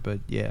Treasure,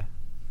 but yeah.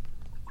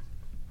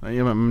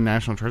 Yeah, but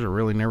National Treasure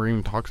really never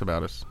even talks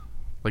about us.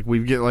 Like, we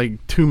get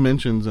like 2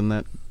 mentions in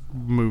that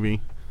movie.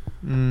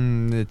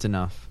 It's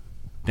enough.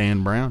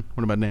 Dan Brown.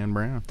 What about Dan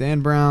Brown? Dan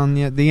Brown,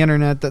 yeah, the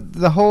internet,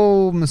 the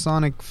whole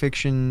Masonic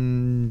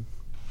fiction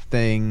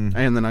thing,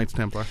 And the Knights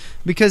Templar.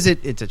 because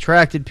it's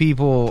attracted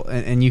people,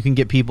 and you can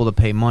get people to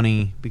pay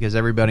money, because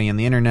everybody on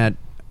the internet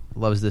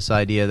loves this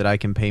idea that I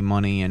can pay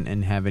money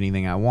and have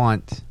anything I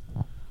want.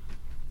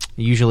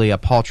 Usually a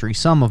paltry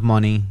sum of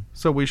money.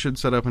 So we should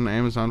set up an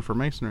Amazon for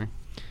masonry.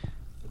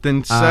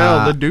 Then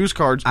sell the dues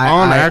cards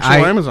on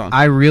actual Amazon.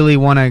 I really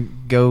want to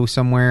go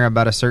somewhere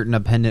about a certain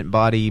appendant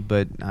body,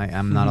 but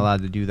I'm not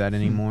allowed to do that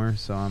anymore,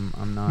 so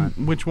I'm not.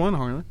 Which one,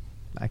 Harlan?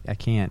 I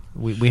can't.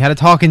 We had a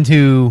talking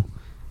to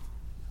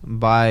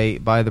by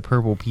the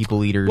purple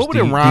people eaters. What would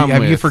it rhyme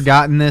have you with?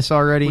 forgotten this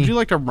already? Would you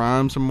like to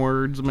rhyme some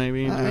words,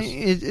 maybe?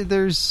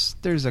 There's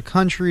a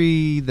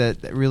country that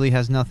really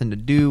has nothing to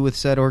do with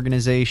said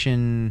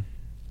organization,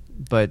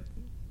 but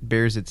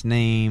bears its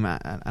name. I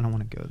don't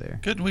want to go there.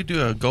 Couldn't we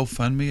do a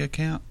GoFundMe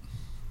account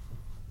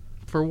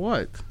For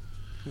what?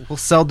 We'll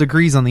sell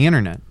degrees on the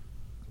internet.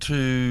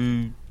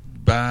 to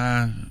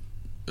buy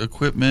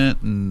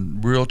equipment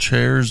and real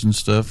chairs and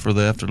stuff for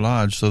the After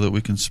Lodge so that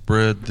we can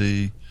spread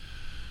the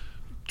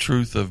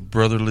truth of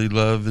brotherly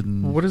love?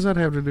 And What does that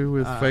have to do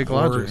with fake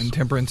Or lodges?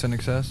 intemperance and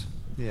excess.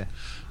 Yeah.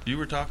 you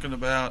were talking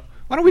about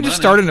Why don't we just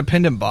money. start an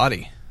appendant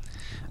body?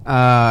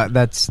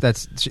 That's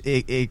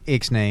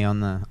ixnay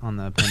on the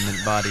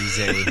appendant bodies.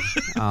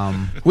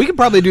 We could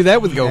probably do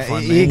that with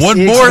GoFundMe.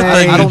 One more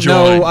thing I to don't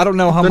join. know. I don't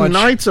know how The much.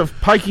 Knights of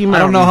Pikey Mountain. I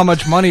don't know how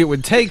much money it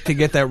would take to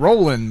get that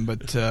rolling, but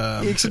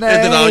Ixnay. And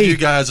then all you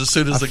guys, as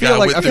soon as the guy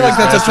went I through feel like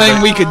his that's a master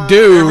thing we could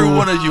Every do.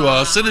 one of you,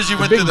 as soon as you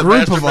went big through the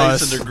group Master of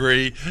us. Mason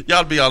degree, y'all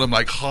would be on them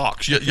like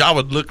hawks. Y'all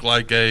would look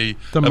like a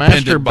The appendant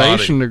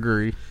masturbation body.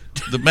 degree.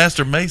 The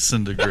Master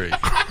Mason degree.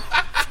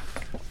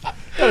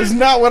 That is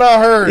not what I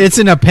heard. It's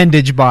an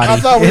appendage body. I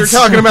thought we were It's-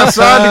 talking about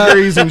side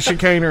degrees and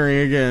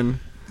chicanery again.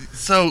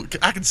 So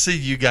I can see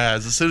you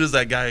guys as soon as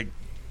that guy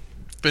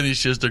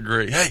finished his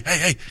degree.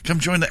 Hey, come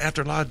join the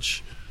After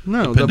Lodge.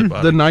 No, Appendant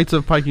body. the Knights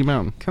of Pikey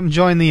Mountain. Come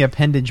join the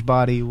appendage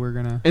body. We're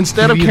gonna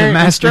Instead of give you the carrying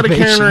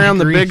masturbation around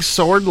the degree. big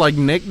sword like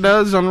Nick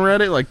does on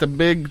Reddit, like the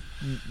big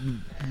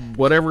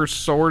whatever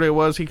sword it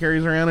was he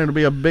carries around, it'll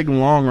be a big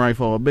long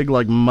rifle, a big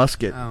like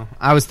musket. Oh,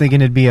 I was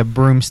thinking it'd be a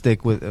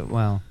broomstick with.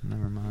 Well,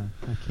 never mind.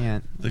 I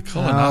can't. The Oh,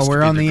 colonoscopy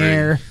we're on the degree.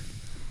 air.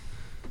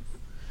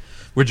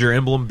 Would your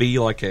emblem be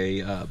like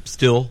a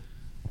still?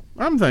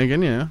 I'm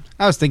thinking, yeah.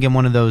 I was thinking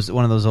one of those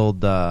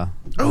old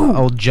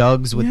old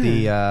jugs with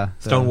the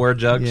Stoneware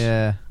jugs?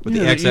 Yeah, With Yeah,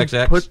 the that you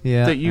XXX? put,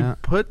 Yeah, that you yeah.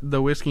 put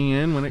the whiskey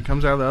in when it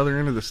comes out the other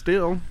end of the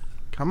still.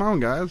 Come on,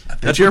 guys. Did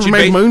That's you what ever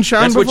make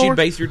moonshine That's before? what you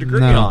base your degree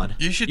No. on.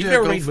 You should You've do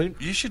never a made moon-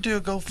 you should do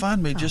a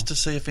GoFundMe just to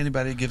see if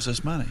anybody gives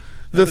us money.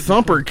 The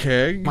thumper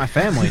keg. my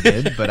family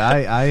did, but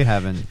I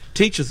haven't.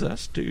 teaches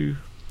us to.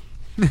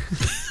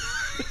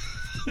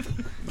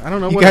 I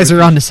don't know You what guys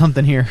are onto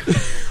something here.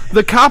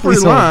 The copper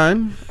Please hold.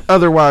 line,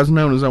 otherwise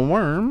known as a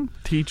worm,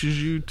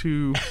 teaches you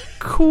to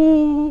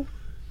cool.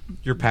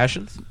 Your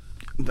passions?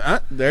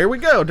 There we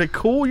go. To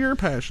cool your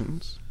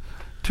passions,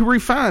 to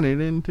refine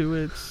it into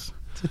its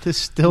To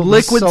distill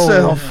Liquid the soul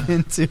self.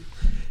 into.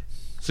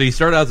 So you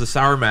start out as a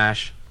sour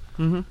mash,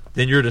 Mhm.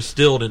 then you're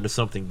distilled into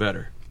something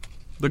better.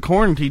 The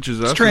corn teaches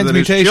us that as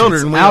transmutation.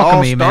 children, It's we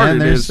alchemy, all man.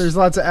 started There's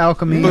lots of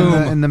alchemy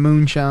in the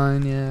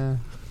moonshine. Yeah.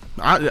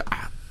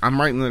 I'm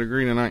writing the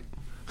degree tonight.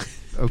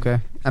 Okay.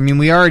 I mean,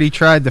 we already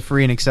tried the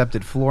free and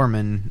accepted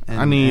floorman, and,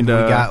 I need, and we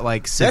got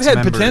like 6 That had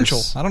members.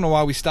 potential. I don't know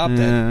why we stopped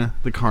that. Yeah,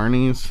 the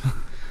carnies.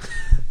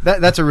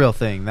 That's a real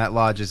thing. That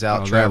lodge is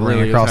out Oh, that traveling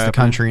really is across the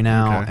happening? country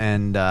now, Okay.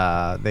 and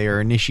they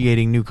are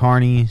initiating new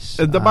carnies.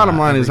 The bottom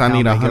line is I every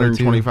need town they go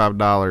to.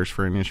 $125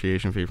 for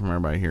initiation fee from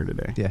everybody here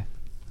today. Yeah,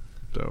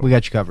 So we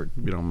got you covered.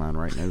 if you don't mind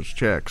writing those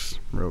checks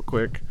real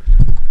quick.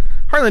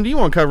 Harlan, do you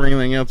want to cover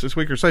anything else this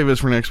week or save this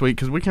for next week?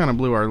 Because we kind of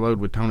blew our load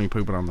with Tony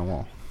pooping on the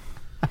wall.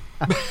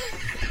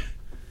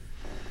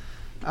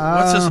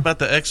 What's this about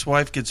the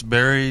ex-wife gets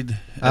buried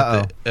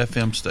at the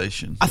FM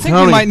station? I think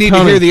Tony, we might need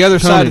Tony, to hear the other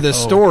Tony. side of this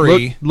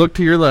story Look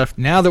to your left.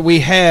 now that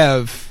we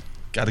have.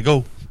 Gotta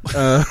go.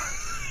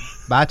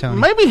 Bye, Tony.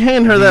 Maybe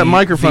hand her that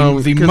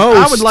microphone. the 'cause most-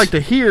 I would like to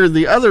hear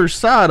the other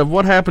side of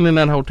what happened in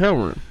that hotel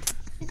room.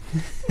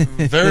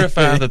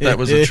 Verify that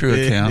was a true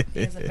account.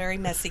 It's a very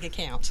messy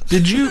account.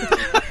 Did you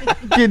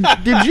did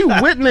you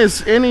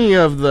witness any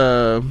of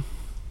the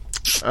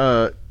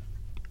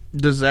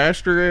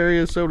disaster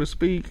areas, so to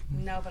speak?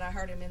 No, but I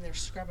heard him in there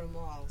scrubbing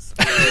walls.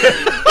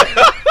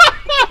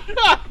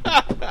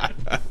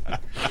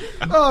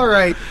 All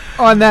right.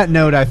 On that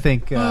note, I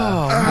think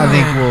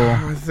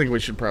I think we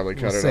should probably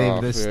cut we'll it save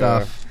off. this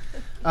yeah.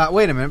 stuff.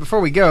 Wait a minute. Before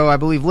we go, I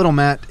believe Little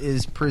Matt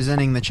is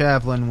presenting the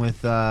chaplain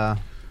with.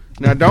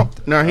 Now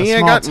don't. No, he A ain't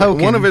small got.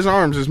 token. One of his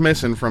arms is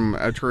missing from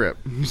a trip.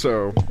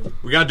 So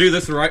We got to do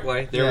this the right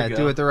way. There yeah, we go.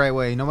 do it the right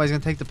way. Nobody's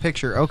gonna take the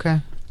picture.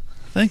 Okay.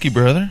 Thank you,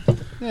 brother.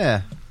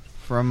 Yeah.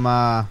 From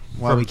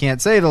we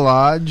can't say the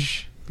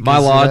lodge. My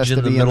because it has lodge to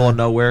in the be middle of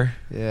nowhere,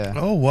 Yeah.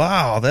 Oh,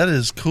 wow. That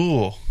is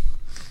cool.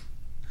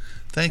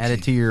 Thank Add you.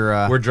 it to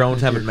your. where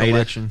drones your haven't made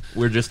collection. it.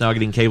 We're just now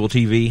getting cable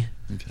TV.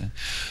 Okay.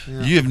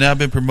 You have now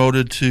been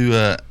promoted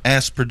to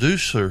Ask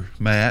Producer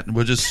Matt.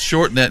 We'll just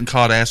shorten that and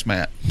call it Ask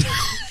Matt.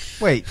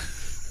 Wait.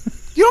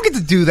 You don't get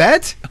to do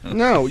that.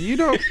 no, you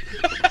don't.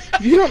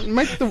 You don't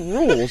make the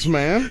rules,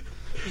 man.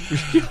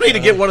 You need to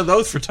get one of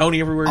those for Tony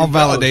everywhere. I'll he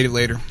validate it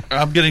later.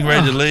 I'm getting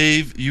ready to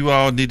leave. You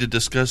all need to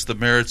discuss the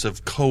merits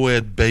of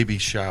co-ed baby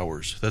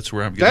showers. That's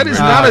where I'm That getting is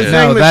ready not to a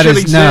head. thing that should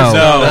exist.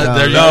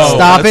 There you go.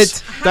 Stop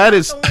That's- it. That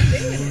is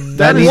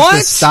That needs What?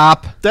 to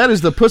stop. that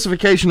is the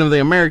pussification of the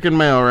American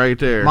male right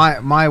there.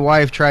 My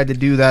wife tried to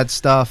do that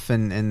stuff,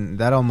 and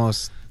that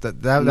almost that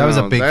was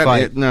a No, big that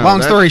fight. is- no, Long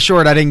that- story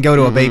short, I didn't go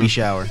to a baby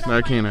shower.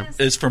 I can't.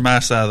 It's for my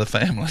side of the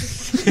family.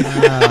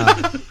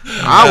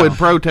 I would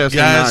protest and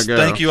Guys, not go.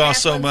 thank you all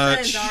so Chaplain's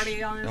much. son's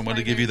already on his I'm going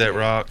to way give you down that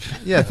rock.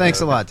 Yeah,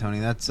 thanks a lot, Tony.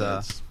 That's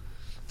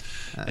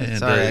And,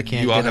 sorry I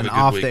can't you all get have an a good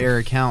off week. the air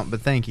account,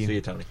 but thank See you.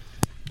 you, Tony.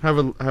 Have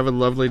a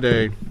lovely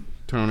day,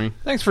 Tony.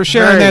 Thanks for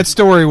sharing Hey. that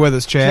story with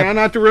us, Try chap.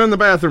 not to ruin the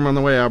bathroom on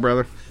the way out,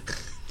 brother.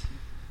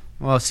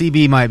 Well,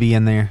 CB might be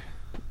in there.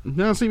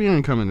 No, CB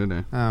ain't coming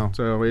today, Oh,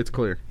 so it's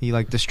clear. he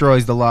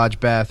destroys the lodge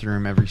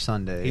bathroom every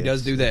Sunday. He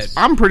does do that.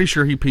 I'm pretty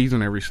sure he pees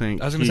in every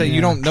sink. I was going to say, you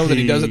don't know that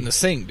he does it in the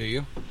sink, do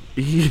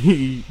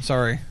you?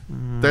 Sorry.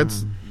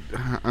 That's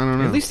I don't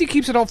know. At least he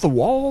keeps it off the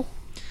wall.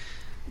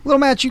 Little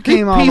Matt, you he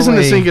came all pees the in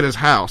way. the sink at his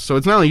house, so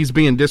it's not like he's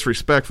being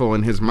disrespectful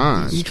in his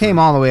mind. You came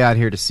all the way out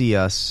here to see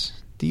us.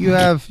 Do you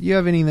have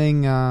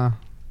anything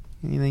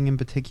anything in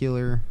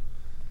particular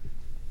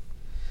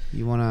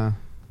you wanna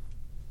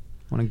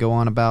go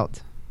on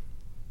about?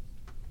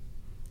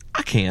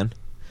 I can.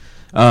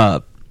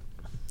 I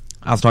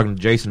was talking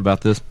to Jason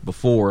about this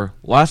before.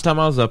 Last time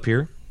I was up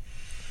here,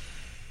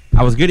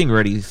 I was getting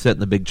ready to sit in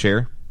the big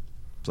chair.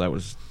 So that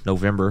was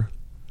November.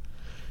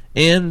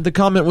 And the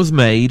comment was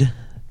made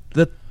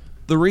that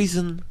the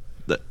reason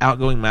the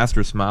outgoing master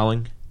is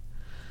smiling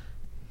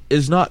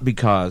is not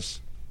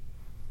because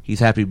he's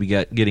happy to be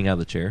getting out of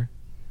the chair.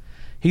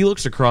 He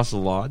looks across the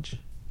lodge,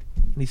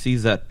 and he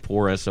sees that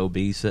poor SOB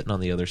sitting on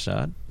the other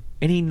side,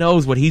 and he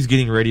knows what he's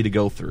getting ready to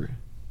go through.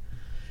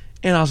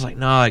 And I was like,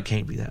 no, it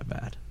can't be that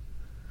bad.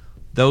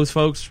 Those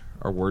folks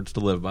are words to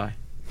live by.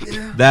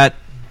 That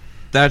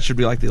should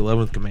be like the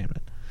 11th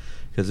commandment.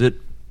 Because if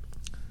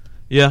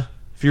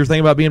you're thinking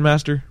about being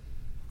master,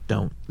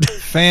 don't.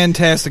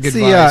 Fantastic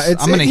advice. See,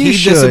 I'm going to you heed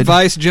this should.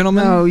 advice,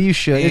 gentlemen. No, you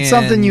should. It's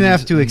something you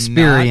have to and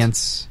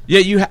experience. Yeah,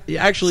 you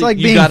actually... It's like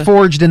you being gotta,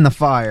 forged in the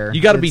fire.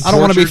 You gotta be- I don't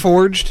want to be tortured.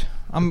 forged.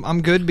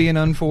 I'm good being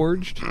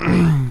unforged.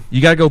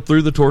 You got to go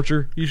through the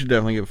torture. You should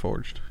definitely get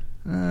forged.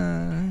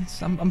 I'm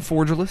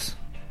forgerless.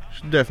 You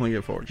should definitely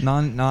get forged.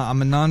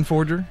 I'm a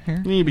non-forger here.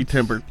 You need to be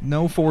tempered.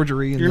 No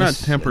forgery in You're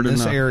this, not tempered in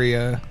this enough.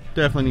 area.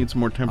 Definitely need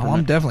some more Oh, temperament.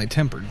 I'm definitely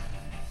tempered.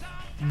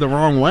 The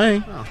wrong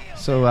way.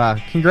 So,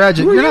 congratulations.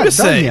 Who are You're you not to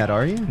done say? yet,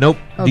 are you? Nope,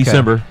 Okay.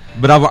 December.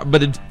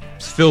 But it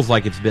feels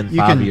like it's been You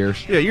 5 can-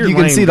 years. Yeah, you're You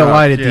can lame see the duck.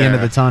 light at the end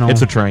of Yeah. the tunnel.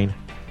 It's a train.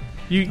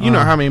 You know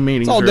how many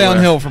meetings It's all are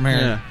downhill left. from here.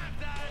 Yeah.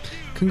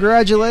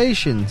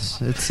 Congratulations.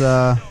 It's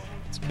a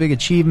big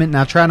achievement.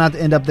 Now try not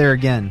to end up there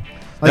again.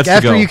 Like That's the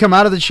after goal. you come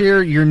out of the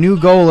chair, your new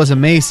goal as a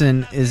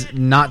Mason is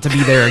not to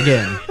be there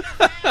again.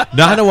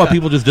 Now I know why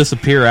people just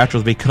disappear after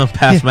they become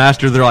past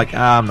master. They're like,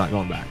 I'm not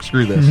going back.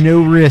 Screw this.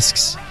 No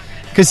risks.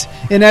 Because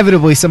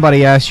inevitably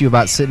somebody asks you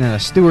about sitting in a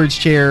steward's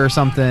chair or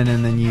something,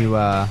 and then you...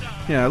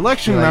 Yeah,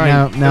 election You're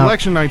like, night. no.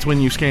 Election night's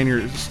when you scan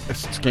your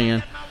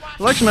scan.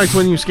 Election night's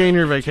when you scan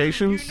your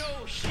vacations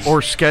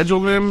or schedule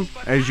them,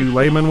 as you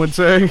layman would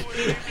say.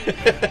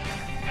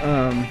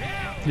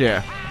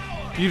 Yeah,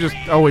 you just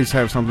always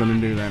have something to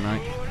do that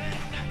night.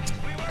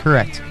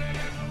 Correct.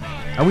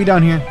 Are we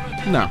done here?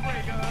 No,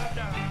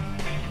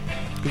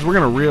 because we're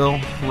gonna reel,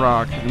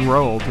 rock, and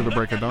roll to the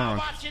break of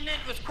dawn.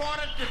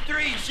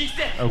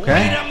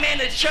 Okay.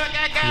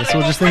 Guess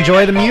we'll just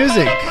enjoy the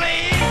music.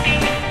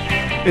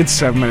 It's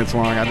 7 minutes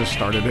long. I just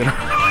started it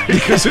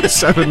because it's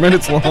 7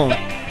 minutes long.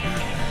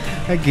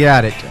 I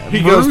got it.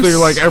 He goes Bruce,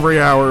 through like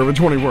every hour of a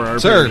 24-hour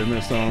Sir. period in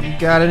this song. you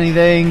got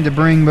anything to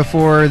bring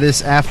before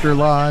this After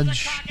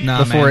Lodge?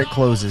 Nah, before man. it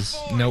closes.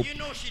 Nope.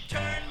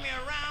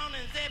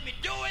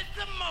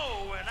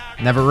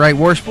 Never right,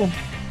 Worshipful?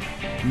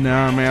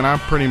 No, man, I'm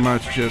pretty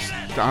much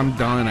I'm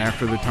done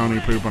after the Tony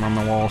pooping on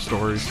the wall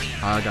stories.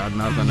 I got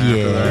nothing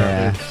after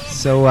that.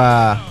 So,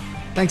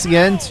 thanks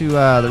again to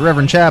the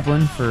Reverend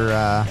Chaplain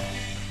for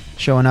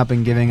showing up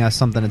and giving us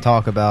something to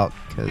talk about,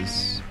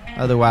 because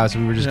otherwise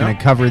we were just going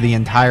to cover the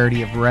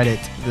entirety of Reddit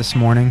this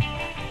morning.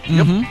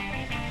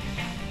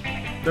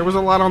 There was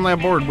a lot on that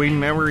board. We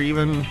never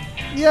even...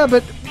 Yeah,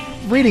 but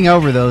reading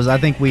over those, I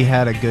think we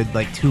had a good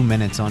 2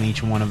 minutes on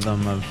each one of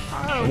them of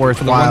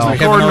worthwhile, we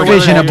haven't already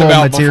visionable talked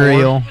about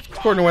material.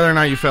 According to whether or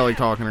not you feel like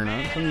talking or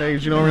not. Some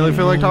days you don't really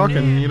feel like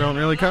talking. You don't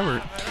really cover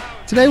it.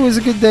 Today was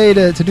a good day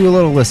to do a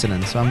little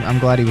listening, so I'm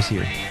glad he was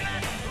here.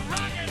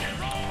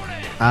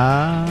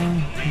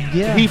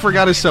 Yeah. He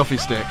forgot his selfie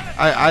stick.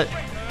 I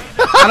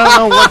don't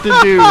know what to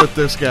do with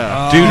this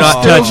guy. Do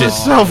not Still touch the it.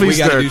 selfie We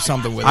got to stick. do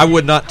something with it. I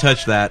would not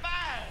touch that.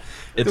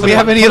 It's Do we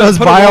have like- any of those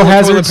put a roll of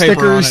biohazard toilet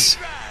paper on stickers?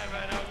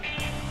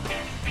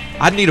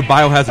 I'd need a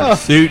biohazard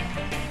suit.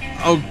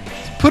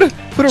 Put a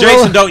roll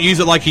Jason, of, don't use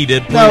it like he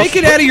did. Please. No. Take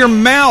it out of your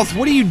mouth.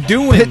 What are you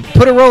doing?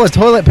 put a roll of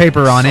toilet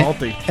paper on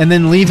Salty. it, and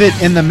then leave it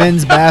in the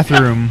men's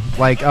bathroom,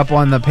 up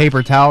on the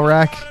paper towel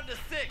rack.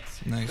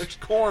 Nice. There's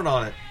corn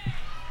on it.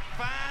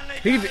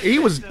 He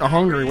was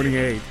hungry when he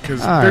ate,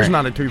 because All there's right.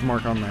 not a tooth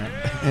mark on that.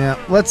 Yeah,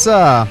 let's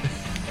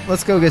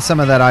go get some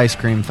of that ice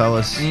cream,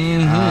 fellas.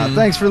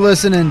 Thanks for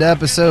listening to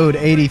episode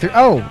 83.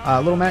 Oh,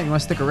 little Matt, you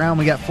want to stick around?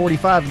 We got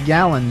 45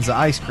 gallons of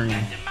ice cream.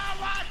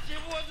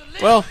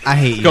 Well, I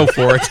hate you. go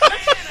for it.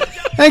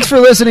 Thanks for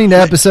listening to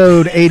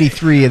episode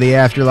 83 of the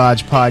After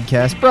Lodge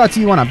podcast, brought to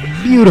you on a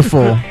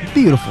beautiful,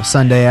 beautiful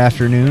Sunday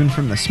afternoon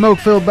from the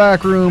smoke-filled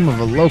back room of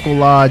a local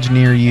lodge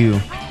near you.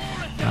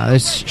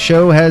 This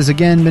show has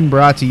again been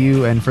brought to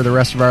you and for the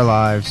rest of our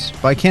lives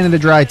by Canada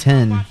Dry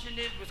 10.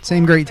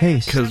 Same great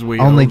taste. 'Cause we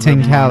only owe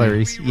 10 them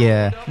calories.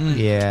 Yeah,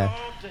 yeah.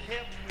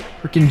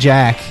 Freaking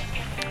Jack.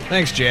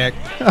 Thanks, Jack.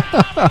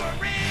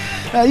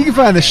 You can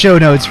find the show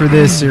notes for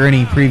this or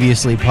any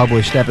previously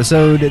published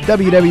episode at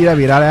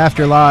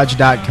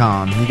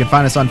www.afterlodge.com. You can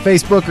find us on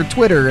Facebook or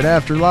Twitter at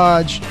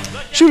Afterlodge.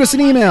 Shoot us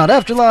an email at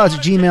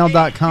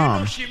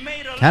afterlodge@gmail.com.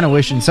 Kind of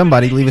wishing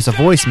somebody'd leave us a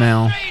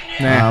voicemail.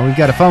 Nah. We've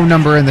got a phone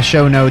number in the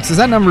show notes. Is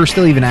that number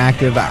still even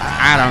active?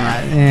 I don't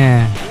know.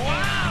 Yeah.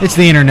 It's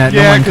the internet.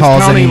 Yeah, no one 'cause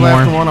calls Tony anymore.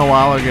 left one a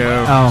while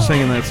ago Oh.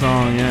 singing that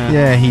song, yeah.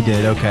 Yeah, he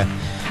did. Okay.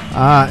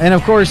 And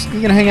of course,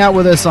 you can hang out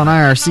with us on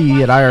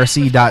IRC at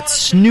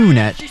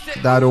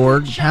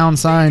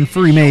irc.snoonet.org, #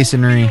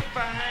 Freemasonry,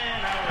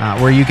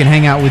 where you can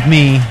hang out with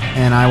me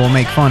and I will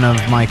make fun of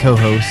my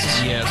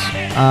co-hosts. Yes.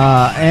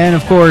 And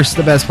of course,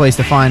 the best place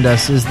to find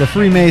us is the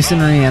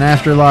Freemasonry and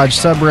After Lodge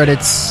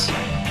subreddits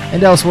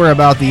and elsewhere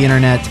about the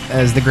internet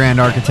as the Grand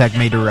Architect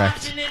may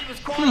direct.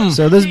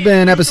 So this has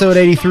been episode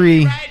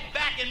 83.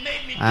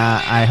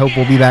 I hope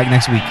we'll be back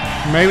next week.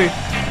 Maybe.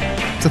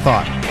 It's a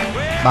thought.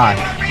 Bye.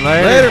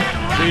 Later.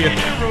 See ya.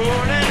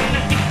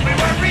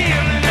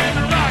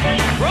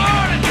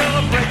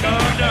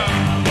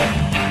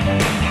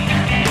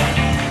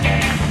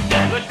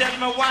 Looked at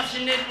my watch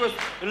and it was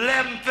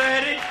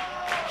 11:30.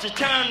 She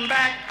turned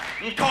back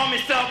and called me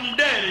something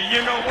dirty.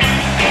 You know why?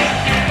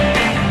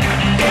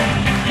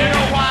 You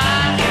know why?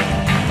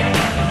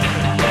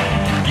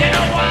 You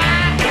know why?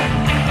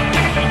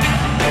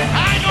 I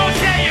ain't gonna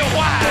tell you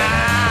why.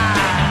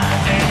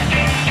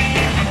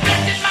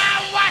 Looked at my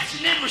watch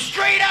and it was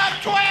straight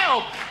up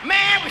 12.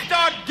 Man, we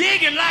started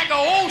digging like an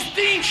old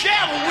steam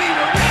shovel. We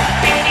were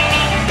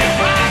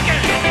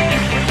rocking.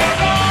 We were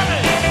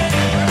rolling.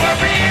 We were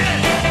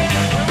reeling.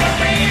 We were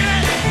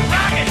reeling.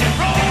 Rocking and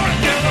rolling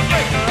till the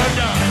break of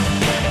dawn.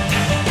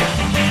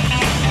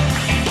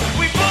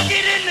 We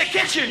boogied in the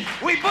kitchen.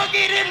 We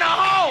boogied in the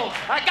hall.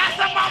 I got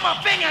some on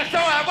my finger, so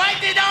I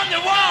wiped it on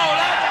the wall.